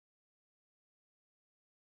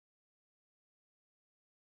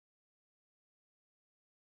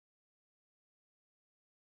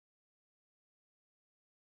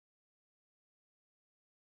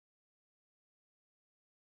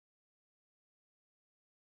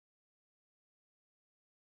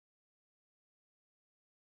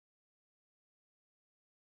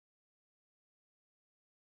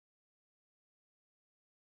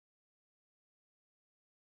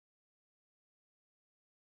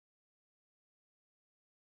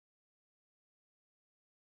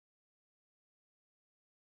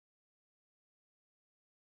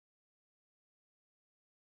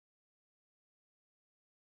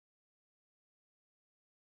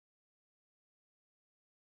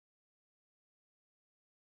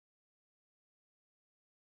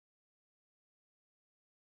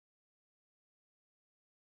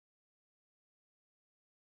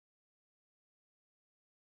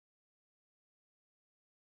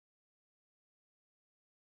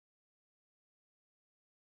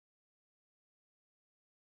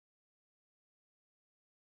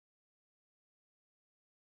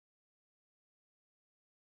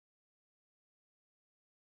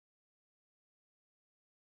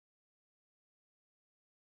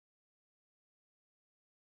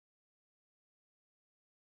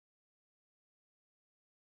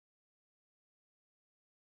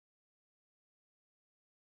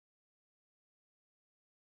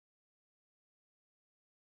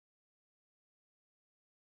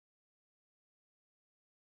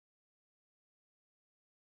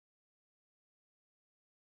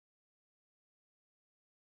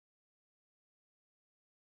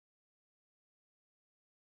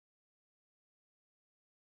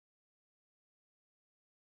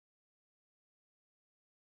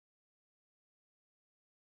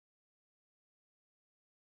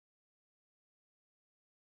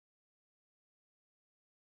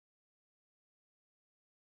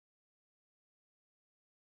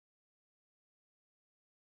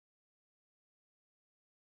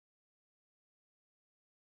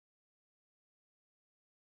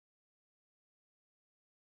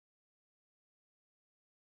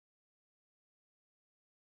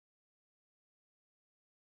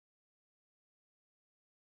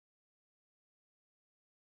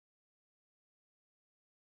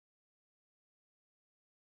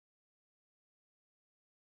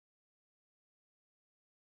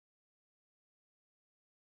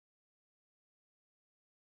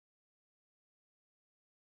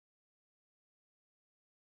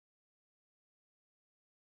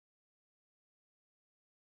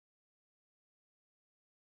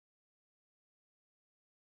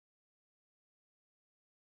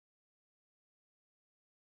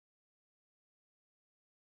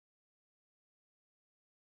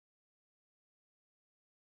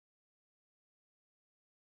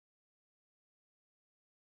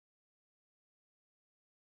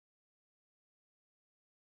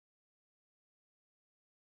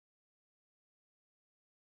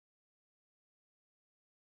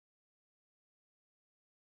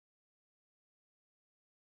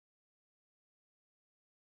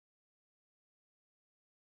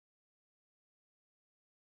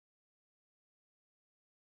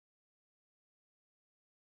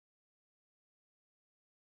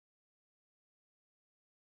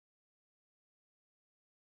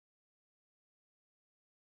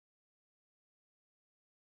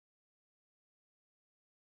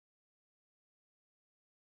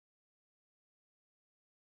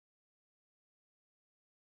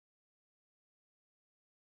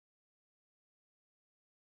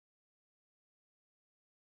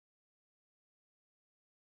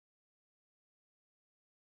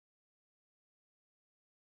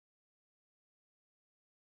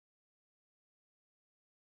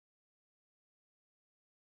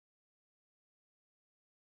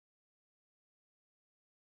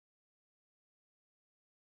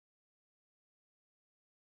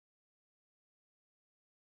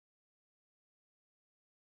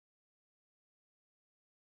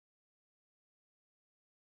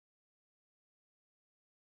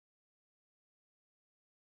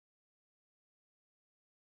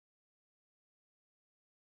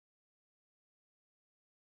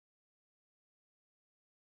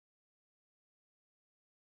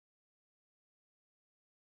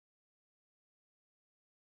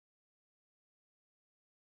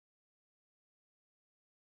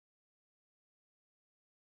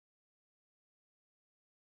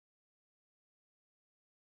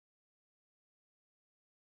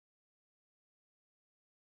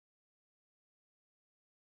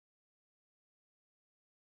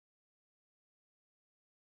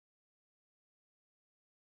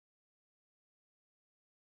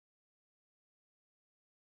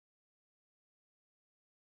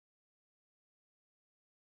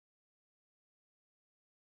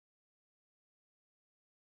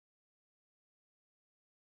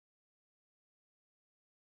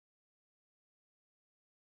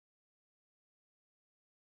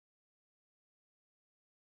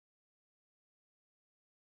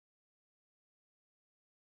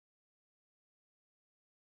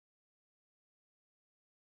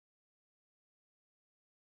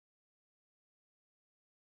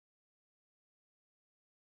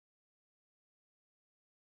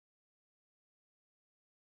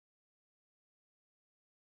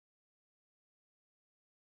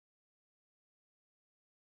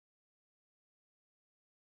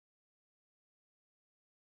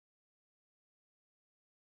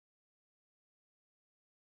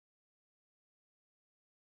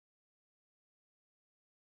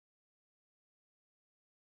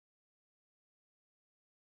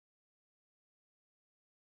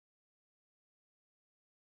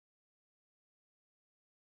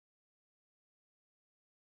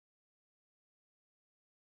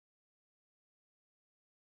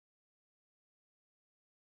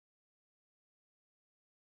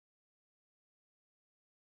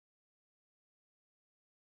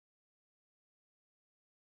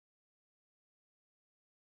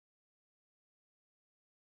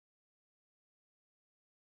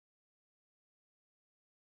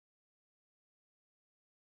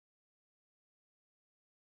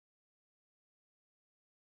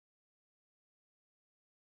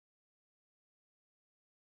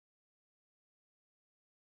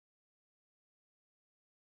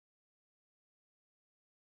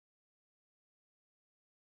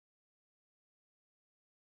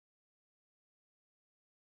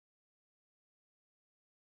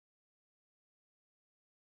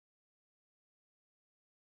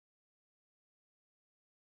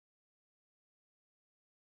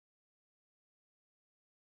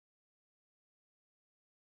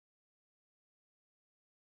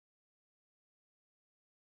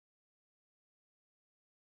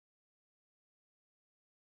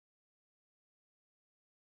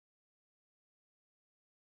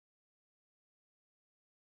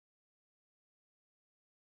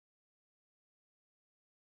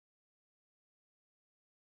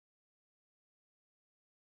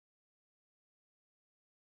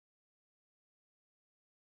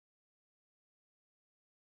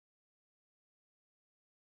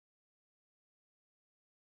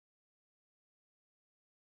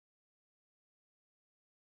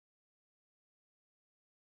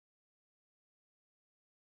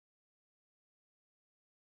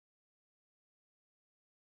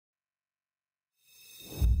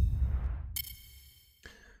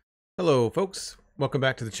Hello folks, welcome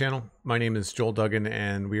back to the channel. My name is Joel Duggan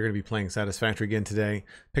and we're going to be playing Satisfactory again today,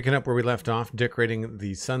 picking up where we left off, decorating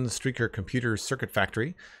the Sunstreaker Computer Circuit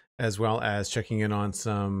Factory, as well as checking in on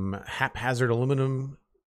some haphazard aluminum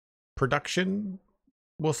production.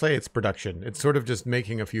 We'll say it's production. It's sort of just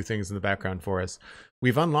making a few things in the background for us.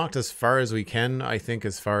 We've unlocked as far as we can, I think,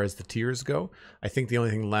 as far as the tiers go. I think the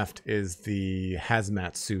only thing left is the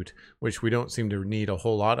hazmat suit, which we don't seem to need a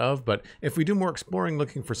whole lot of, but if we do more exploring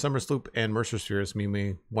looking for Summer Sloop and Mercer Spheres, we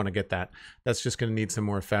may want to get that. That's just going to need some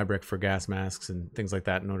more fabric for gas masks and things like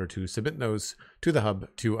that in order to submit those to the hub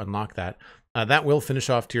to unlock that. That will finish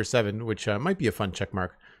off tier 7, which might be a fun check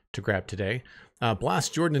mark to grab today.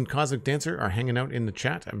 Blast, Jordan, and Cosmic Dancer are hanging out in the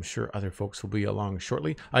chat. I'm sure other folks will be along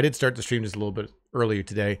shortly. I did start the stream just a little bit earlier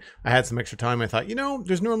today. I had some extra time. I thought, you know,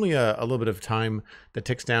 there's normally a little bit of time that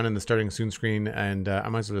ticks down in the starting soon screen, and I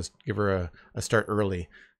might as well just give her a start early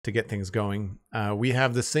to get things going. We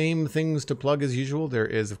have the same things to plug as usual. There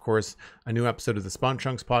is, of course, a new episode of the Spawn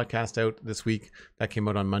Chunks podcast out this week. That came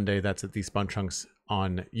out on Monday. That's at the Spawn Chunks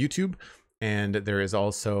on YouTube. And there is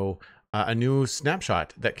also a new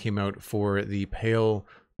snapshot that came out for the Pale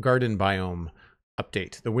Garden Biome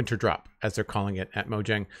update, the winter drop, as they're calling it at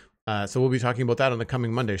Mojang. So we'll be talking about that on the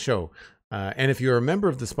coming Monday show. And if you're a member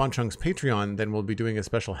of the Spawn Chunks Patreon, then we'll be doing a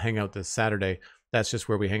special hangout this Saturday. That's just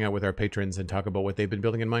where we hang out with our patrons and talk about what they've been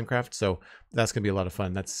building in Minecraft. So that's going to be a lot of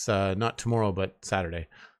fun. That's not tomorrow, but Saturday.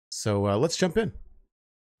 So let's jump in.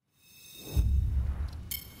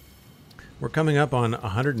 We're coming up on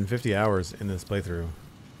 150 hours in this playthrough,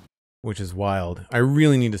 which is wild. I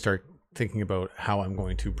really need to start thinking about how I'm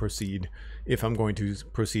going to proceed, if I'm going to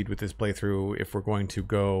proceed with this playthrough, if we're going to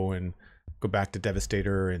go back to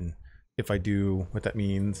Devastator, and if I do, what that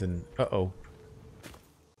means, and uh-oh.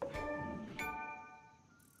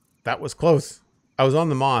 That was close. I was on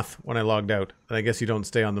the moth when I logged out, and I guess you don't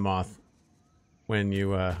stay on the moth when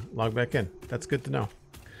you log back in. That's good to know.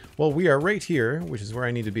 Well, we are right here, which is where I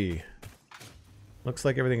need to be. Looks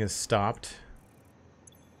like everything is stopped.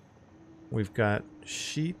 We've got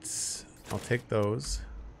sheets. I'll take those.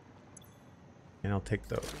 And I'll take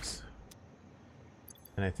those.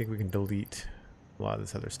 And I think we can delete a lot of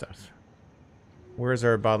this other stuff. Where's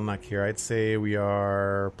our bottleneck here? I'd say we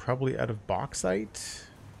are probably out of bauxite.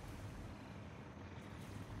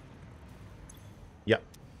 Yep.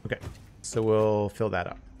 Okay. So we'll fill that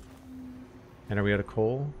up. And are we out of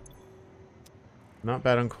coal? Not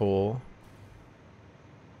bad on coal.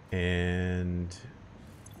 And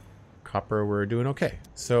copper, we're doing okay.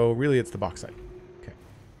 So really it's the bauxite. Okay.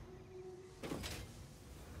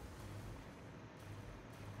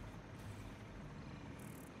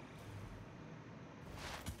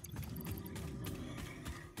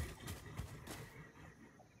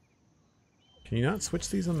 Can you not switch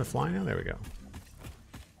these on the fly now? There we go.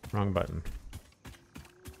 Wrong button.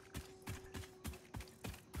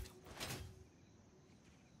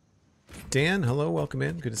 Dan, hello, welcome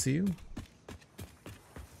in. Good to see you.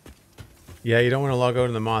 Yeah, you don't want to log out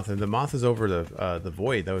in the moth. If the moth is over the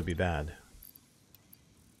void, that would be bad.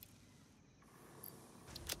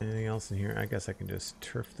 Anything else in here? I guess I can just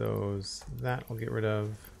turf those. That I'll get rid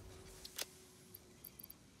of.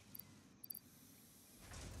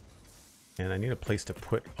 And I need a place to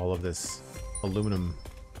put all of this aluminum.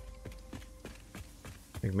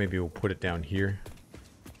 I think maybe we'll put it down here.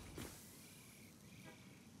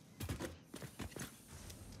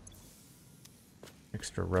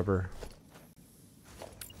 Extra rubber.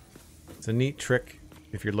 It's a neat trick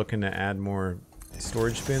if you're looking to add more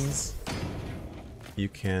storage bins. You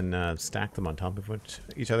can stack them on top of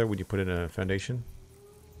each other when you put in a foundation.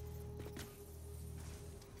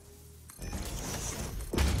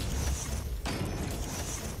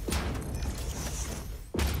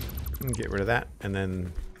 And get rid of that, and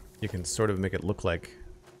then you can sort of make it look like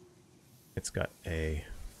it's got a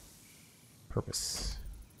purpose.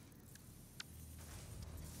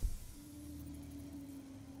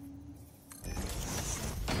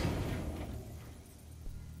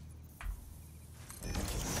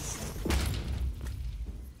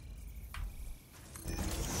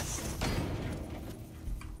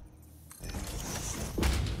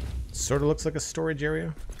 Sort of looks like a storage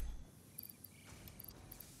area.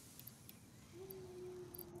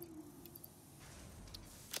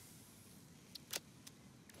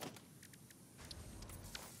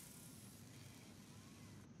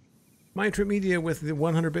 MindTripMedia with the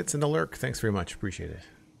 100 bits and the lurk. Thanks very much. Appreciate it.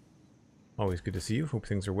 Always good to see you. Hope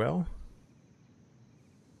things are well.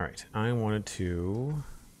 Alright, I wanted to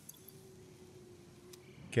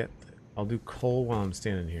get... I'll do coal while I'm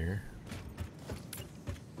standing here.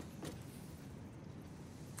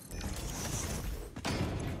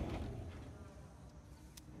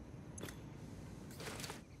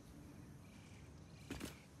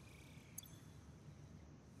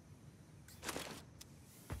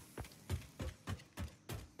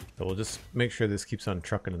 So we'll just make sure this keeps on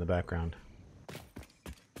trucking in the background.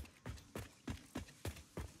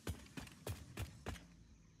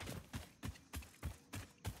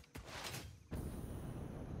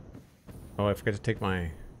 Oh, I forgot to take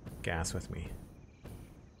my gas with me.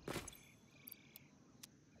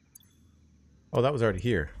 Oh, that was already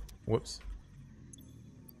here. Whoops.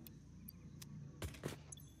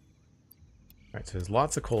 Alright, so there's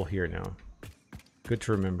lots of coal here now. Good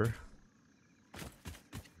to remember.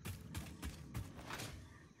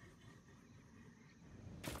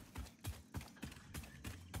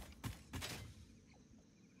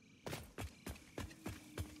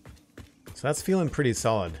 So that's feeling pretty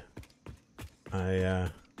solid. I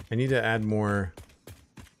need to add more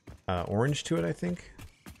orange to it, I think.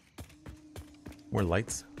 More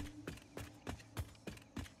lights.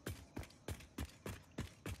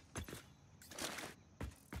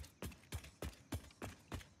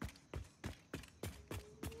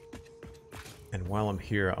 And while I'm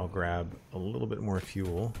here, I'll grab a little bit more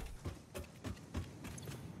fuel.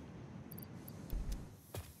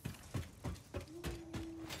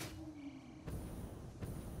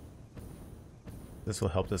 This will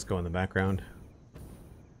help this go in the background.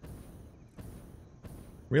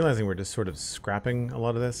 Realizing we're just sort of scrapping a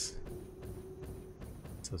lot of this,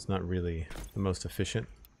 so it's not really the most efficient.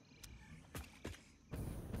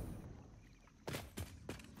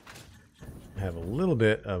 I have a little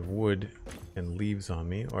bit of wood and leaves on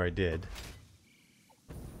me, or I did.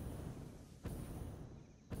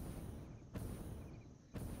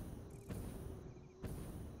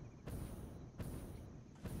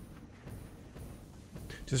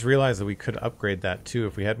 Just realized that we could upgrade that too.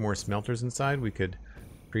 If we had more smelters inside, we could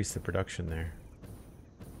increase the production there.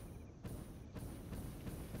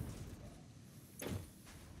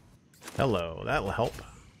 Hello, that'll help.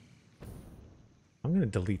 I'm going to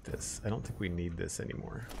delete this. I don't think we need this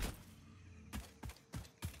anymore.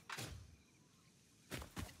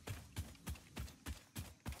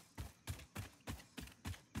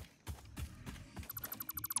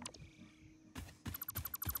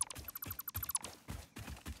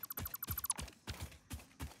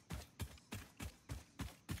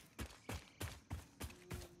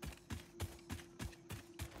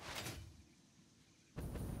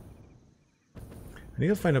 I need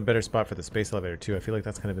to find a better spot for the space elevator too. I feel like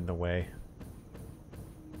that's kind of in the way.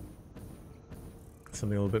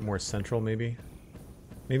 Something a little bit more central maybe.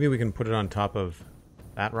 Maybe we can put it on top of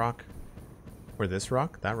that rock. Or this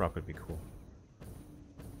rock. That rock would be cool.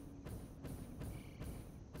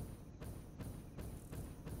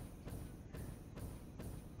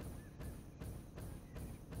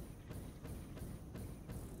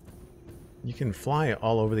 You can fly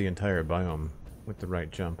all over the entire biome with the right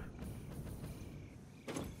jump.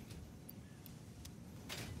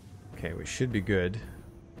 Okay, we should be good.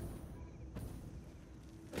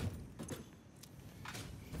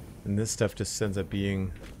 And this stuff just ends up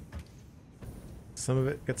being... some of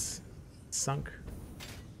it gets sunk.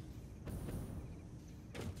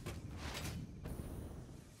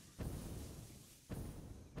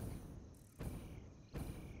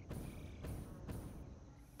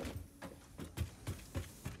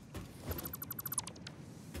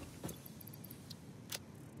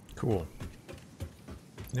 Cool.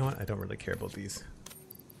 You know what? I don't really care about these.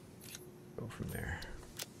 Go from there.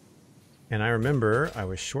 And I remember I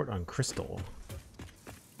was short on crystal.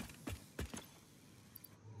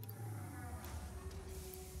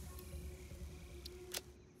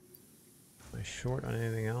 Am I short on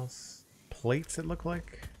anything else? Plates, it looked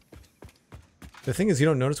like. The thing is, you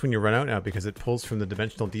don't notice when you run out now because it pulls from the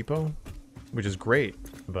dimensional depot, which is great,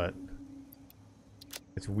 but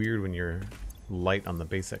it's weird when you're light on the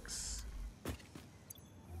basics.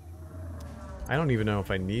 I don't even know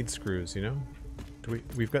if I need screws, you know?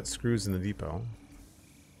 We've got screws in the depot.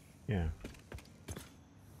 Yeah.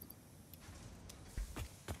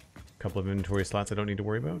 A couple of inventory slots I don't need to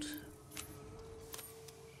worry about.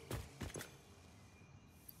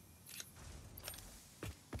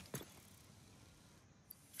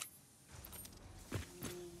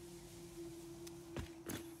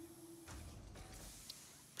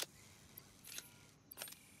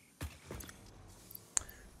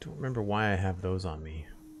 Don't remember why I have those on me.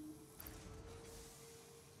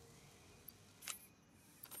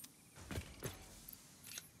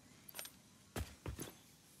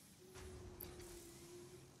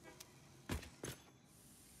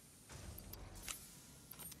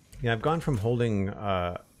 Yeah, I've gone from holding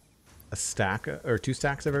a stack or 2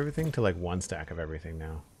 stacks of everything to like 1 stack of everything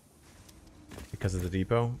now. Because of the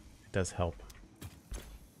depot, it does help.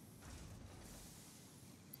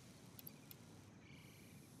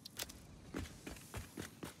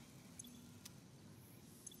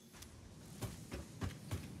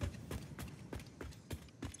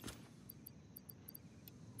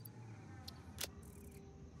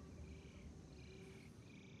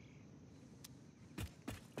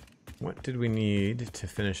 What did we need to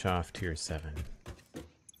finish off tier 7?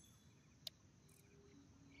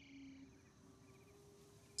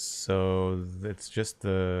 So it's just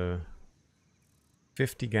the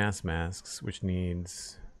 50 gas masks, which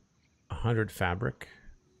needs 100 fabric,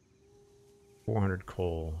 400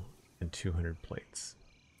 coal, and 200 plates.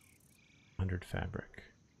 100 fabric.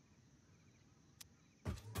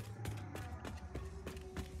 I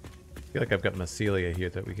feel like I've got mycelia here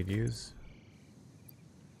that we could use.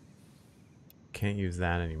 Can't use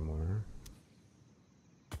that anymore.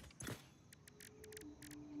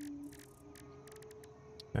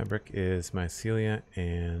 Fabric is mycelia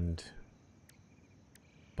and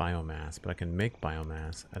biomass, but I can make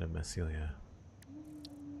biomass out of mycelia.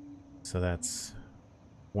 So that's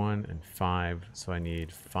 1 and 5, so I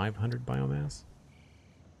need 500 biomass.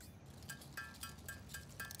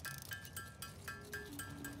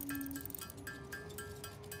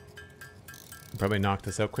 Probably knock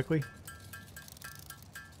this out quickly.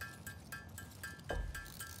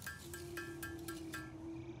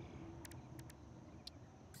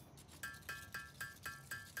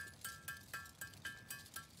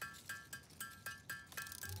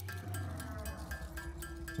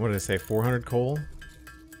 What did I say? 400 coal?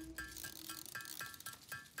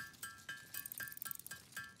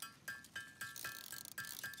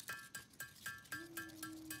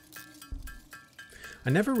 I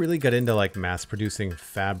never really got into like mass producing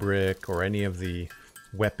fabric or any of the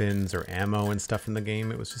weapons or ammo and stuff in the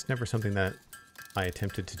game. It was just never something that I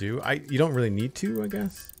attempted to do. You don't really need to, I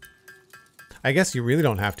guess. I guess you really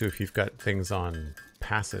don't have to if you've got things on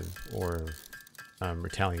passive or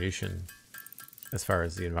retaliation as far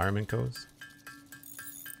as the environment goes.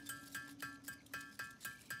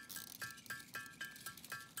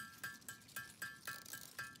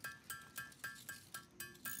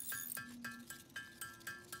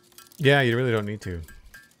 Yeah, you really don't need to.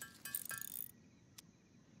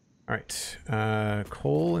 All right,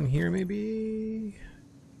 coal in here maybe?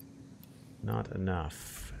 Not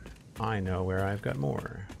enough. I know where I've got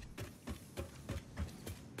more.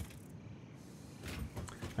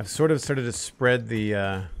 I've sort of started to spread the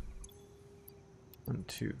 1,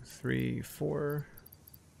 2, 3, 4.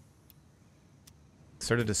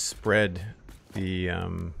 Started to spread the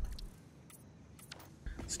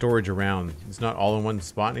storage around. It's not all in one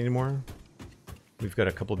spot anymore. We've got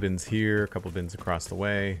a couple bins here, a couple bins across the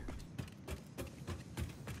way.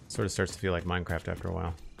 Sort of starts to feel like Minecraft after a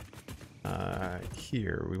while.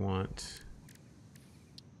 Here we want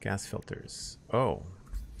gas filters. Oh.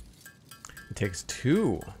 It takes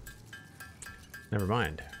 2. Never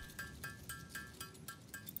mind.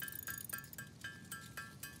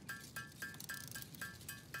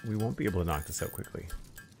 We won't be able to knock this out quickly.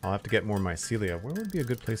 I'll have to get more mycelia. Where would be a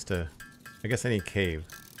good place to... I guess any cave.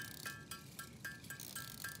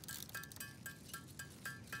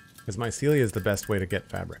 Because mycelia is the best way to get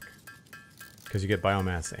fabric. Because you get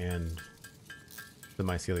biomass and the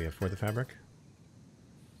mycelia for the fabric.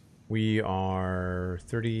 We are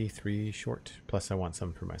 33 short, plus I want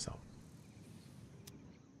some for myself.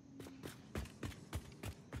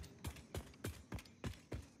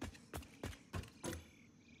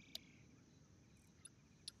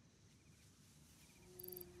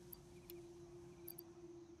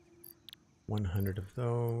 $100 of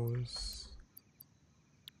those.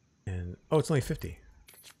 And, oh, it's only 50.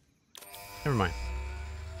 Never mind.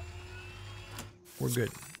 We're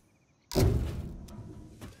good.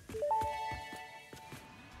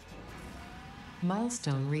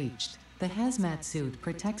 Milestone reached. The hazmat suit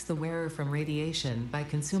protects the wearer from radiation by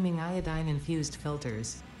consuming iodine-infused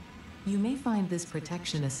filters. You may find this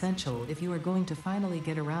protection essential if you are going to finally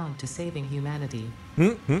get around to saving humanity.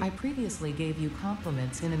 I previously gave you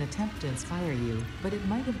compliments in an attempt to inspire you, but it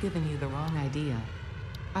might have given you the wrong idea.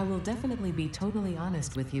 I will definitely be totally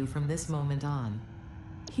honest with you from this moment on.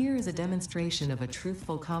 Here is a demonstration of a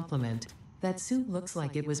truthful compliment. That suit looks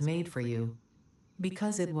like it was made for you.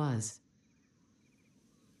 Because it was.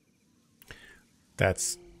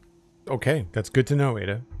 That's okay. That's good to know,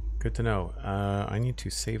 Ada. Good to know. I need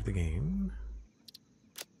to save the game.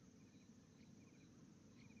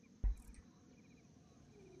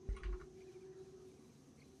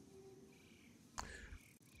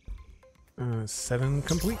 Uh, 7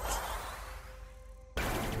 complete.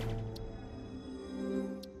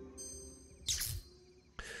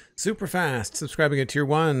 Super fast, subscribing at tier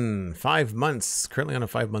 1, 5 months, currently on a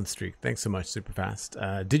 5-month streak. Thanks so much, super fast.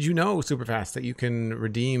 Did you know, super fast, that you can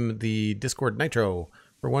redeem the Discord Nitro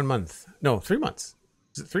for 1 month? No, 3 months.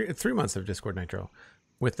 It's 3 months of Discord Nitro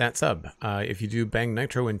with that sub. If you do bang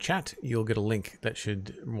Nitro in chat, you'll get a link that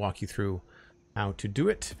should walk you through how to do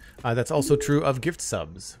it. That's also true of gift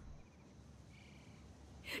subs.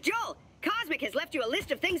 Joel, Cosmic has left you a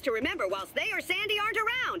list of things to remember whilst they or Sandy aren't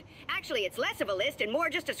around. Actually, it's less of a list and more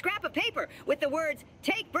just a scrap of paper with the words,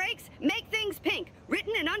 take breaks, make things pink,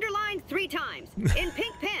 written and underlined 3 times, in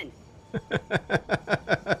pink pen.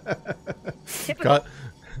 Typical.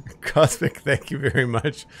 Cosmic, thank you very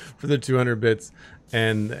much for the 200 bits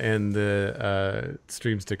and the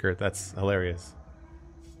stream sticker. That's hilarious.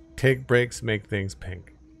 Take breaks, make things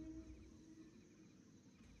pink.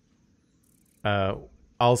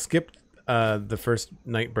 I'll skip the first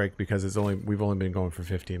night break because we've only been going for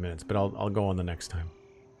 15 minutes, but I'll go on the next time.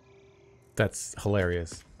 That's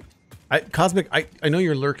hilarious. Cosmic, I know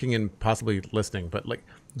you're lurking and possibly listening, but like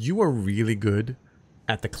you are really good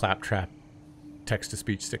at the claptrap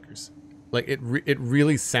text-to-speech stickers. Like it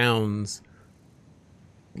really sounds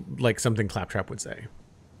like something Claptrap would say.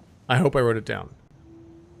 I hope I wrote it down.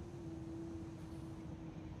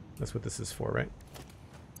 That's what this is for, right?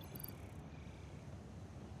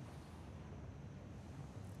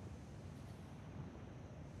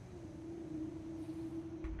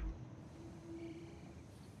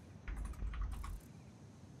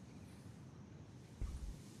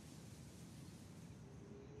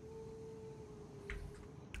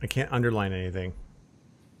 I can't underline anything.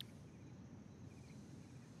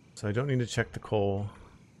 So I don't need to check the coal.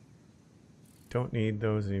 Don't need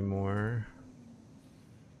those anymore.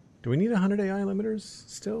 Do we need 100 AI limiters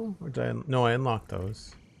still? Or did I... No, I unlocked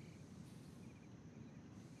those.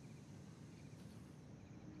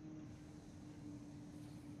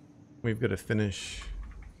 We've got to finish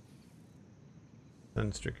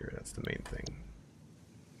Sunstreaker. That's the main thing.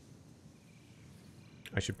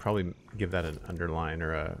 I should probably give that an underline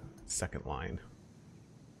or a second line.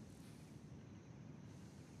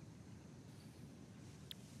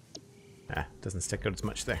 Ah, doesn't stick out as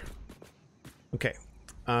much there. Okay.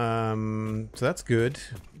 So that's good.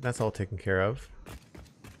 That's all taken care of.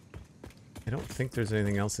 I don't think there's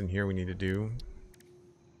anything else in here we need to do.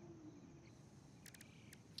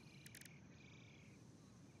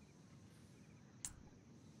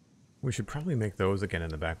 We should probably make those again in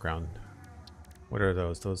the background. What are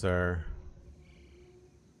those? Those are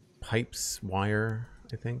pipes, wire,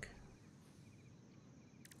 I think.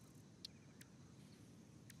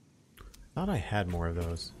 Thought I had more of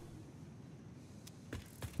those.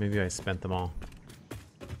 Maybe I spent them all.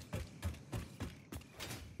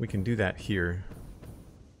 We can do that here.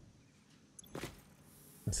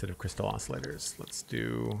 Instead of crystal oscillators, let's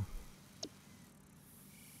do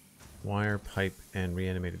wire, pipe, and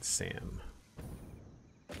reanimated SAM.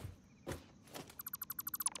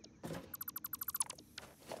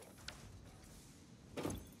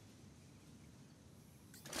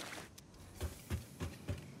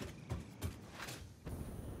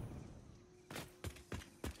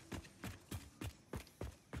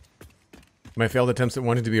 My failed attempts at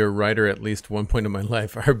wanting to be a writer at least one point in my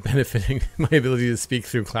life are benefiting my ability to speak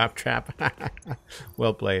through Claptrap.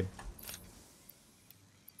 Well played.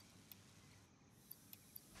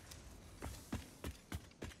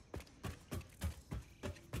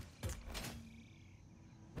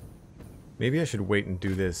 Maybe I should wait and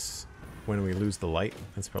do this when we lose the light.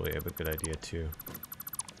 That's probably a good idea too.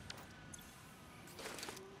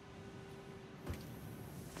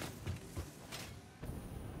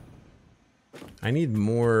 I need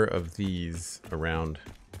more of these around.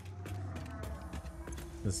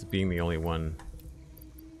 This being the only one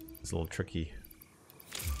is a little tricky.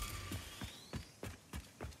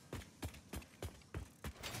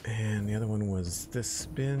 And the other one was this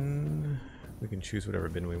bin. We can choose whatever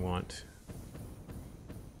bin we want.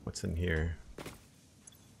 What's in here?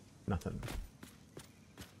 Nothing.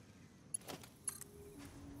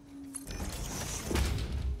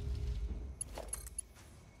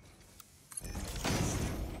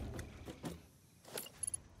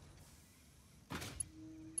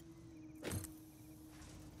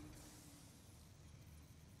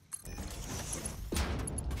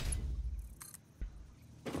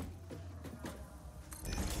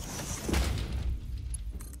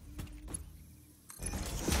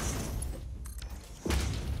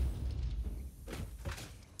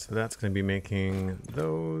 So that's going to be making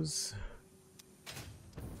those.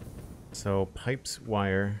 So pipes,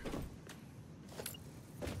 wire.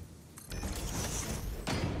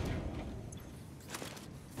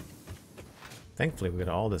 Thankfully, we got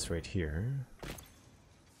all this right here.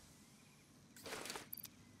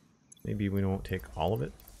 Maybe we won't take all of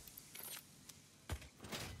it.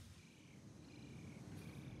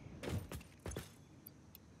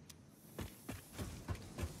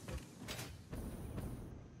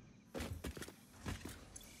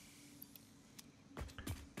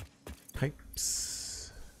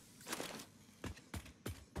 Pipes.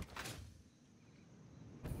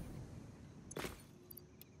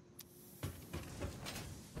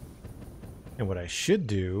 And what I should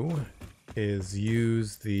do is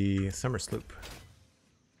use the summer sloop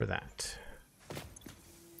for that.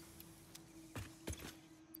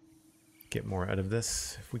 Get more out of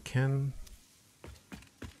this if we can.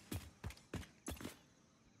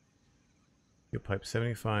 Fuel pipe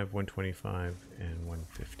 75, 125, and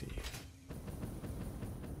 150.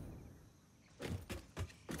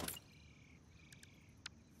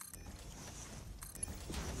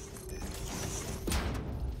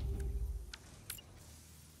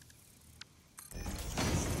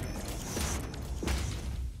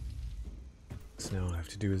 So now all I have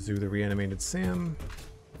to do is do the reanimated Sam.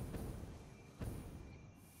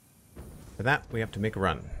 For that, we have to make a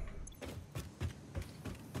run.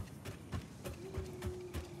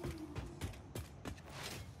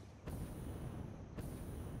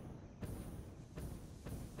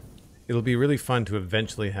 It'll be really fun to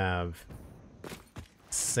eventually have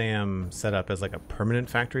Sam set up as like a permanent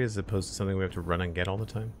factory as opposed to something we have to run and get all the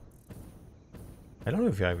time. I don't know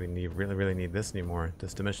if I really need this anymore.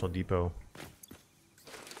 This dimensional depot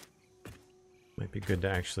might be good to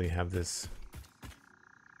actually have this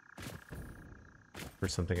for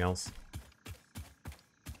something else.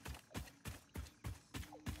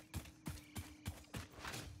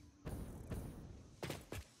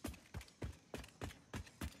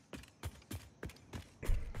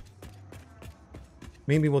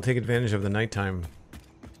 Maybe we'll take advantage of the nighttime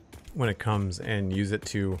when it comes and use it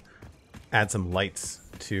to add some lights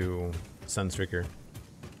to Sunstreaker.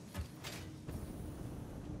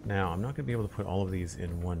 Now, I'm not going to be able to put all of these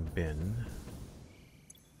in one bin.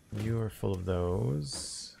 You are full of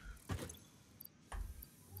those.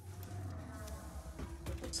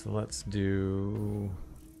 So let's do...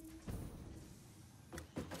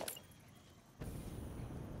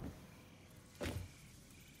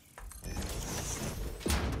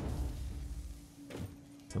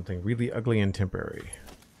 something really ugly and temporary.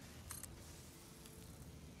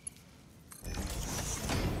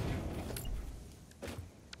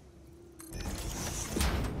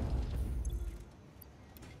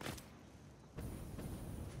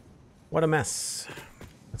 What a mess.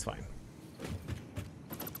 That's fine.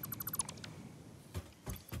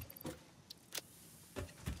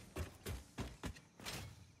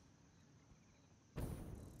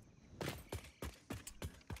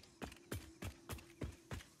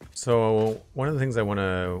 So one of the things I want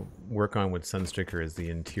to work on with Sunstreaker is the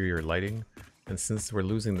interior lighting. And since we're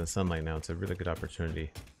losing the sunlight now, it's a really good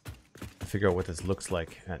opportunity to figure out what this looks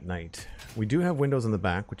like at night. We do have windows in the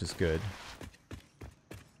back, which is good.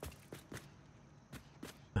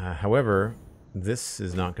 However, this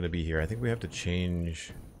is not going to be here. I think we have to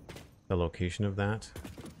change the location of that.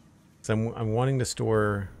 So I'm wanting to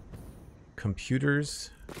store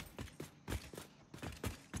computers,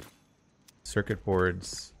 circuit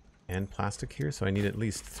boards, and plastic here. So I need at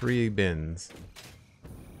least 3 bins.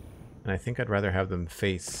 And I think I'd rather have them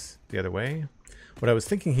face the other way. What I was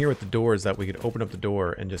thinking here with the door is that we could open up the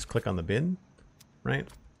door and just click on the bin, right?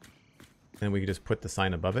 And we could just put the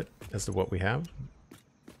sign above it as to what we have,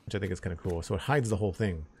 which I think is kind of cool. So it hides the whole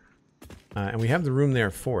thing. And we have the room there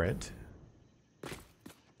for it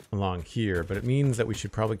along here, but it means that we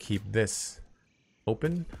should probably keep this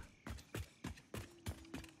open.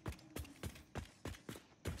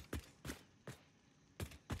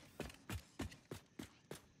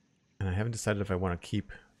 And I haven't decided if I want to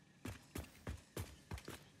keep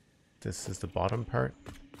this as the bottom part.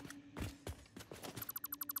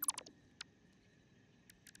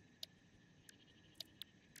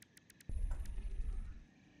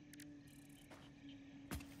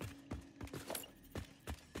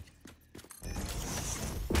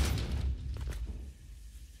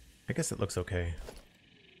 I guess it looks okay.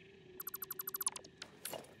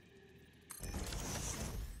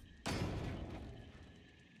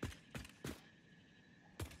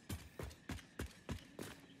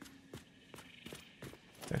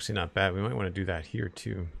 It's actually not bad. We might want to do that here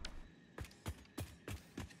too.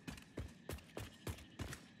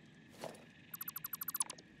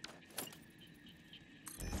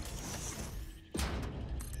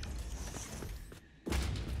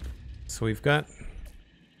 So we've got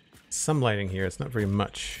some lighting here. It's not very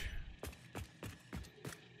much.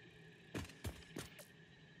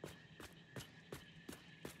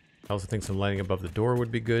 I also think some lighting above the door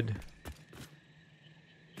would be good.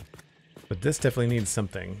 But this definitely needs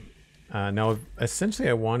something. Now, essentially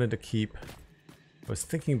I wanted to keep... I was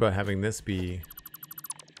thinking about having this be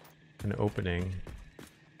an opening.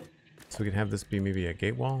 So we could have this be maybe a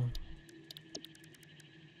gate wall.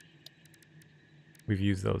 We've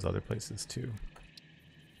used those other places too.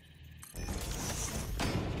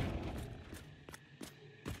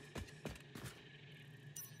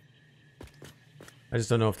 I just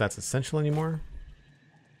don't know if that's essential anymore.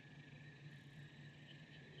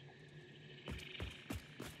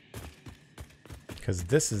 Because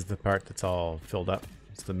this is the part that's all filled up.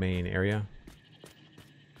 It's the main area.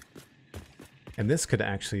 And this could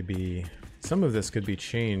actually be, some of this could be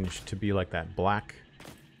changed to be like that black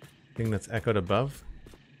thing that's echoed above.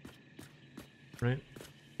 Right?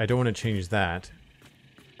 I don't want to change that.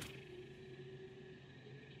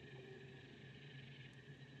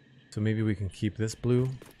 So maybe we can keep this blue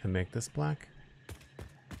and make this black.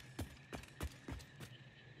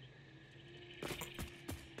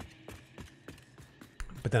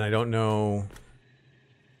 But then I don't know.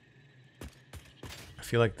 I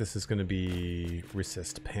feel like this is going to be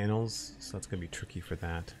resist panels, so that's going to be tricky for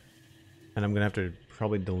that. And I'm going to have to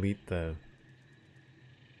probably delete the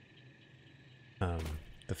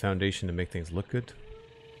foundation to make things look good.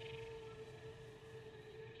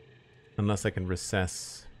 Unless I can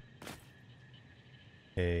recess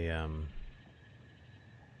a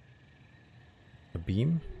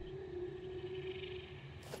beam.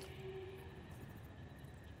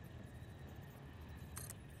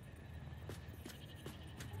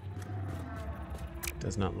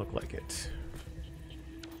 Does not look like it.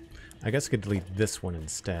 I guess I could delete this one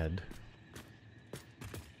instead.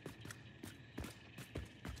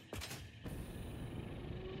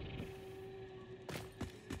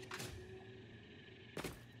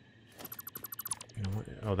 You know what?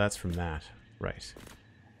 Oh, that's from that. Right.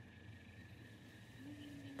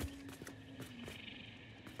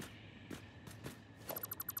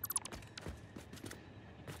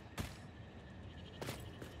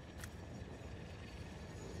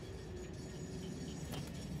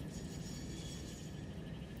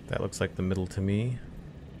 That looks like the middle to me.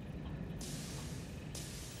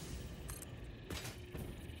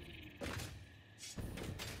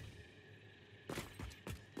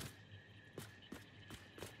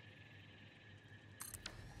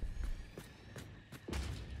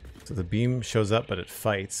 So the beam shows up, but it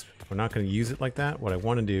fights. We're not going to use it like that. What I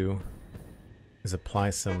want to do is apply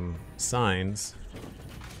some signs.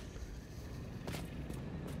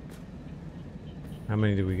 How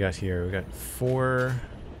many do we got here? We got 4.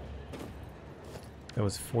 That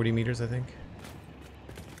was 40 meters, I think.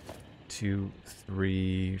 2,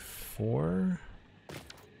 3, 4.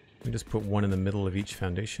 We just put one in the middle of each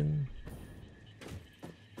foundation.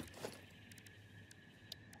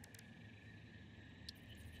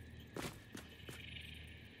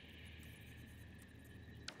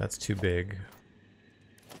 That's too big.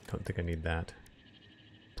 Don't think I need that.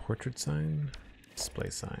 Portrait sign, display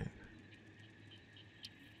sign.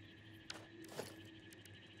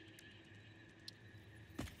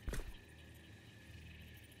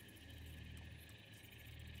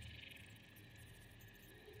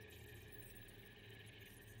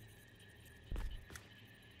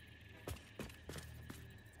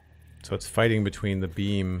 So it's fighting between the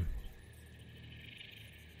beam.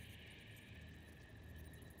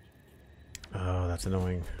 Oh, that's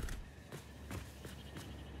annoying.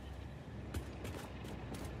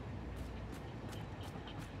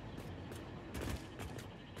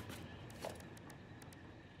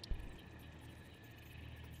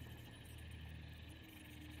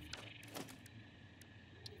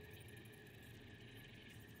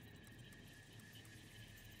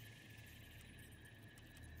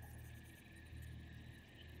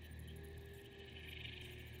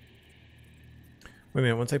 Wait a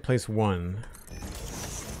minute, once I place one,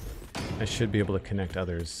 I should be able to connect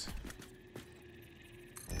others.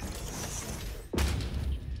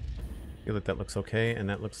 Feel like that looks okay, and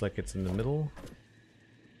that looks like it's in the middle.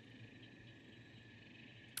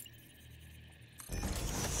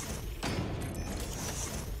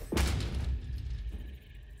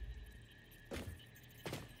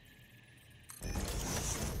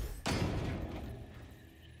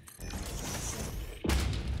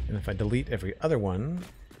 And if I delete every other one,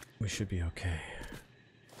 we should be okay.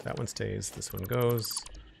 That one stays, this one goes.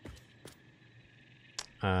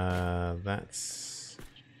 That's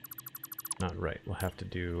not right. We'll have to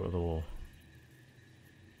do a little...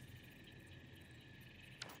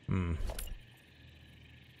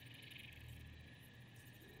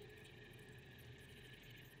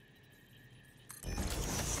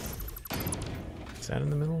 Is that in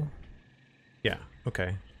the middle? Yeah,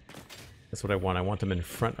 okay. That's what I want. I want them in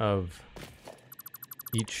front of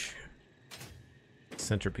each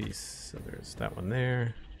centerpiece. So there's that one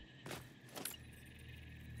there.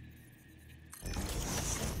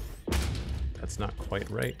 That's not quite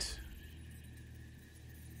right.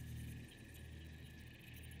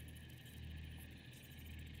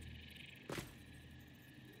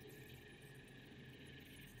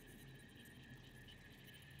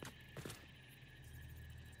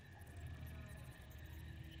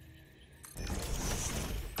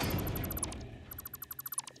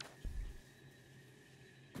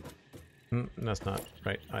 That's not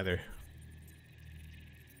right either.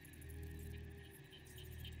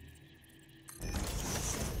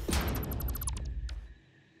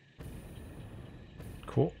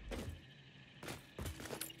 Cool.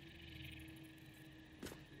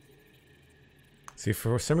 See,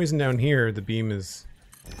 for some reason down here, the beam is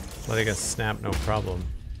letting us snap no problem.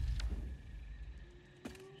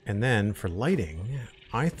 And then for lighting,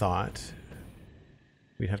 I thought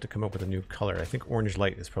we'd have to come up with a new color. I think orange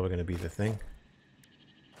light is probably going to be the thing.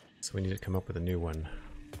 So we need to come up with a new one.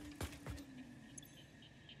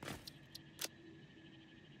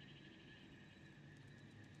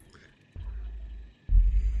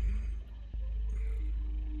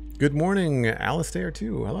 Good morning, Alistair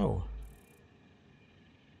too. Hello.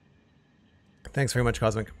 Thanks very much,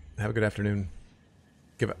 Cosmic. Have a good afternoon.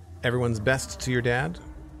 Give everyone's best to your dad.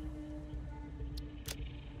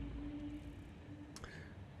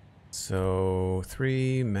 So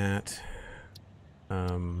 3 matte.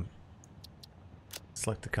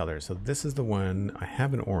 Select the color. So this is the one. I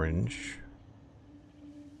have an orange.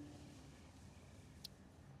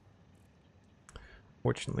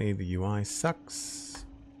 Fortunately, the UI sucks.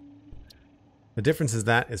 The difference is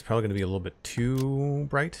that it's probably going to be a little bit too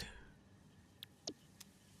bright.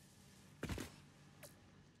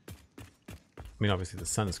 I mean, obviously the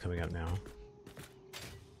sun is coming out now.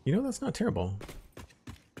 You know, that's not terrible.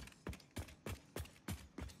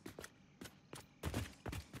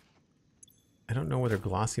 I don't know whether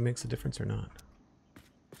glossy makes a difference or not.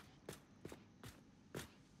 I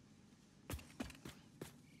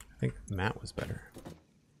think matte was better.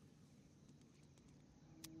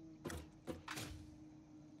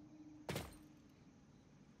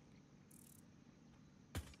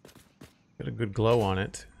 Got a good glow on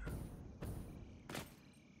it.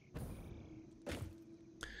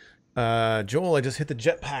 Joel, I just hit the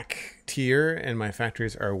jetpack tier and my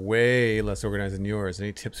factories are way less organized than yours.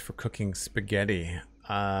 Any tips for cooking spaghetti?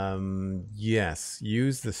 Yes,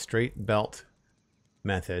 use the straight belt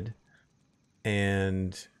method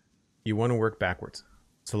and you want to work backwards.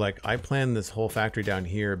 So like I planned this whole factory down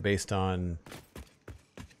here based on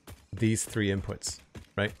these 3 inputs,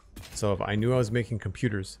 right? So if I knew I was making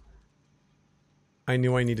computers, I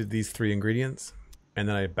knew I needed these 3 ingredients and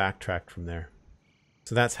then I backtracked from there.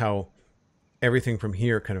 So that's how everything from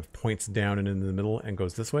here kind of points down and into the middle and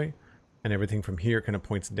goes this way. And everything from here kind of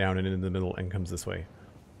points down and into the middle and comes this way.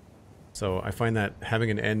 So I find that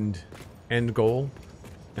having an end goal,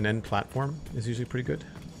 an end platform is usually pretty good.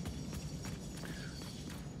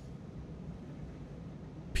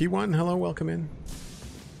 P1, hello, welcome in.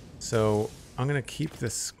 So I'm going to keep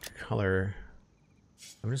this color.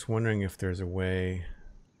 I'm just wondering if there's a way,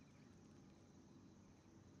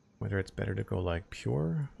 whether it's better to go like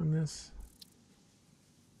pure on this.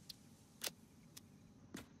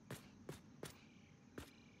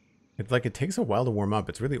 It takes a while to warm up.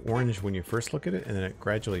 It's really orange when you first look at it and then it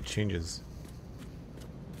gradually changes.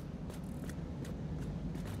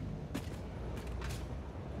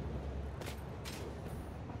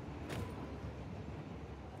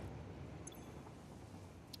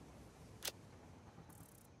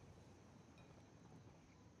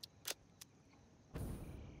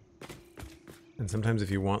 And sometimes if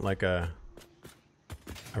you want like a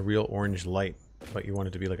real orange light, but you want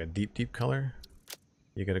it to be like a deep, deep color,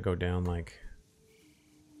 you got to go down like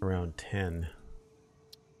around 10.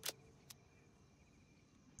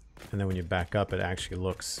 And then when you back up, it actually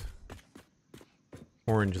looks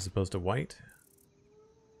orange as opposed to white.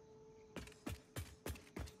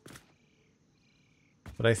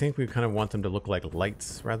 But I think we kind of want them to look like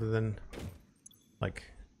lights rather than like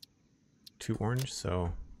too orange,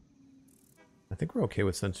 so I think we're okay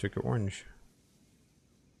with Sunstreaker orange.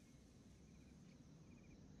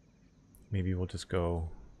 Maybe we'll just go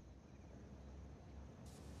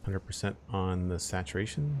 100% on the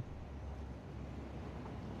saturation.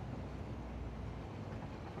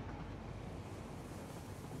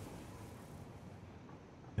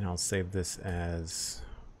 And I'll save this as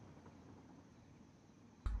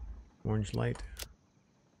orange light.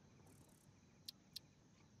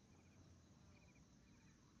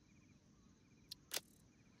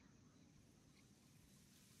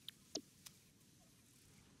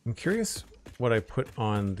 I'm curious what I put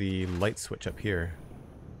on the light switch up here.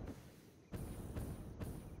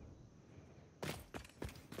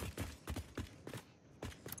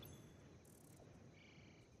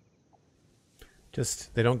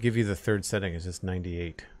 Just, they don't give you the third setting, it's just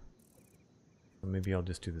 98. So maybe I'll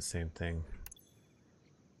just do the same thing.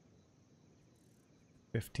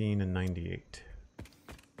 15 and 98.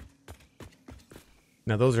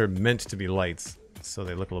 Now those are meant to be lights, so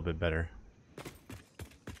they look a little bit better.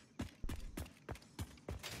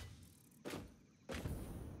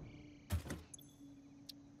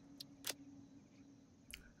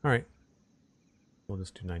 All right. We'll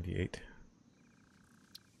just do 98.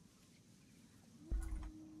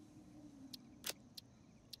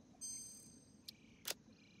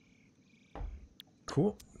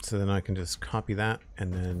 Cool. So then I can just copy that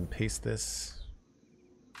and then paste this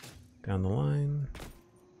down the line.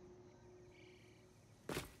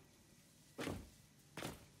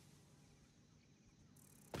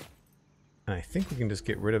 And I think we can just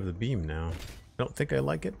get rid of the beam now. I don't think I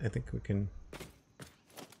like it. I think we can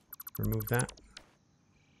remove that.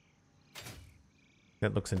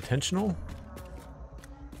 That looks intentional.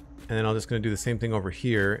 And then I'm just going to do the same thing over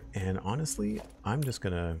here. And honestly, I'm just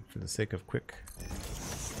going to, for the sake of quick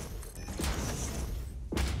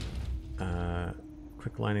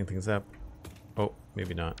lining things up. Oh,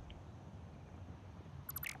 maybe not.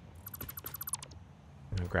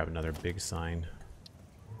 I'm going to grab another big sign.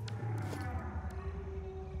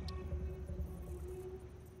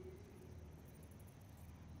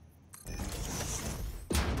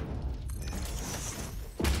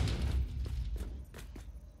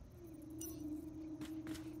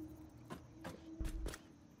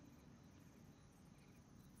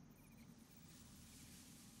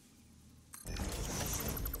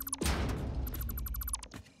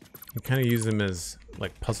 You kind of use them as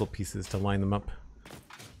like puzzle pieces to line them up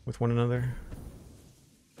with one another.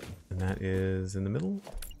 And that is in the middle.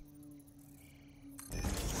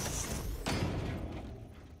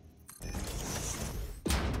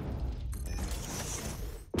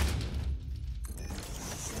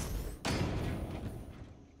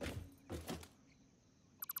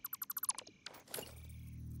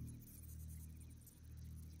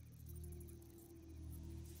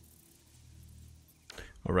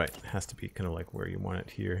 All right, it has to be kind of like where you want it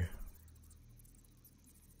here.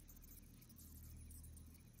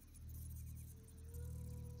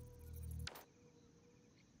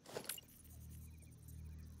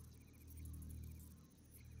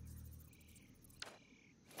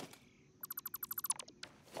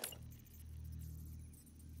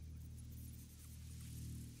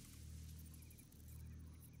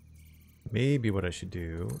 Maybe what I should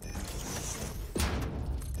do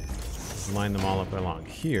is line them all up along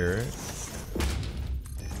here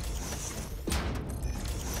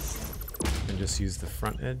and just use the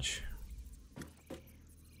front edge.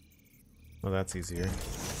 Well, that's easier.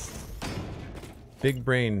 Big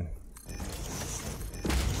brain.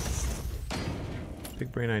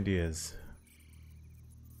 Big brain ideas.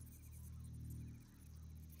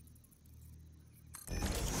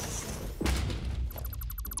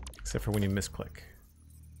 Except for when you misclick.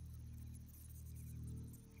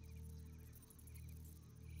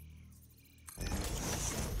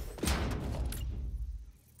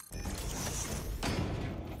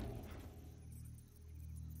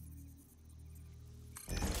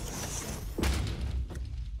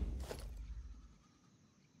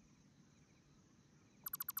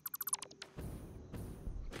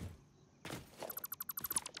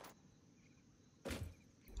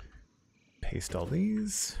 Paste all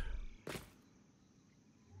these.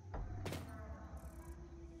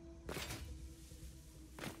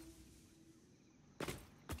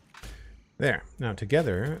 There. Now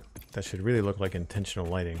together, that should really look like intentional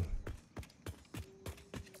lighting.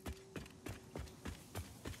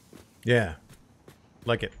 Yeah.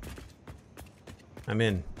 Like it. I'm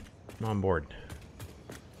in. I'm on board.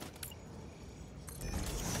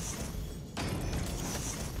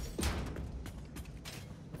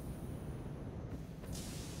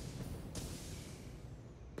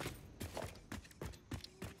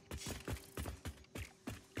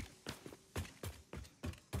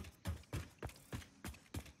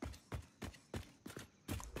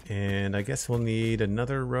 And I guess we'll need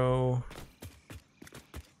another row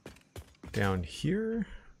down here.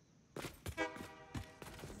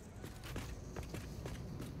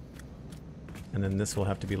 And then this will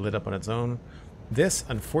have to be lit up on its own. This,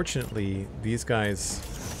 unfortunately, these guys,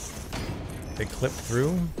 they clip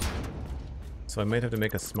through. So I might have to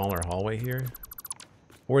make a smaller hallway here.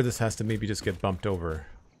 Or this has to maybe just get bumped over.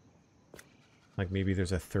 Like maybe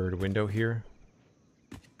there's a third window here.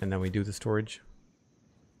 And then we do the storage.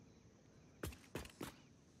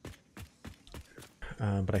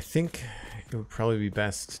 But I think it would probably be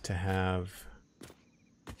best to have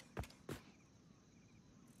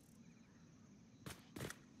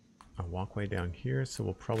a walkway down here. So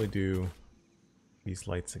we'll probably do these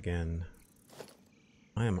lights again.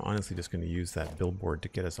 I am honestly just going to use that billboard to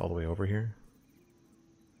get us all the way over here.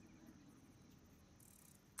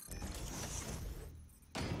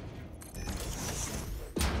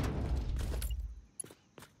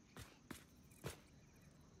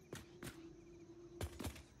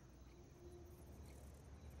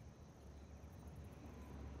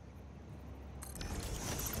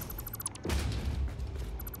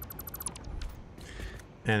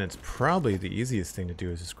 And it's probably the easiest thing to do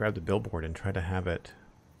is just grab the billboard and try to have it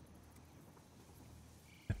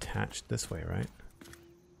attached this way, right?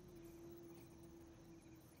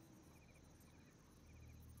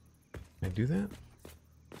 Can I do that?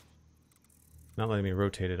 Not letting me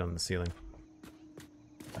rotate it on the ceiling.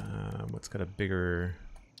 What's got a bigger...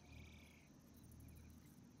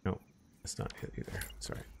 No, that's not it either.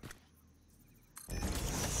 Sorry.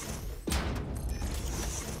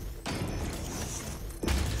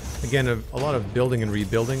 Again, a lot of building and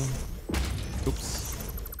rebuilding. Oops.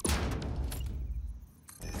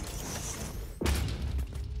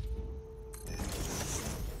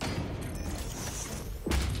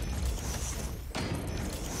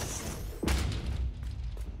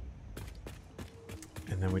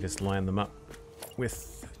 And then we just line them up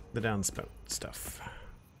with the downspout stuff.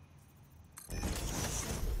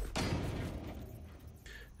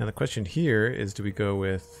 Now the question here is, do we go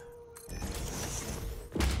with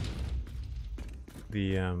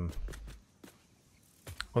the, well,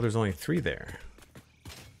 there's only 3 there.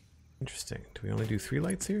 Interesting. Do we only do 3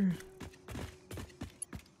 lights here?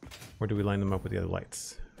 Or do we line them up with the other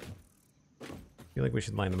lights? I feel like we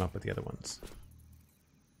should line them up with the other ones.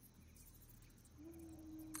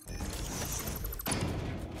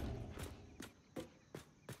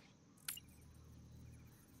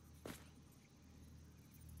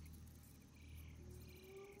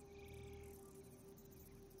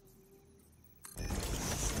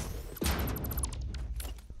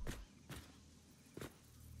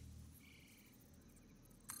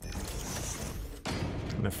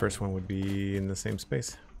 And the first one would be in the same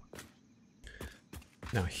space.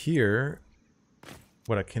 Now here,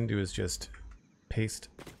 what I can do is just paste.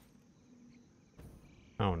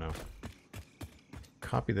 Oh no.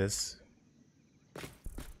 Copy this.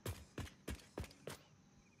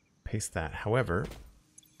 Paste that. However,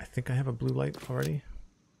 I think I have a blue light already.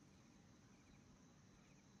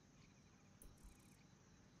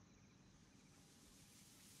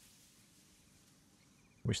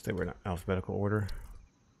 Wish they were in alphabetical order.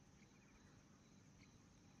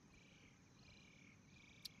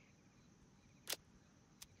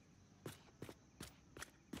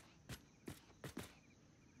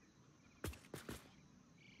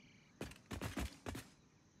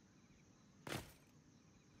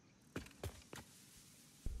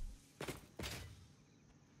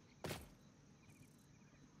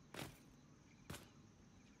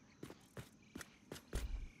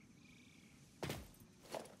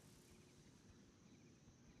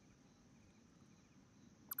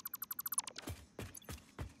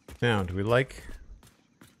 Now, do we like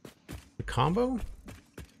the combo?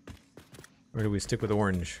 Or do we stick with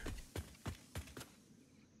orange?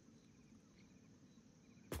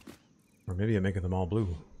 Or maybe I'm making them all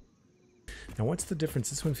blue. Now, what's the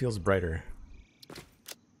difference? This one feels brighter.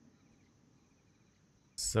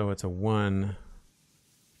 So it's a 1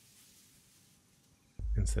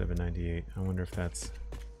 instead of a 98. I wonder if that's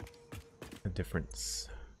a difference.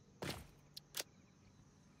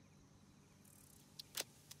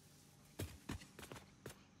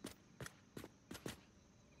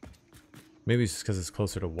 Maybe it's just because it's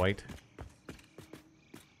closer to white.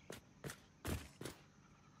 I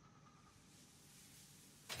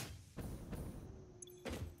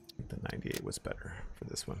think the 98 was better for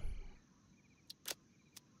this one.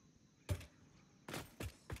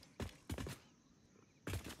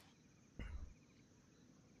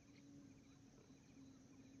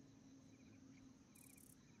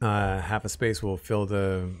 Half a space will fill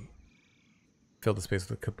the space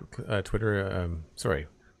with Twitter. Sorry.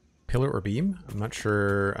 Pillar or beam? I'm not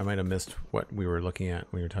sure. I might have missed what we were looking at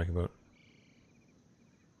when we were talking about.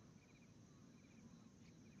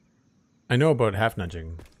 I know about half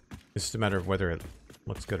nudging. It's just a matter of whether it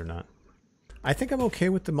looks good or not. I think I'm okay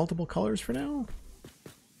with the multiple colors for now.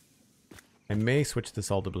 I may switch this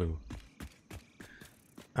all to blue.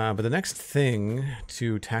 But the next thing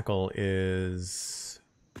to tackle is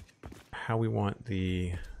how we want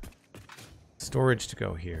the storage to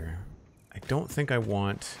go here. I don't think I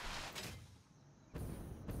want...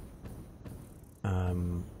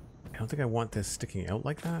 I don't think I want this sticking out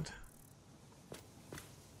like that.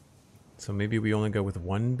 So maybe we only go with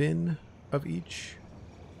 1 bin of each.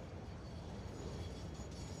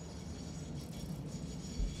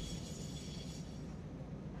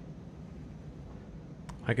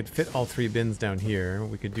 I could fit all 3 bins down here.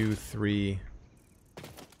 We could do 3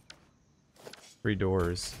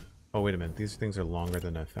 doors. Oh, wait a minute. These things are longer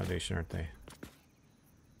than a foundation, aren't they?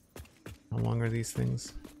 How long are these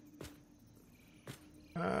things?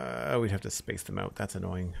 We'd have to space them out. That's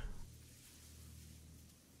annoying.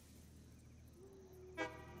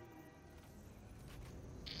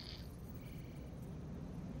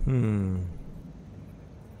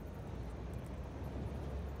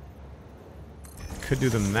 Could do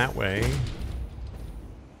them that way.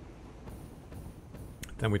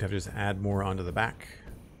 Then we'd have to just add more onto the back.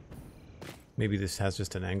 Maybe this has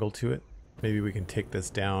just an angle to it. Maybe we can take this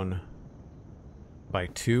down by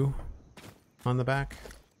 2 on the back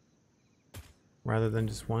rather than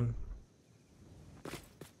just 1.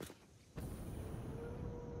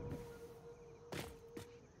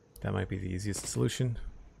 That might be the easiest solution.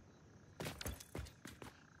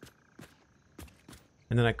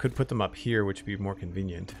 And then I could put them up here, which would be more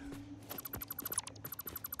convenient.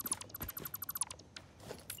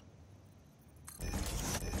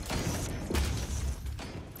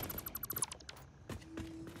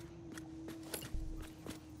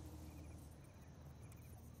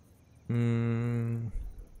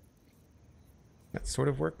 That sort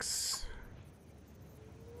of works.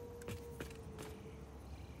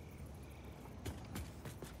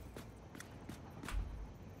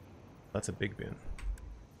 That's a big bin.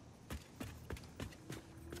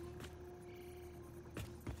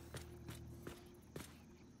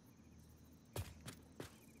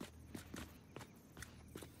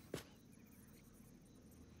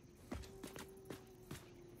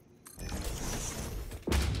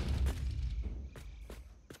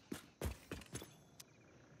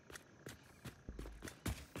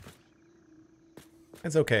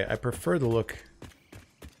 It's okay. I prefer the look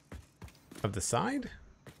of the side,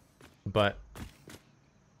 but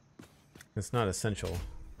it's not essential.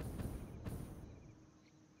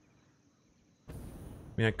 I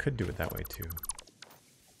mean, I could do it that way too.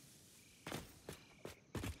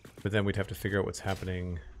 But then we'd have to figure out what's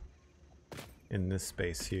happening in this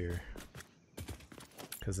space here,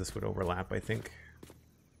 because this would overlap, I think.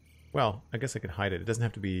 Well, I guess I could hide it. It doesn't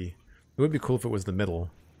have to be... It would be cool if it was the middle,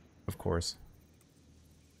 of course.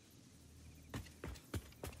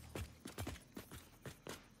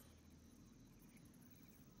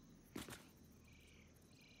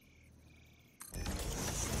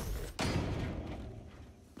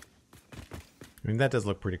 I mean, that does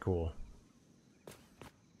look pretty cool.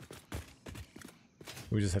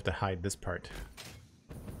 We just have to hide this part.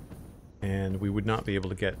 And we would not be able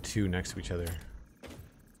to get 2 next to each other,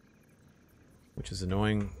 which is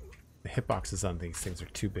annoying. The hitboxes on these things are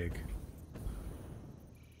too big.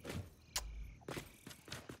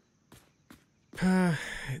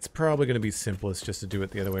 It's probably going to be simplest just to do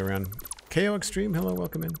it the other way around. KO Extreme, hello,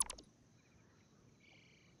 welcome in.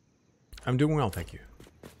 I'm doing well, thank you.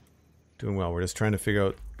 Doing well. We're just trying to figure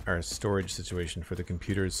out our storage situation for the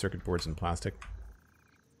computers, circuit boards, and plastic.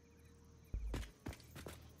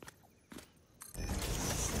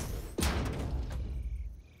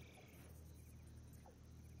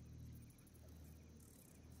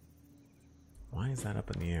 Why is that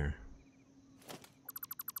up in the air?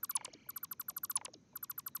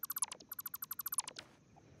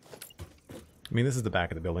 I mean, this is the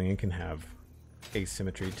back of the building. It can have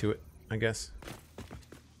asymmetry to it, I guess.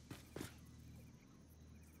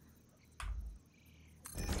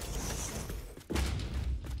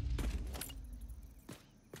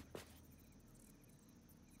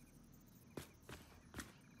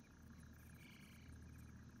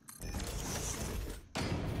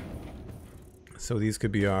 So these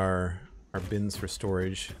could be our bins for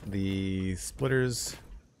storage. The splitters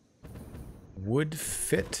would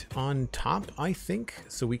fit on top, I think,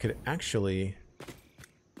 so we could actually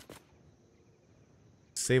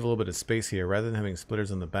save a little bit of space here. Rather than having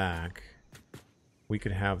splitters on the back, we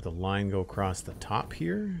could have the line go across the top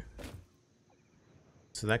here.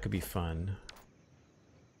 So that could be fun.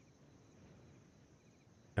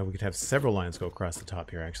 And we could have several lines go across the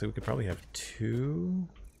top here, actually. We could probably have 2...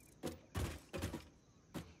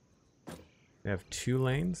 We have 2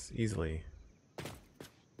 lanes easily.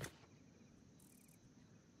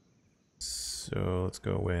 So let's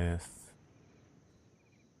go with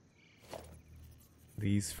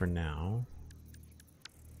these for now.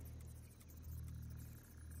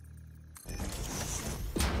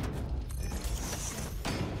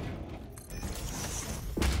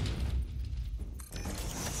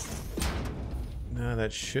 Now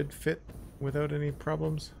that should fit without any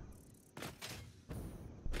problems.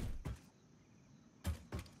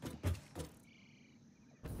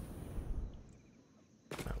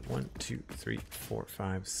 1, 2, 3, 4,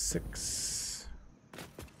 5, 6.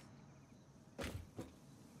 I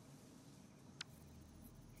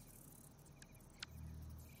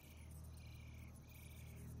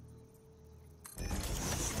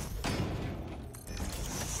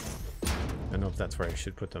don't know if that's where I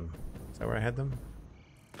should put them. Is that where I had them?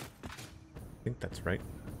 I think that's right.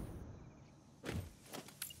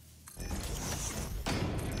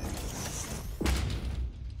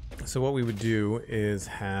 So what we would do is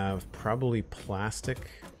have probably plastic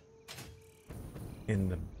in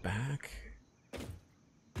the back,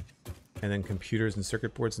 and then computers and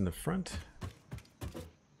circuit boards in the front.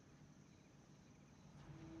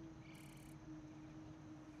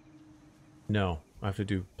 No, I have to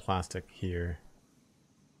do plastic here.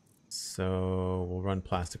 So we'll run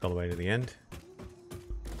plastic all the way to the end.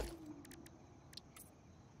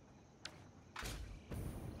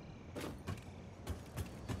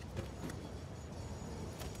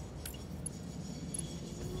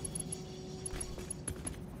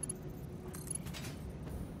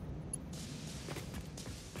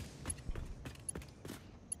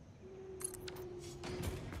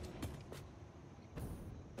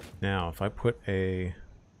 Now, if I put a...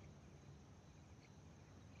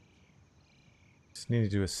 Just need to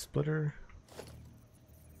do a splitter.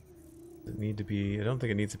 Does it need to be... I don't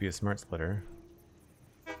think it needs to be a smart splitter.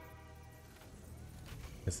 I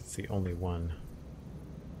guess it's the only one.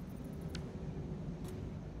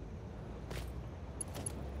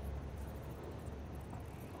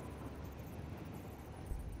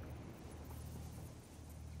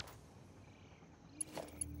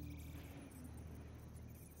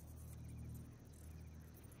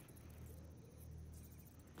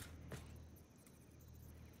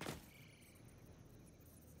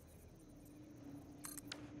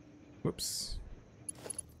 Whoops.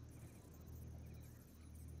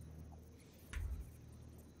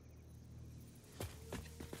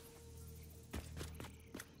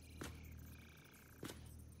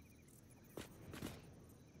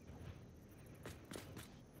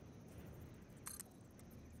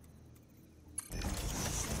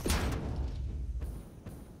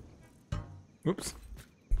 Whoops.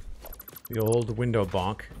 The old window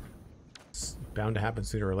bonk. It's bound to happen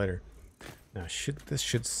sooner or later. Now, this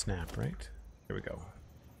should snap, right? There we go.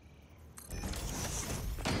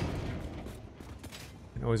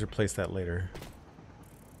 Can always replace that later.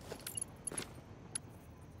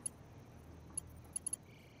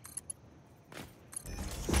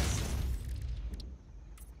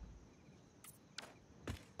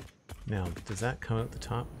 Now, does that come out the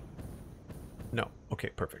top? No. Okay,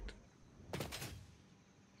 perfect.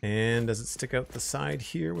 And does it stick out the side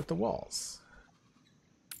here with the walls?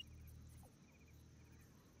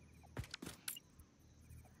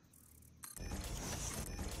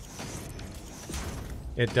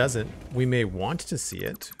 It doesn't. We may want to see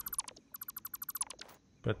it,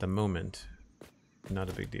 but at the moment, not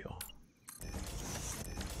a big deal.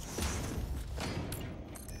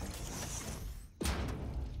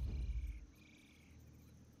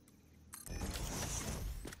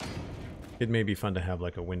 It may be fun to have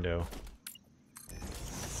like a window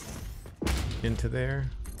into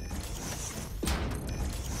there,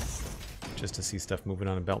 just to see stuff moving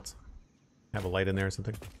on a belt. Have a light in there or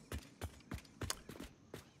something.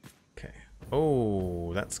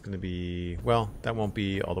 Oh, that's going to be... Well, that won't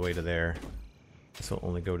be all the way to there. This will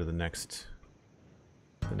only go to the next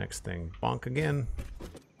thing. Bonk again.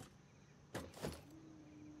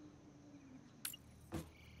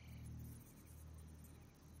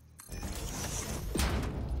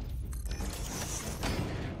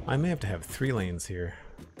 I may have to have 3 lanes here.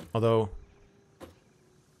 Although,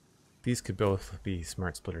 these could both be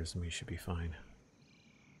smart splitters and we should be fine.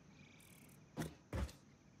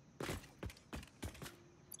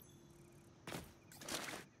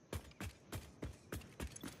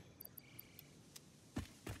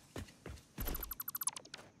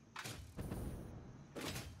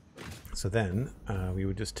 So then we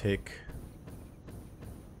would just take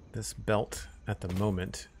this belt at the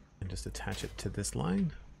moment and just attach it to this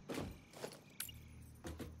line.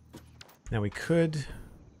 Now we could...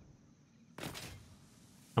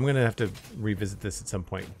 I'm going to have to revisit this at some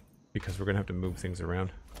point because we're going to have to move things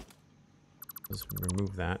around. Let's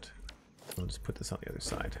remove that. I'll just put this on the other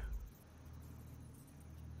side.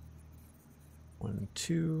 1,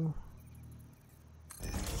 2...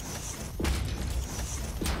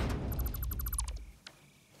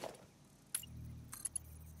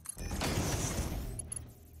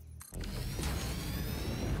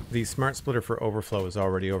 The smart splitter for overflow is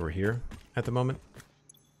already over here at the moment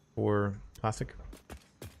for plastic.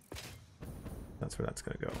 That's where that's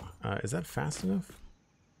going to go. Is that fast enough?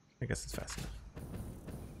 I guess it's fast enough.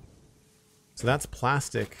 So that's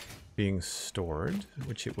plastic being stored,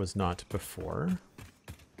 which it was not before.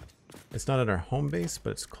 It's not at our home base, but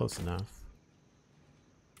it's close enough.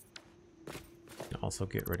 Also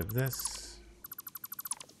get rid of this.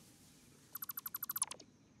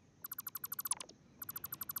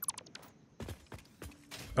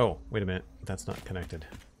 Oh, wait a minute. That's not connected.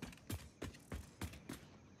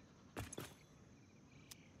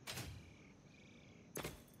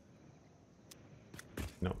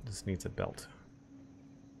 No, this needs a belt.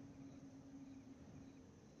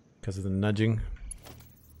 Because of the nudging.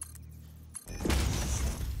 There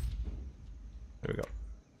we go.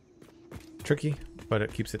 Tricky, but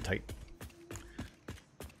it keeps it tight.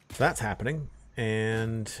 So that's happening.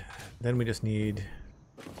 And then we just need...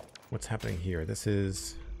 What's happening here? This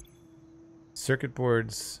is circuit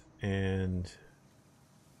boards, and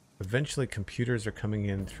eventually computers are coming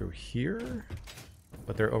in through here,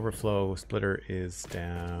 but their overflow splitter is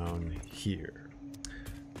down here.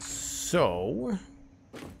 So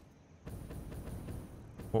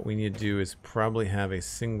what we need to do is probably have a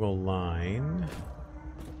single line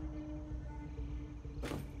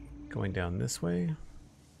going down this way.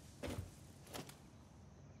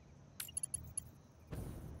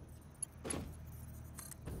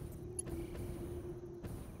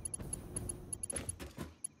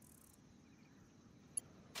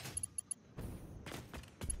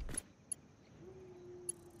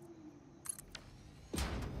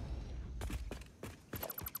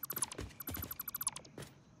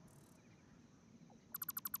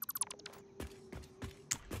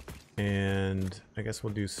 And I guess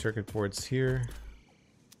we'll do circuit boards here.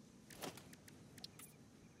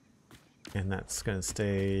 And that's going to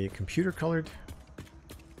stay computer colored.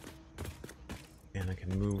 And I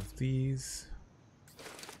can move these.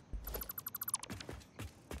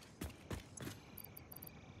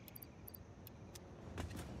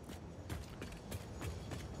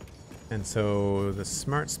 And so the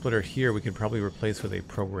smart splitter here we could probably replace with a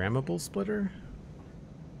programmable splitter.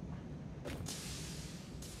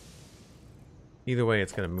 Either way,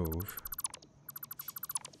 it's going to move.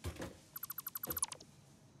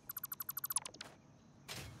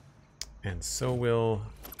 And so will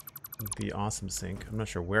the awesome sink. I'm not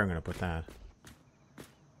sure where I'm going to put that.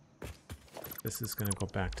 This is going to go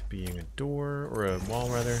back to being a door, or a wall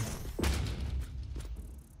rather.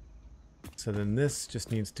 So then this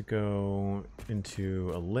just needs to go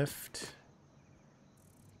into a lift.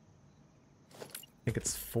 I think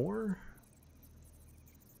it's 4.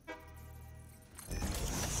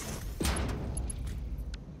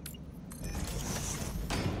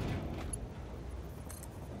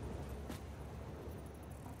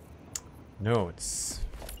 No, it's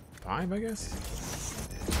 5, I guess.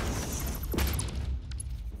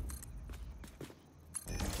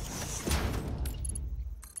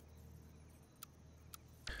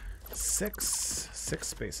 Six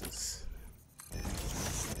spaces.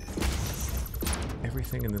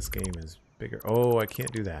 Everything in this game is bigger. Oh, I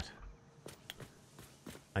can't do that.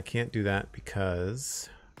 I can't do that because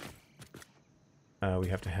we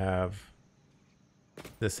have to have...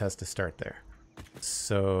 This has to start there.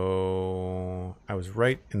 So I was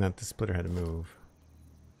right in that the splitter had to move.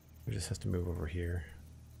 It just has to move over here.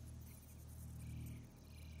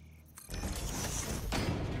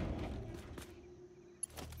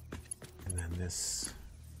 And then this.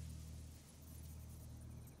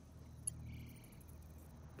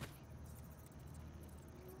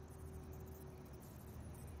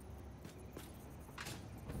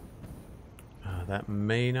 That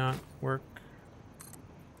may not work.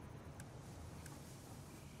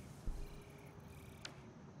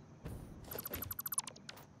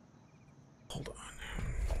 Hold on.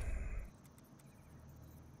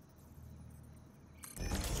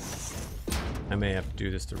 I may have to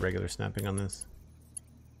do just a regular snapping on this.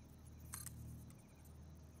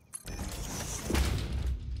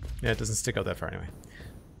 Yeah, it doesn't stick out that far anyway.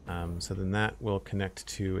 So then that will connect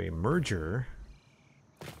to a merger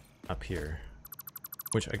up here,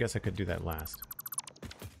 which I guess I could do that last.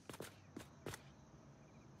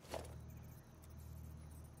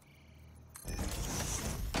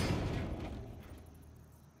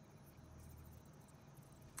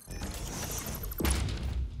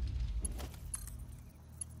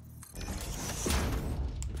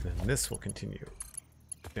 Then this will continue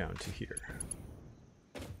down to here.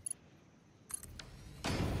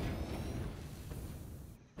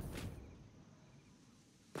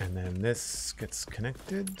 And then this gets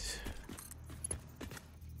connected.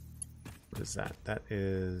 What is that? That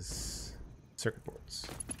is circuit boards.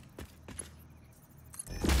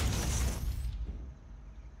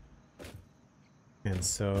 And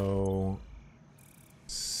so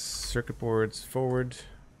circuit boards forward,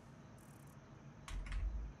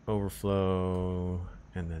 overflow,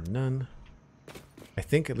 and then none. I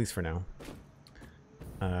think, at least for now.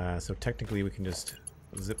 So technically we can just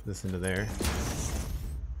zip this into there.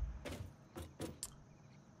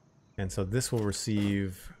 And so this will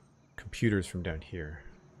receive computers from down here.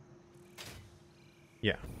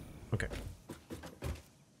 Yeah, okay.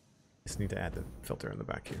 Just need to add the filter in the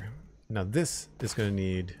back here. Now this is going to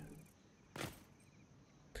need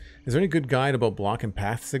Is there any good guide about block and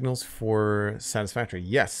path signals for Satisfactory?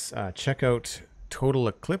 Yes. Check out Total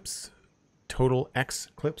X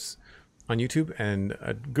Clips on YouTube,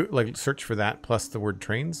 and search for that plus the word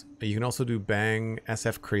trains. You can also do bang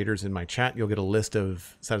SF creators in my chat. You'll get a list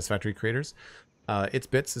of Satisfactory creators. It's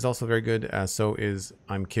Bits is also very good. So is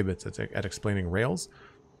I'm Kibitz at explaining Rails.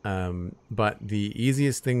 But the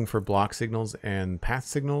easiest thing for block signals and path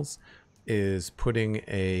signals is putting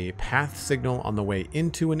a path signal on the way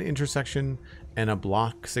into an intersection and a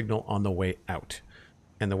block signal on the way out.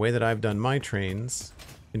 And the way that I've done my trains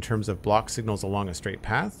in terms of block signals along a straight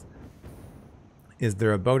path is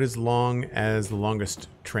they're about as long as the longest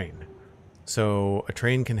train. So a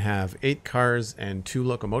train can have 8 cars and 2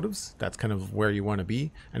 locomotives. That's kind of where you want to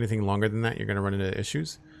be. Anything longer than that, you're going to run into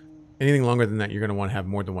issues. Anything longer than that, you're going to want to have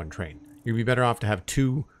more than one train. You'd be better off to have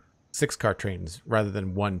 2 6-car trains rather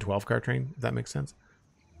than 1 12-car train, if that makes sense.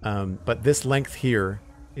 But this length here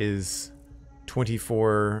is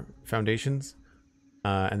 24 foundations,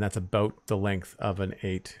 and that's about the length of an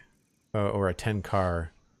 8 or a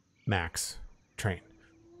 10-car max train.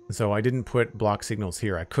 So I didn't put block signals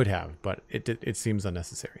here. I could have, but it seems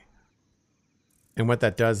unnecessary. And what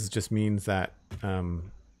that does is just means that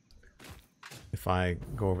if I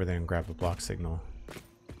go over there and grab a block signal,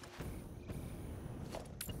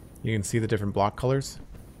 you can see the different block colors.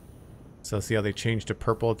 So see how they changed to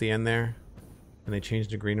purple at the end there, and they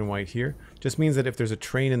changed to green and white here. Just means that if there's a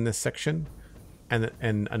train in this section and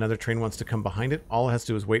another train wants to come behind it, all it has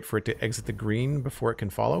to do is wait for it to exit the green before it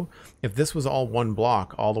can follow. If this was all one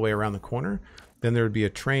block all the way around the corner, then there would be a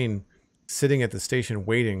train sitting at the station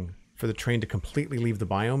waiting for the train to completely leave the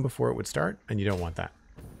biome before it would start, and you don't want that.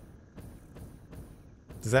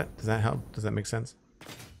 Does that help? Does that make sense?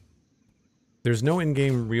 There's no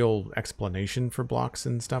in-game real explanation for blocks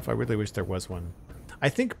and stuff. I really wish there was one. I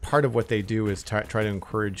think part of what they do is try to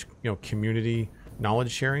encourage, community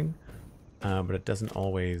knowledge sharing, but it doesn't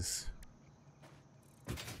always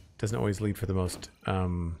lead for the most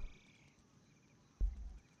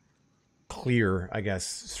clear, I guess,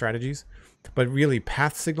 strategies. But really,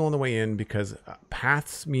 path signal on the way in, because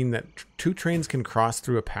paths mean that 2 trains can cross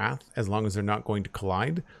through a path as long as they're not going to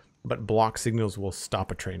collide, but block signals will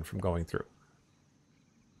stop a train from going through.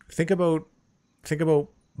 Think about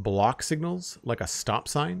block signals like a stop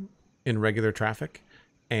sign in regular traffic,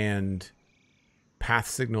 and path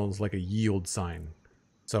signals like a yield sign.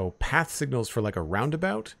 So path signals for like a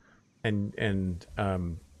roundabout, and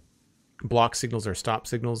block signals are stop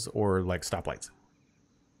signals or like stoplights.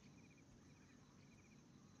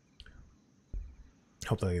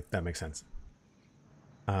 Hopefully that makes sense.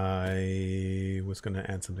 I was going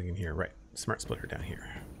to add something in here. Right. Smart splitter down here.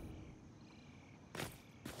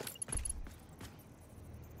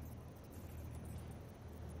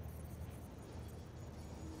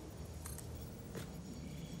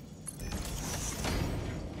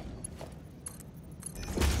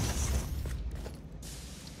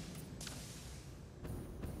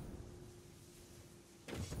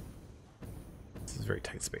 This is very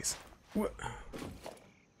tight space. What?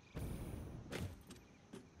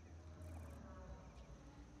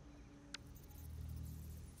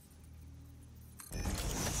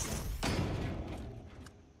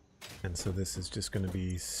 And so this is just going to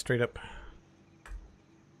be straight up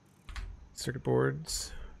circuit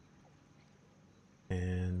boards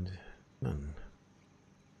and none.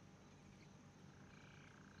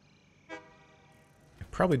 I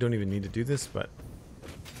probably don't even need to do this, but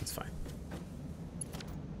it's fine.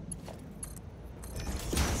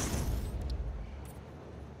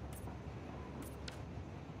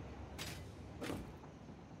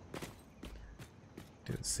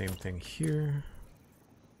 Do the same thing here.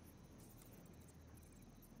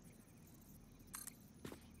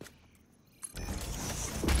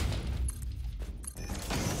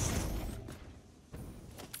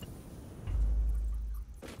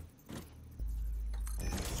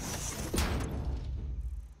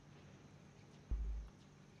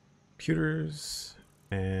 Computers,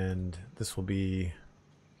 and this will be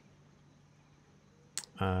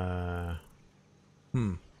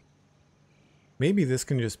maybe this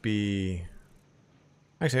can just be,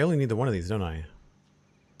 actually I only need the one of these, don't I?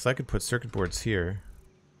 So I could put circuit boards here,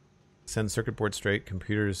 send circuit board straight,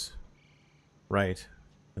 computers right,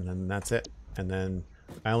 and then that's it. And then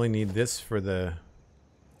I only need this for the,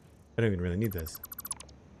 I don't even really need this.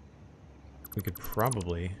 We could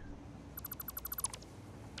probably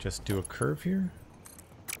just do a curve here.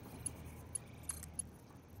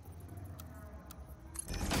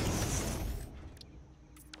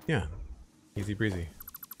 Yeah, easy breezy.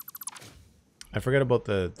 I forgot about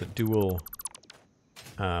the dual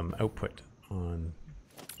output on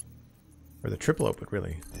Or the triple output,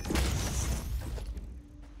 really.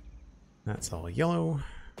 That's all yellow.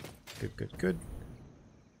 Good, good, good.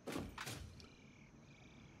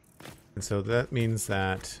 And so that means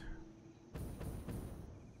that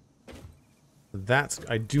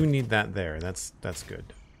I do need that there. That's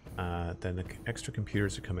good. Then the extra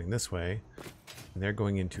computers are coming this way, and they're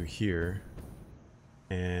going into here.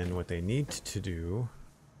 And what they need to do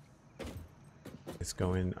is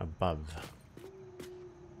go in above.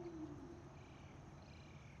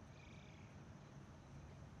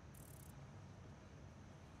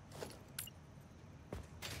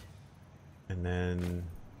 And then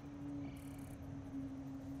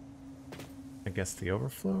I guess the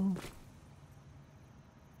overflow.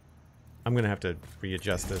 I'm gonna have to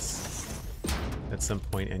readjust this at some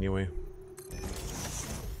point anyway.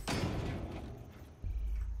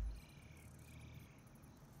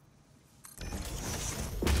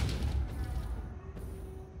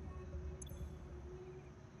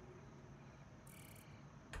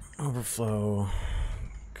 Overflow,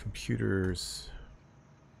 computers.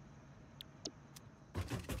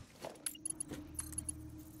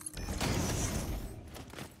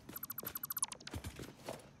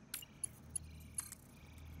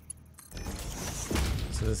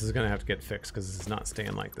 So this is going to have to get fixed because this is not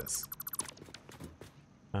staying like this.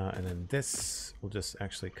 And then this will just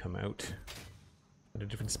actually come out at a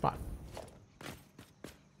different spot.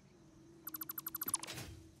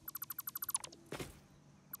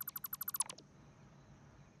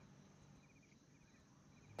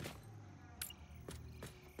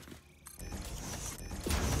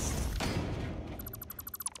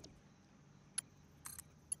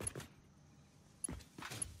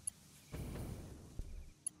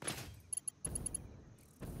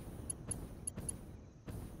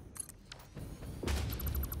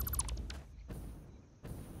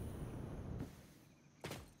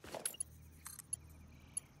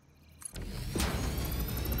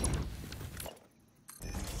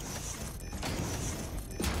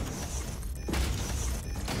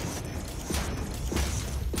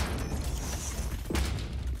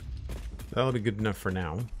 That'll be good enough for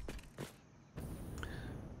now.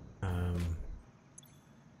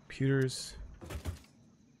 Computers.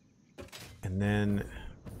 And then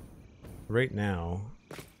right now,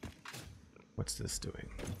 what's this doing?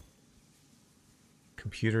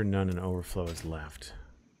 Computer, none, and overflow is left.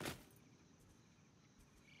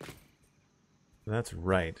 That's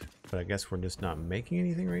right, but I guess we're just not making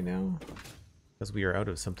anything right now because we are out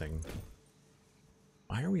of something.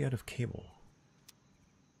 Why are we out of cable?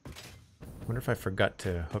 I wonder if I forgot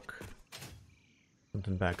to hook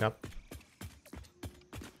something back up.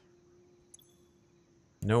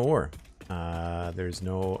 No ore. There's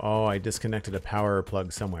no... Oh, I disconnected a power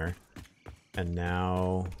plug somewhere. And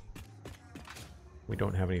now we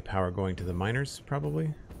don't have any power going to the miners,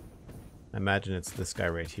 probably. I imagine it's this guy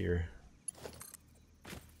right here.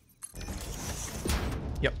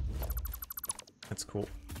 Yep. That's cool.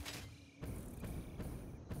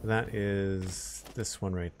 That is this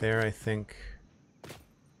one right there, I think.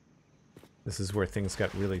 This is where things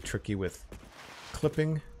got really tricky with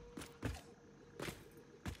clipping.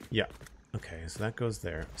 Yeah. Okay, so that goes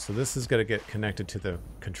there. So this is going to get connected to the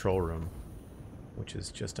control room, which is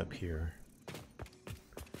just up here.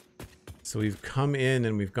 So we've come in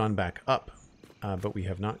and we've gone back up, but we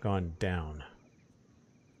have not gone down.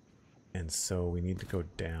 And so we need to go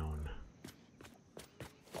down.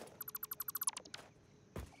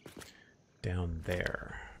 Down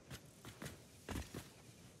there.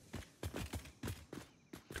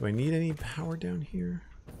 Do I need any power down here?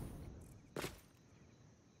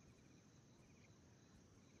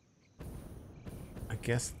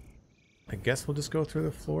 I guess we'll just go through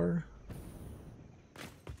the floor.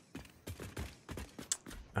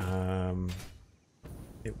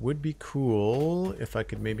 It would be cool if I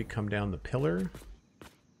could maybe come down the pillar.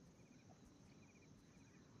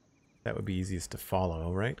 That would be easiest to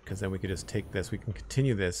follow, right? Because then we could just take this. We can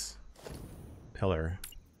continue this pillar.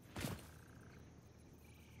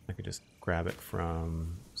 I could just grab it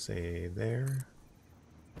from, say, there.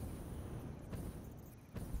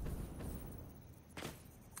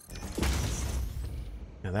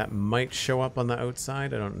 Now that might show up on the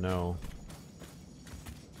outside. I don't know.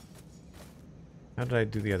 How did I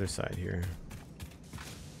do the other side here?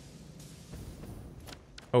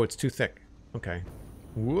 Oh, it's too thick. Okay.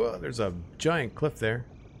 Whoa, there's a giant cliff there.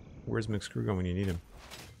 Where's McScrewgunn when you need him?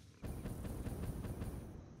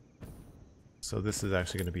 So this is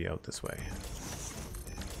actually going to be out this way.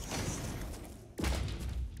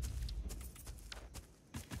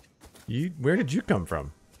 Where did you come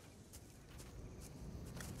from?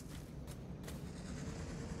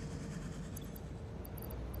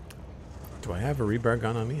 Do I have a rebar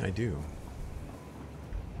gun on me? I do.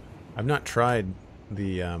 I've not tried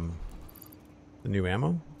the new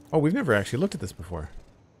ammo. Oh, we've never actually looked at this before.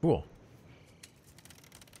 Cool.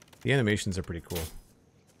 The animations are pretty cool.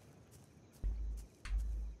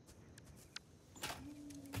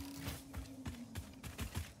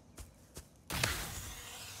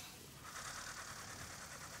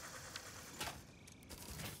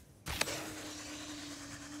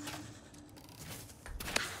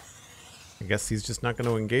 I guess he's just not going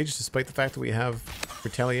to engage despite the fact that we have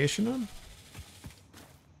retaliation on.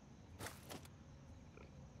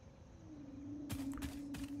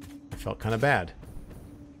 I felt kind of bad.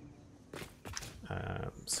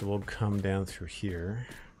 So we'll come down through here.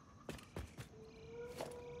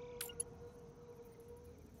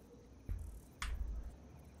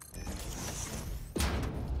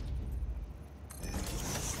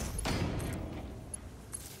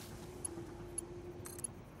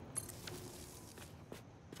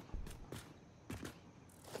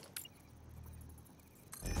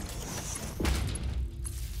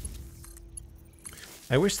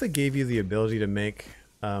 I wish they gave you the ability to make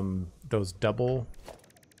those double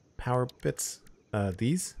power bits,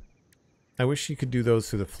 these. I wish you could do those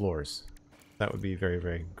through the floors. That would be very,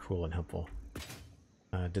 very cool and helpful.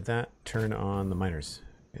 Did that turn on the miners,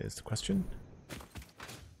 is the question?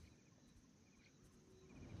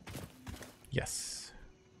 Yes.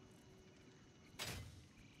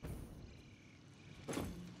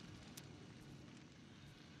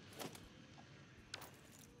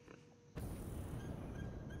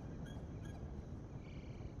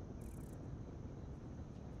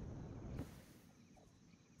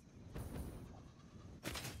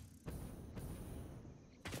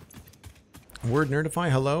 Word Nerdify,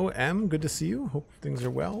 hello, M, good to see you. Hope things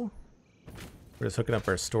are well. We're just hooking up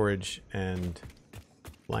our storage and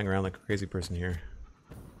flying around like a crazy person here.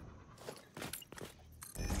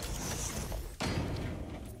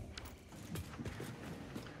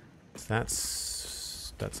 So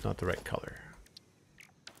that's not the right color.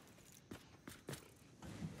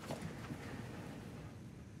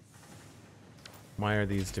 Why are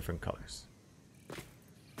these different colors?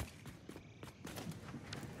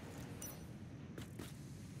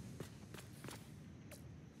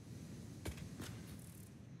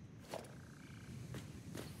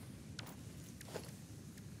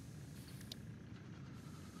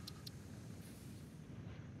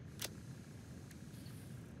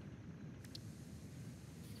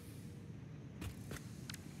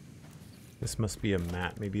 This must be a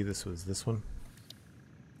mat. Maybe this was this one.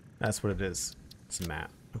 That's what it is. It's a mat.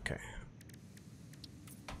 Okay.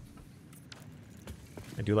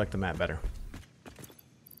 I do like the mat better.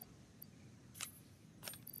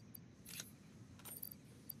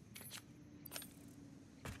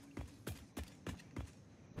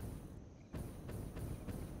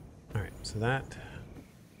 Alright, so that...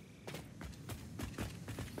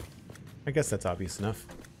 I guess that's obvious enough.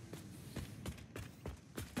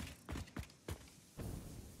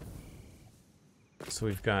 So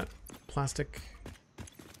we've got plastic.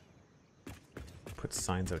 Put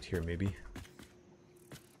signs out here maybe.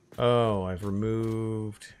 Oh, I've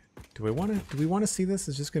removed... Do we want to see this?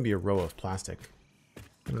 It's just going to be a row of plastic.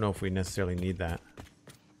 I don't know if we necessarily need that.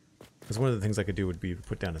 Because one of the things I could do would be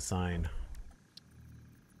put down a sign.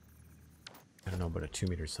 I don't know about a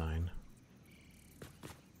 2-meter sign.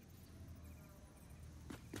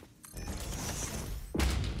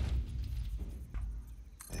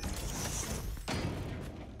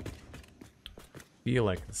 Feel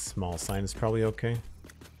like a small sign is probably okay.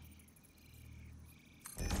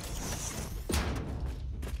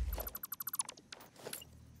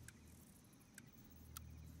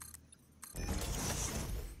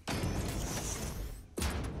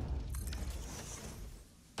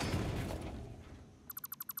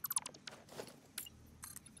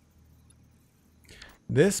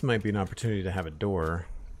 This might be an opportunity to have a door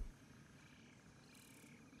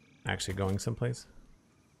actually going someplace.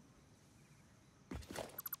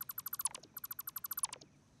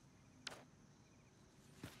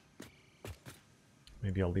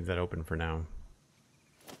 Maybe I'll leave that open for now.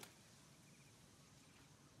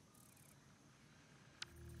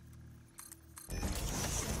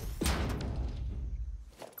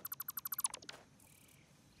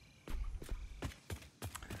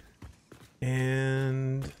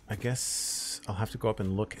 And I guess I'll have to go up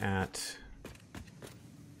and look at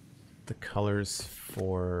the colors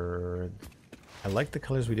for... I like the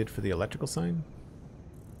colors we did for the electrical sign.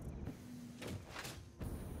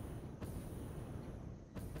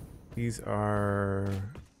 These are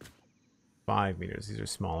 5 meters. These are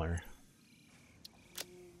smaller.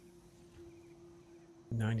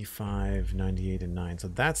 95, 98, and 9. So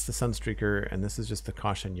that's the Sunstreaker, and this is just the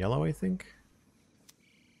Caution Yellow, I think.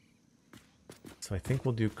 So I think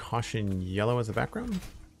we'll do Caution Yellow as a background.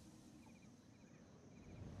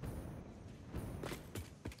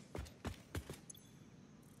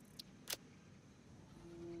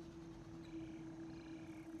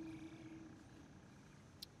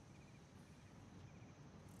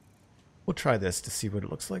 We'll try this to see what it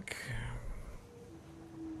looks like.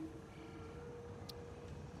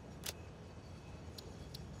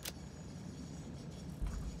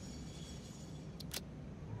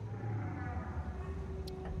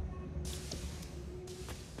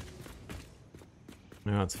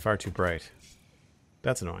 No, it's far too bright.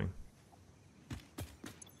 That's annoying.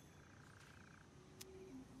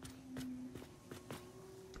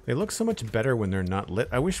 They look so much better when they're not lit.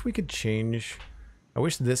 I wish we could change... I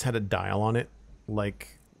wish this had a dial on it,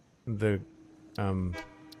 like the other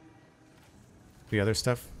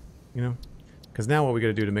stuff, you know? Because now what we got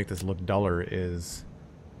to do to make this look duller is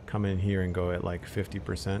come in here and go at like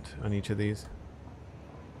 50% on each of these.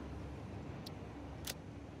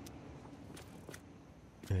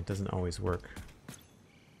 And it doesn't always work.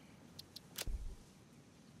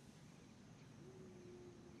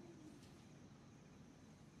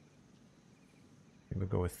 Maybe we'll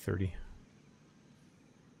go with 30.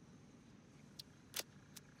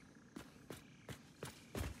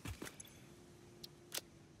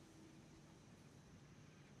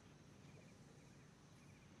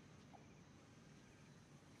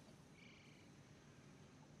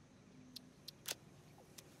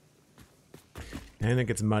 And it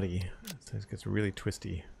gets muddy. So it gets really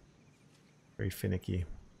twisty. Very finicky.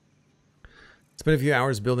 Spent a few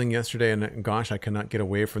hours building yesterday, and gosh, I cannot get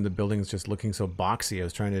away from the buildings just looking so boxy. I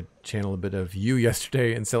was trying to channel a bit of you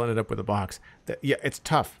yesterday and still ended up with a box. Yeah, it's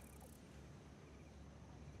tough.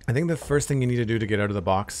 I think the first thing you need to do to get out of the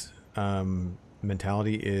box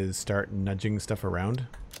mentality is start nudging stuff around.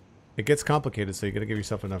 It gets complicated, so you got to give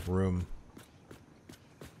yourself enough room.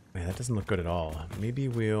 Man, that doesn't look good at all. Maybe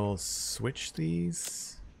we'll switch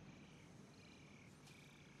these.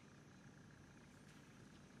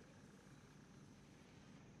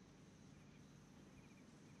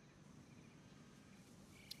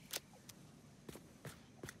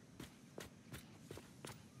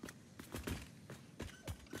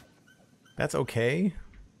 That's okay.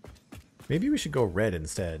 Maybe we should go red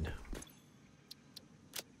instead.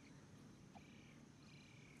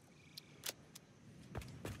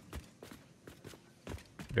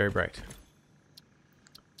 Very bright.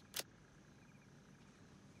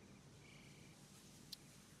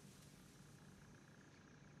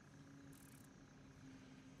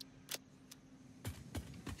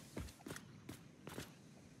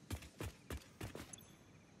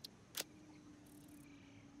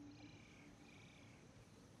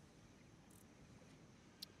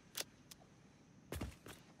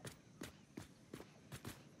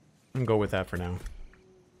 I'm gonna go with that for now.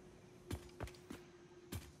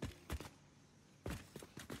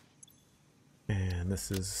 And this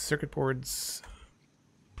is circuit boards.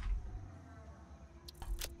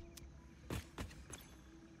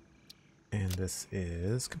 And this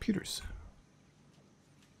is computers.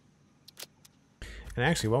 And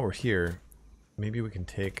actually, while we're here, maybe we can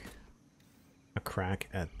take a crack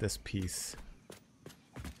at this piece.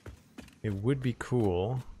 It would be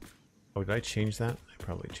cool. Oh, did I change that? I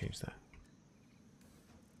probably changed that.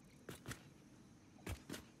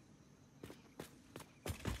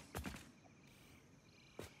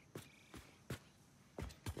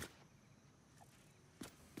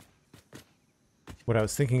 What I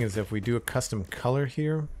was thinking is if we do a custom color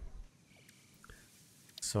here,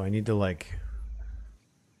 so I need to like,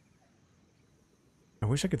 I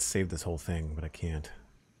wish I could save this whole thing, but I can't.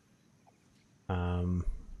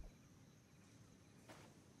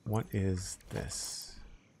 What is this?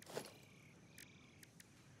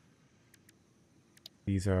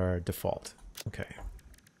 These are default. Okay,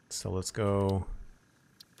 so let's go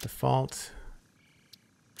default,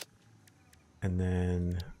 and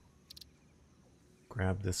then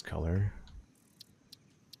grab this color.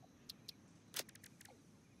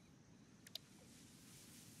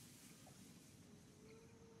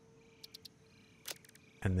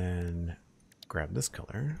 And then grab this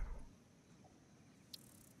color.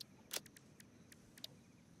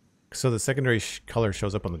 So the secondary color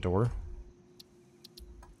shows up on the door.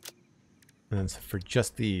 And then for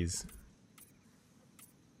just these,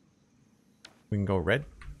 we can go red.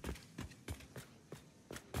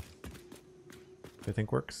 I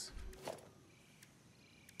think works.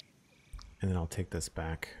 And then I'll take this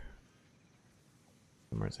back.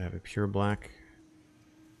 Somewhere I have a pure black.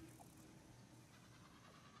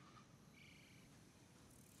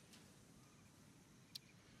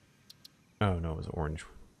 was orange.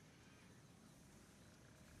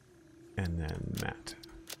 And then matte.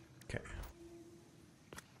 Okay.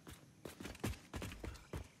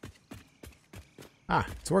 Ah,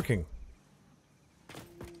 it's working.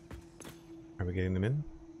 Are we getting them in?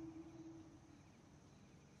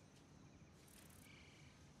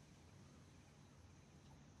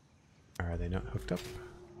 Are they not hooked up?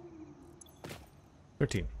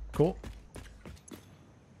 13. Cool.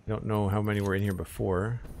 I don't know how many were in here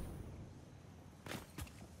before.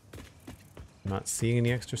 I'm not seeing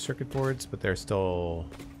any extra circuit boards, but they're still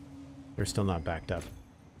not backed up.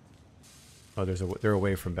 Oh, they're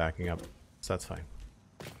away from backing up, so that's fine.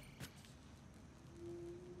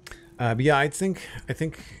 But yeah, I think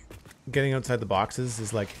getting outside the boxes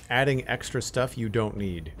is like adding extra stuff you don't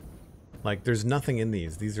need. Like, there's nothing in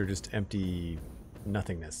these. These are just empty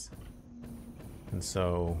nothingness. And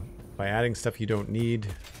so by adding stuff you don't need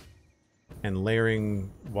and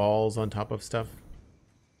layering walls on top of stuff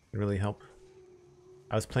can really help.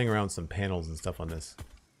 I was playing around with some panels and stuff on this.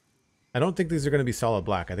 I don't think these are going to be solid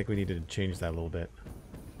black. I think we need to change that a little bit.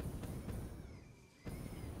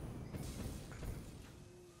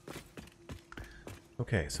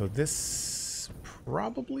 Okay, so this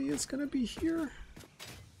probably is going to be here.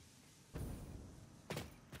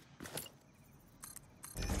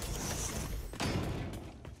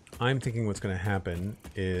 I'm thinking what's going to happen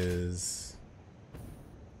is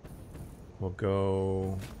we'll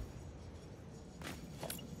go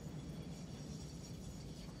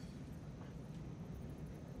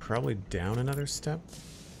probably down another step.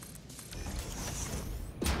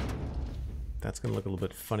 That's going to look a little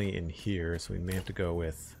bit funny in here, so we may have to go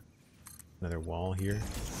with another wall here.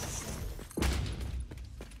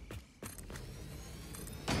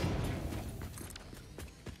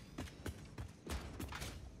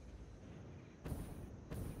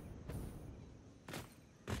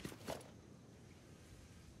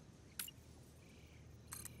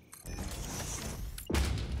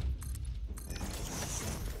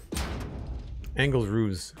 Angle's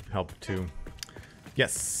ruse help too.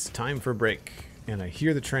 Yes, time for a break. And I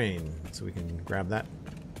hear the train, so we can grab that.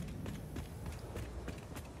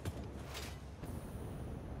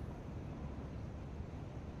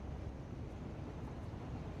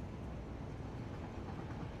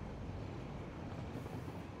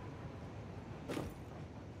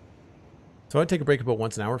 So I'd take a break about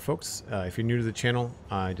once an hour, folks. If you're new to the channel,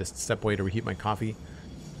 I just step away to reheat my coffee.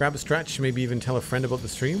 Grab a stretch, maybe even tell a friend about the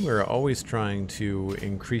stream. We're always trying to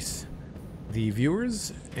increase the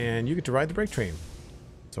viewers, and you get to ride the break train.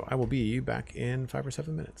 So I will be back in 5 or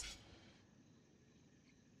 7 minutes.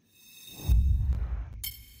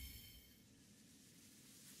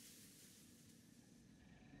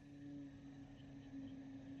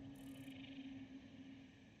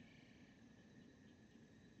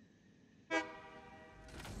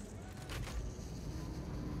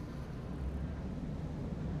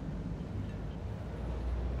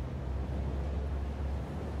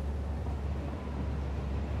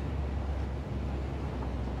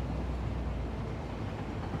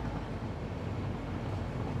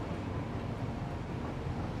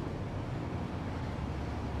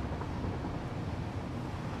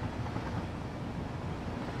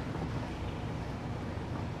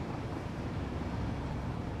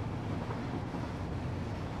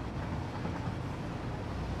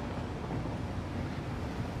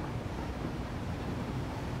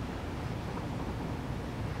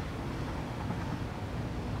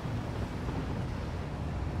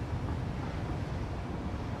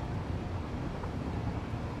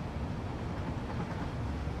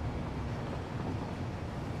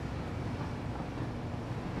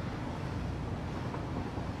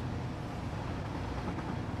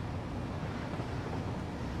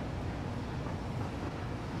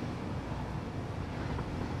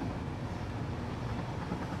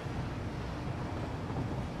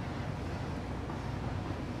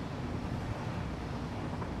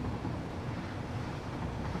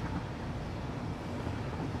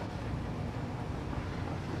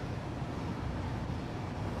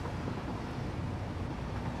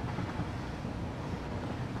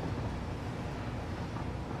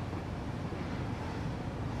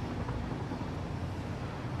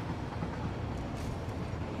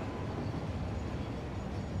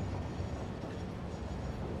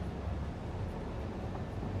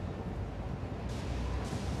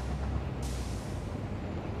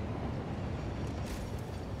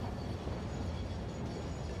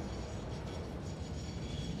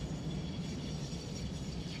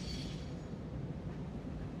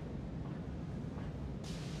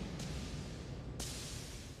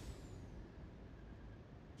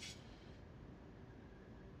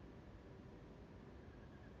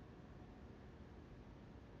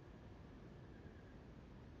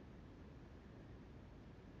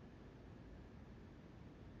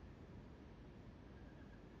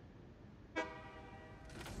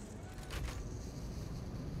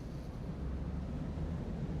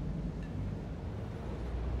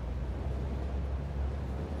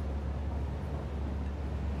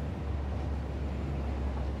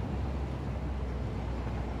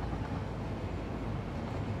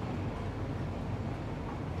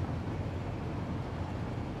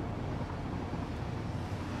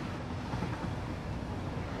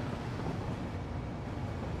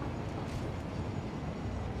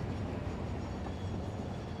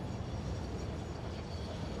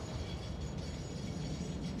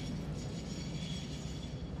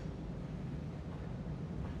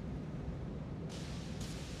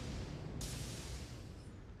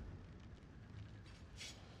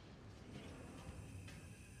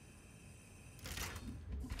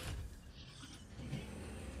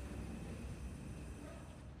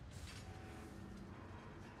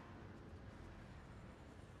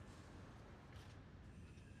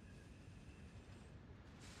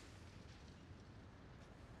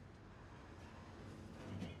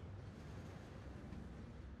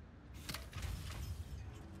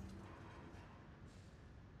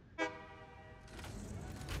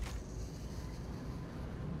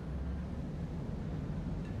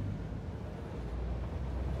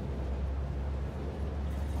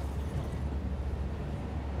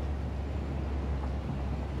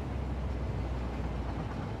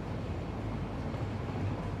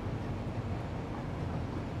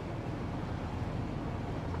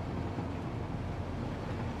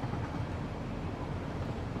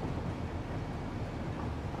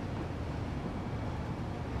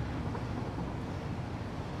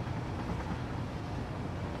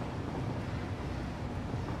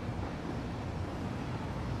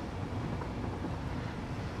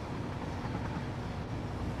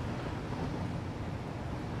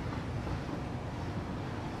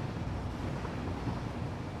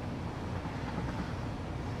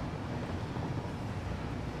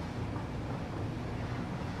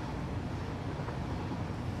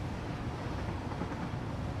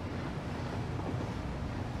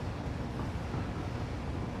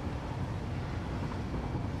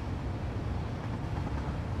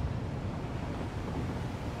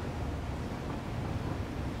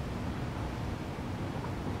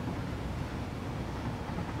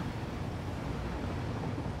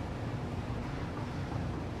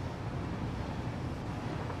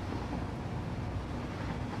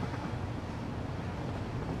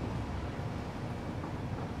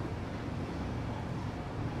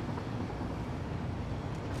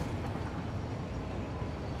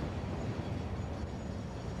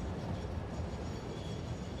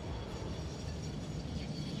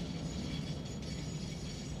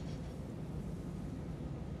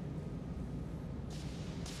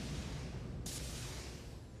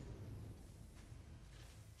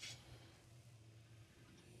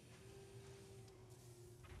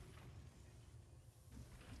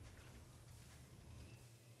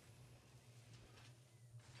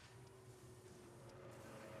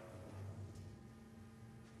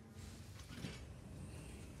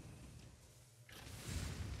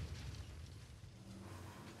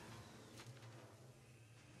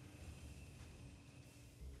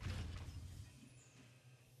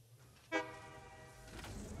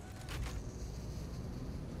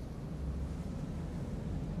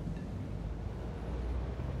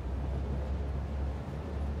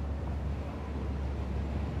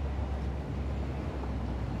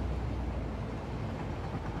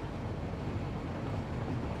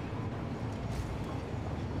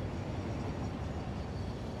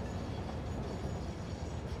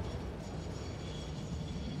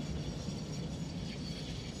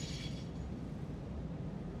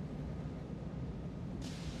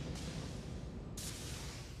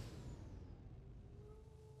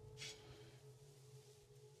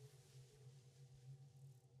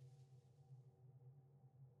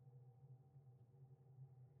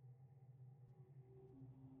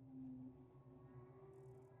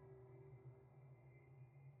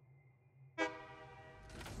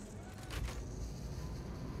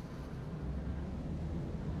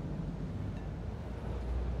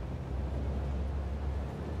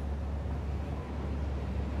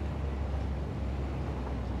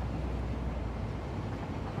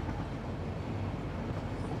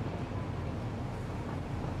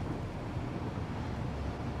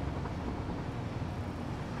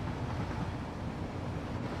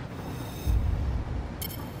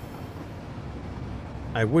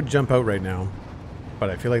 I would jump out right now,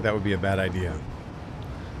 but I feel like that would be a bad idea.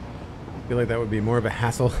 I feel like that would be more of a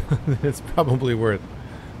hassle than it's probably worth.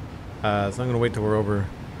 So I'm going to wait till we're over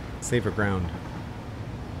safer ground.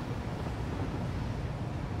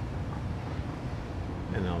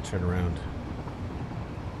 And I'll turn around.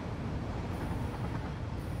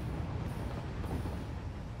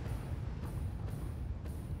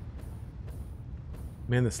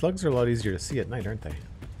 Man, the slugs are a lot easier to see at night, aren't they?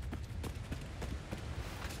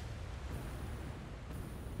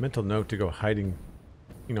 Mental note to go hiding,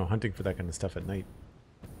 you know, hunting for that kind of stuff at night.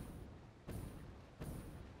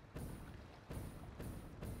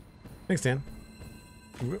 Thanks, Dan.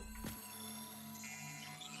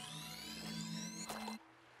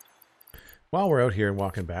 While we're out here and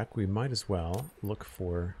walking back, we might as well look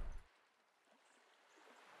for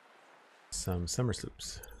some summer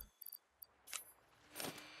sloops.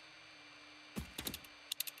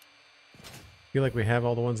 Feel like we have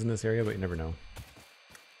all the ones in this area, but you never know.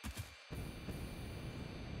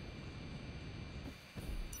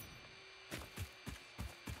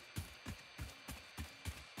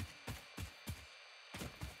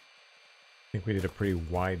 I think we did a pretty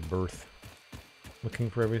wide berth looking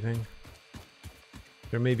for everything.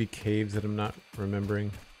 There may be caves that I'm not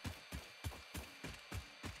remembering.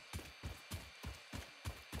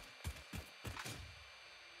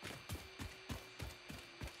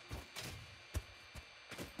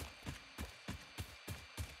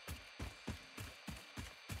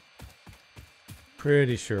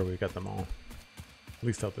 Pretty sure we got them all. At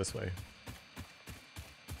least out this way.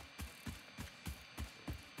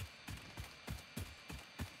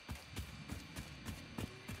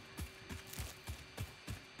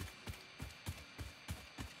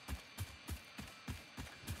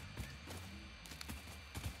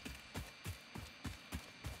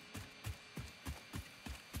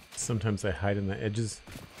 Sometimes I hide in the edges.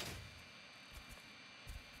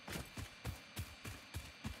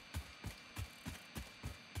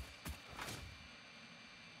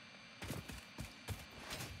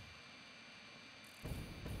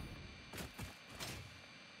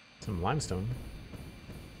 Some limestone.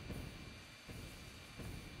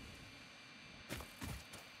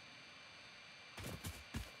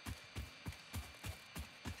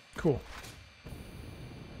 Cool.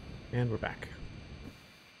 And we're back.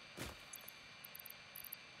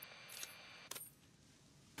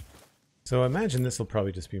 So I imagine this will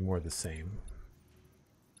probably just be more of the same.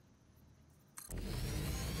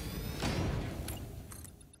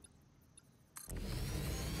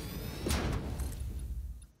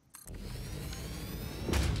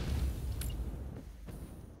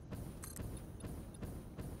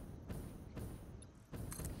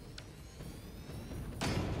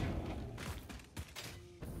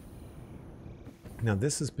 Now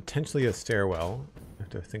this is potentially a stairwell. I have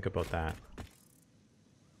to think about that.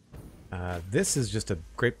 This is just a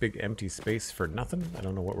great big empty space for nothing. I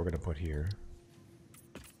don't know what we're going to put here.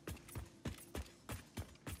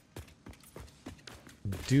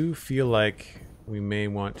 Do feel like we may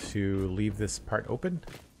want to leave this part open.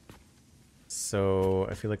 So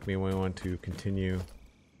I feel like we may want to continue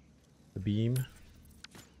the beam.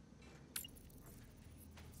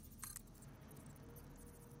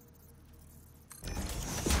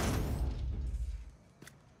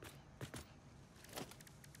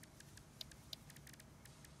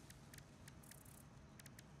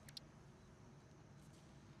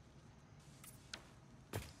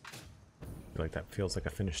 Like that feels like a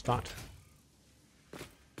finished thought.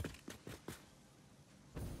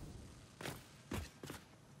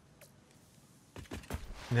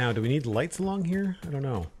 Now, do we need lights along here? I don't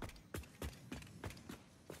know.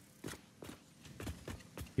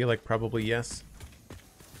 Feel like probably yes.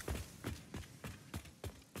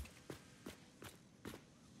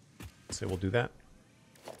 So we'll do that.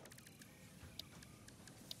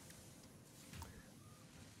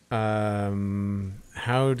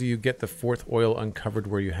 How do you get the fourth oil uncovered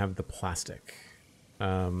where you have the plastic?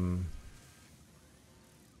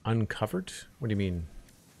 Uncovered? What do you mean?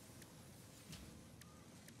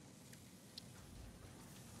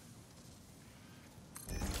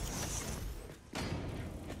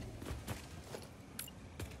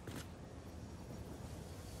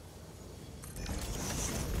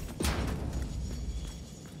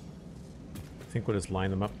 I think we'll just line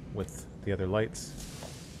them up with the other lights.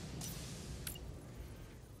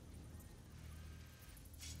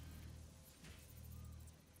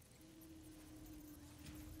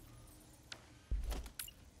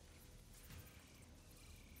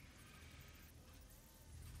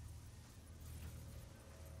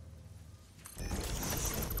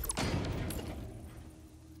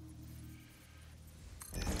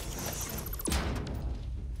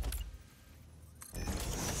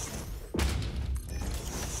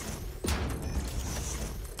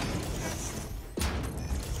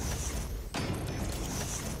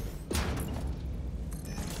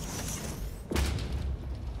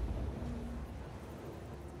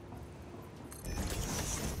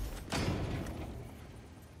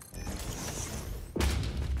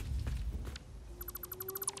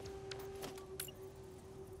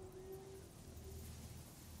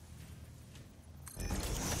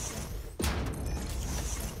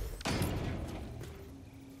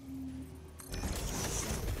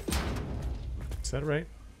 Is that right?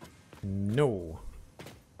 No.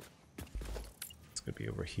 It's gonna be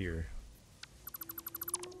over here.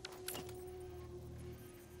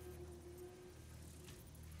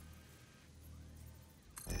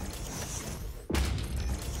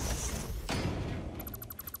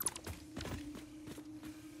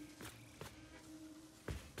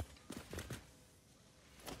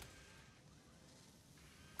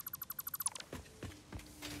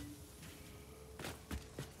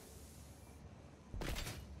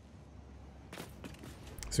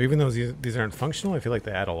 So even though these aren't functional, I feel like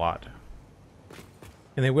they add a lot.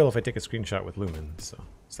 And they will if I take a screenshot with Lumen, so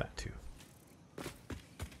it's that too.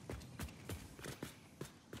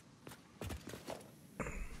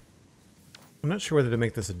 I'm not sure whether to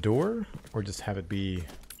make this a door or just have it be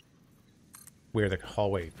where the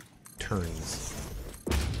hallway turns.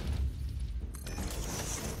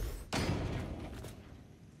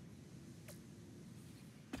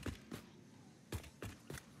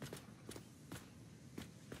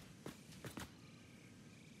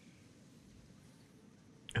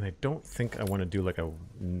 And I don't think I want to do like a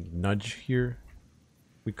nudge here.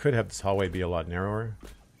 We could have this hallway be a lot narrower.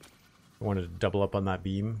 I wanted to double up on that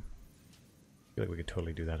beam. I feel like we could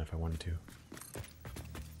totally do that if I wanted to.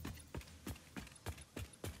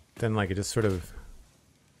 Then like it just sort of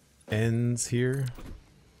ends here.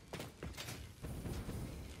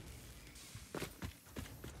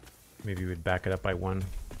 Maybe we'd back it up by one.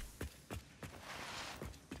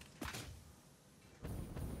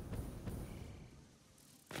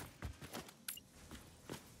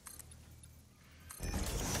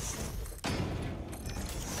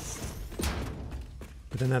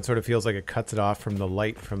 But then that sort of feels like it cuts it off from the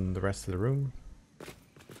light from the rest of the room.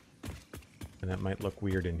 And that might look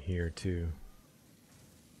weird in here too.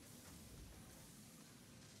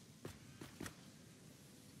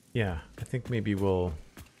 Yeah, I think maybe we'll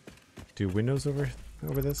do windows over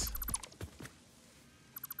this.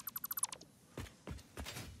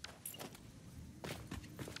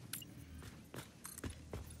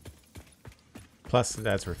 Plus it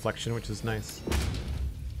adds reflection, which is nice.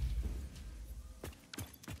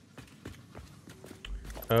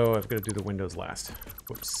 Oh, I've got to do the windows last.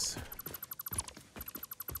 Whoops.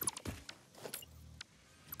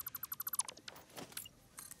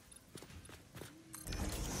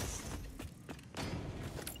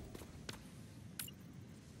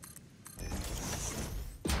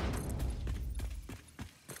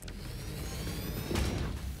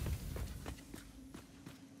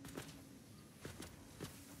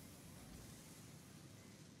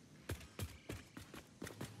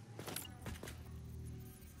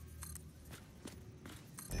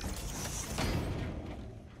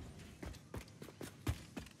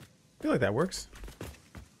 I feel like that works.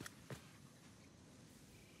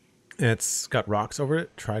 It's got rocks over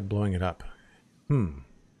it. Tried blowing it up.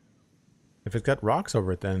 If it's got rocks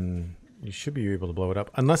over it, then you should be able to blow it up.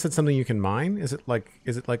 Unless it's something you can mine. Is it like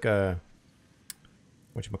a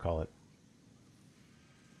whatchamacallit?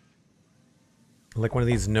 Like one of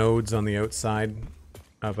these nodes on the outside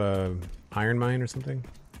of a iron mine or something?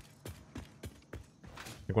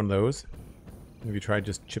 Like one of those? Have you tried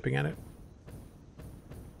just chipping at it?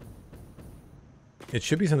 It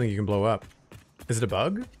should be something you can blow up. Is it a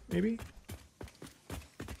bug, maybe?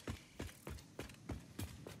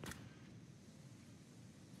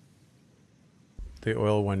 The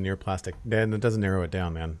oil one near plastic. Then it doesn't narrow it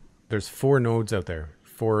down, man. There's 4 nodes out there.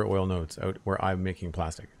 4 oil nodes out where I'm making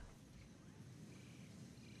plastic.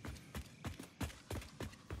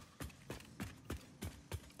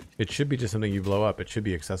 It should be just something you blow up. It should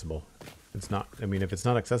be accessible. It's not. I mean, if it's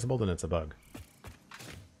not accessible, then it's a bug.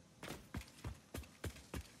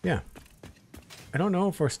 Yeah. I don't know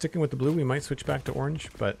if we're sticking with the blue. We might switch back to orange,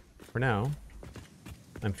 but for now,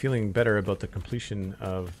 I'm feeling better about the completion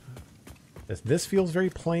of this. This feels very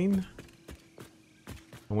plain.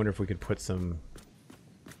 I wonder if we could put some,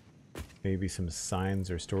 maybe some signs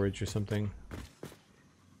or storage or something.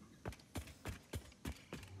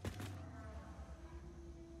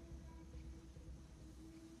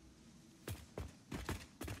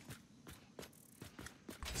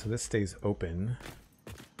 So this stays open.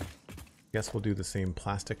 Guess we'll do the same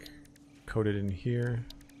plastic coated in here.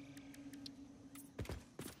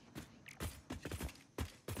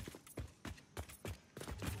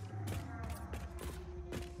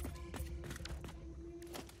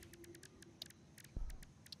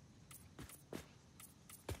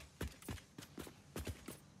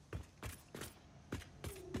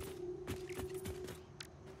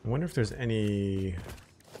 I wonder if there's any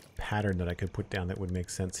pattern that I could put down that would make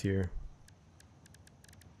sense here.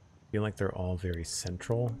 I feel like they're all very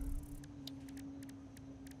central.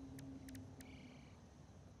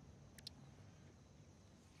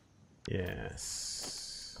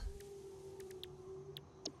 Yes.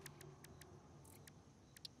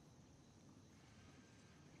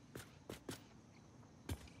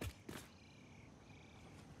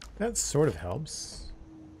 That sort of helps.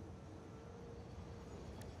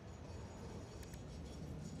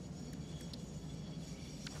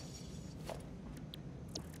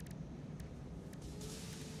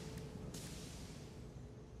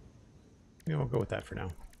 Yeah, we'll go with that for now.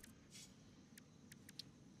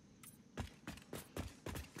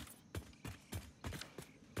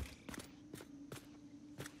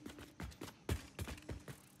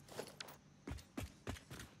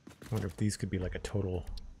 I wonder if these could be like a total.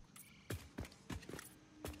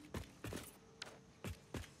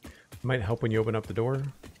 Might help when you open up the door. A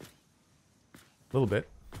little bit.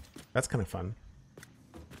 That's kind of fun.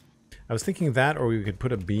 I was thinking that, or we could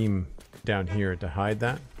put a beam down here to hide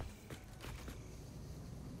that.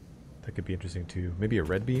 That could be interesting too. Maybe a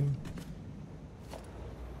red beam?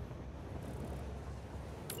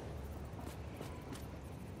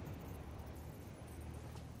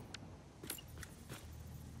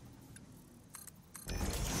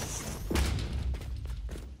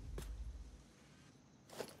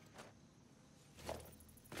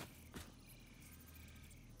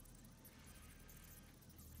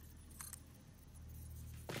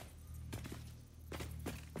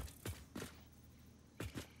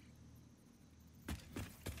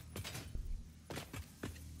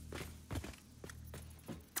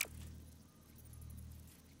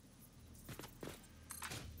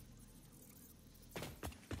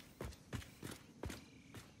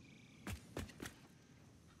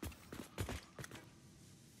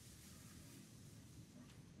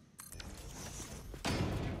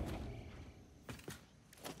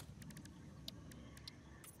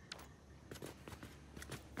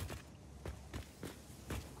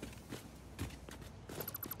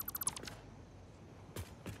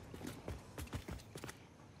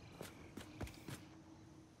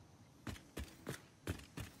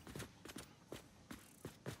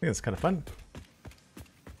 I think that's kind of fun.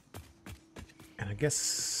 And I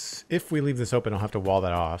guess if we leave this open, I'll have to wall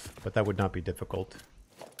that off, but that would not be difficult.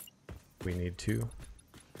 We need to.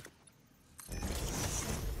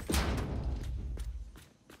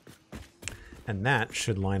 And that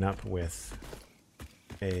should line up with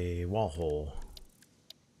a wall hole.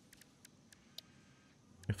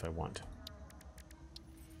 If I want.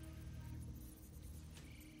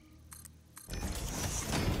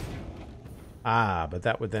 Ah, but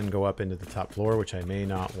that would then go up into the top floor, which I may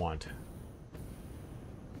not want.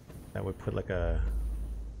 That would put like a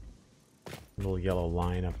little yellow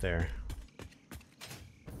line up there.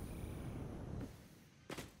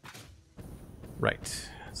 Right,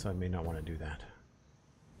 so I may not want to do that.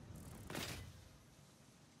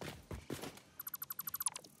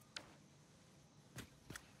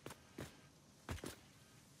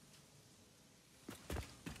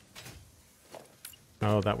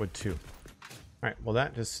 Oh, that would too. All right, well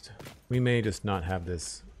that just, we may just not have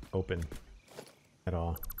this open at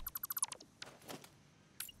all.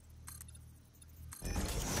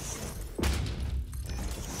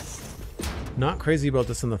 Not crazy about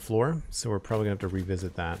this on the floor, so we're probably gonna have to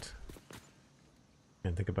revisit that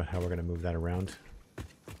and think about how we're gonna move that around.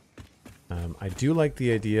 I do like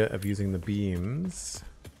the idea of using the beams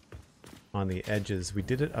on the edges. We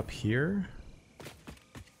did it up here.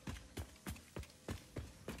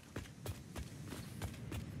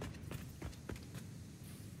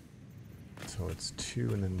 So it's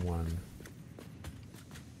 2 and then 1.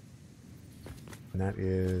 And that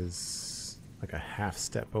is like a half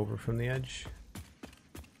step over from the edge.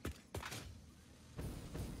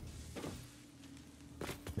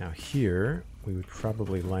 Now here, we would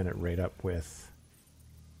probably line it right up with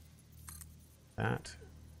that.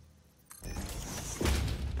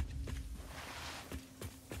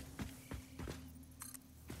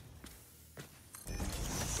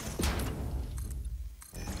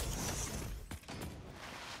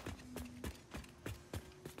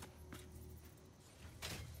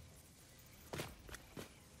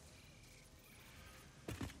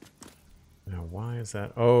 Why is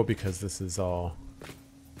that? Oh, because this is all...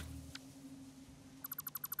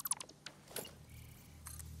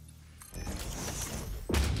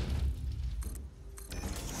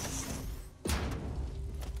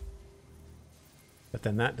 But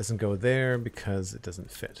then that doesn't go there because it doesn't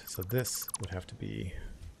fit. So this would have to be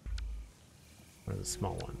one of the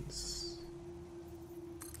small ones.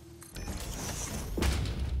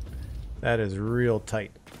 That is real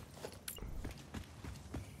tight.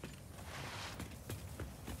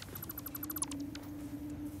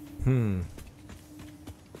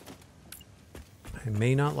 I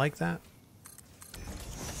may not like that.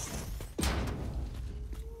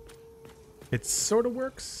 It sort of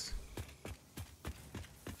works.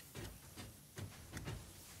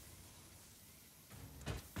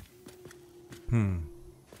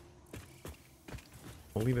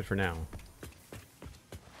 We'll leave it for now.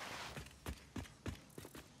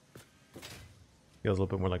 Feels a little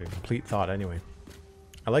bit more like a complete thought anyway.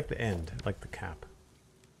 I like the end. I like the cap.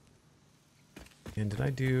 And did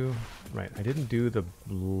I do... Right, I didn't do the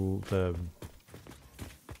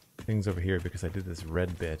things over here because I did this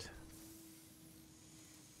red bit.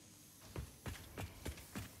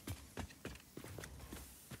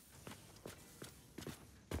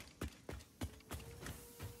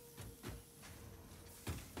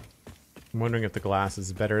 I'm wondering if the glass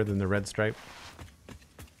is better than the red stripe.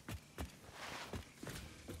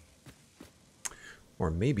 Or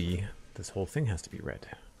maybe this whole thing has to be red.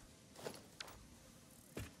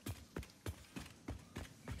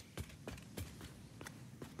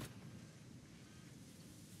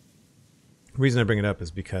 The reason I bring it up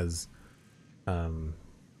is because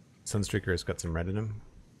Sunstreaker has got some red in him.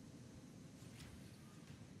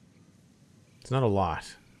 It's not a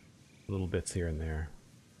lot. Little bits here and there.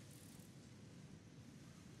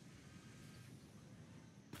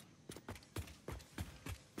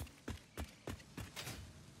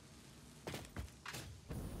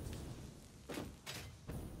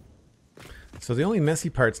 So the only messy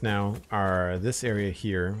parts now are this area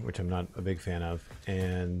here, which I'm not a big fan of,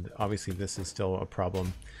 and obviously this is still a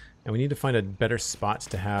problem. And we need to find a better spot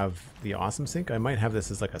to have the awesome sink. I might have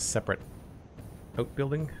this as like a separate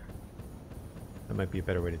outbuilding. That might be a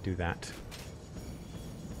better way to do that.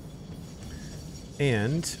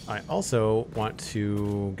 And I also want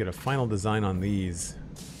to get a final design on these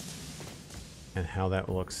and how that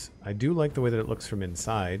looks. I do like the way that it looks from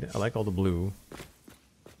inside. I like all the blue.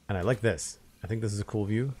 And I like this. I think this is a cool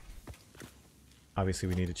view. Obviously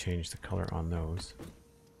we need to change the color on those.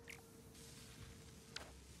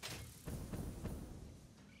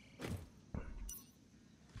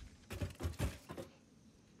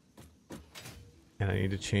 And I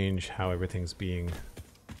need to change how everything's being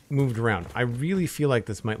moved around. I really feel like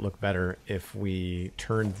this might look better if we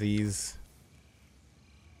turned these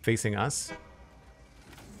facing us.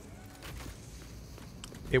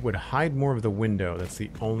 It would hide more of the window, that's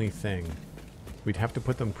the only thing. We'd have to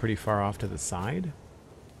put them pretty far off to the side.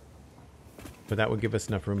 But that would give us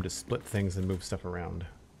enough room to split things and move stuff around.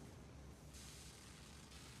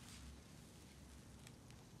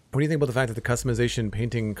 What do you think about the fact that the customization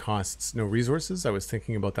painting costs no resources? I was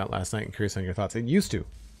thinking about that last night and curious on your thoughts. It used to.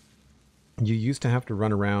 You used to have to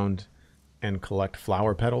run around and collect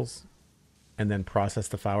flower petals and then process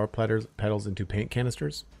the flower petals into paint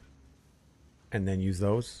canisters and then use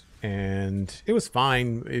those. And it was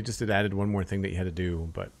fine. It just added one more thing that you had to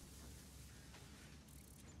do, but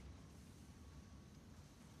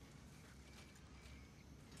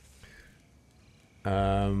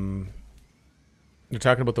they're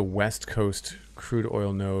talking about the West Coast crude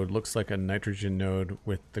oil node. Looks like a nitrogen node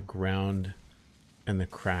with the ground and the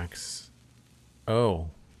cracks. Oh.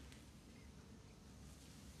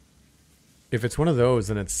 If it's one of those,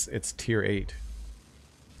 then it's tier 8.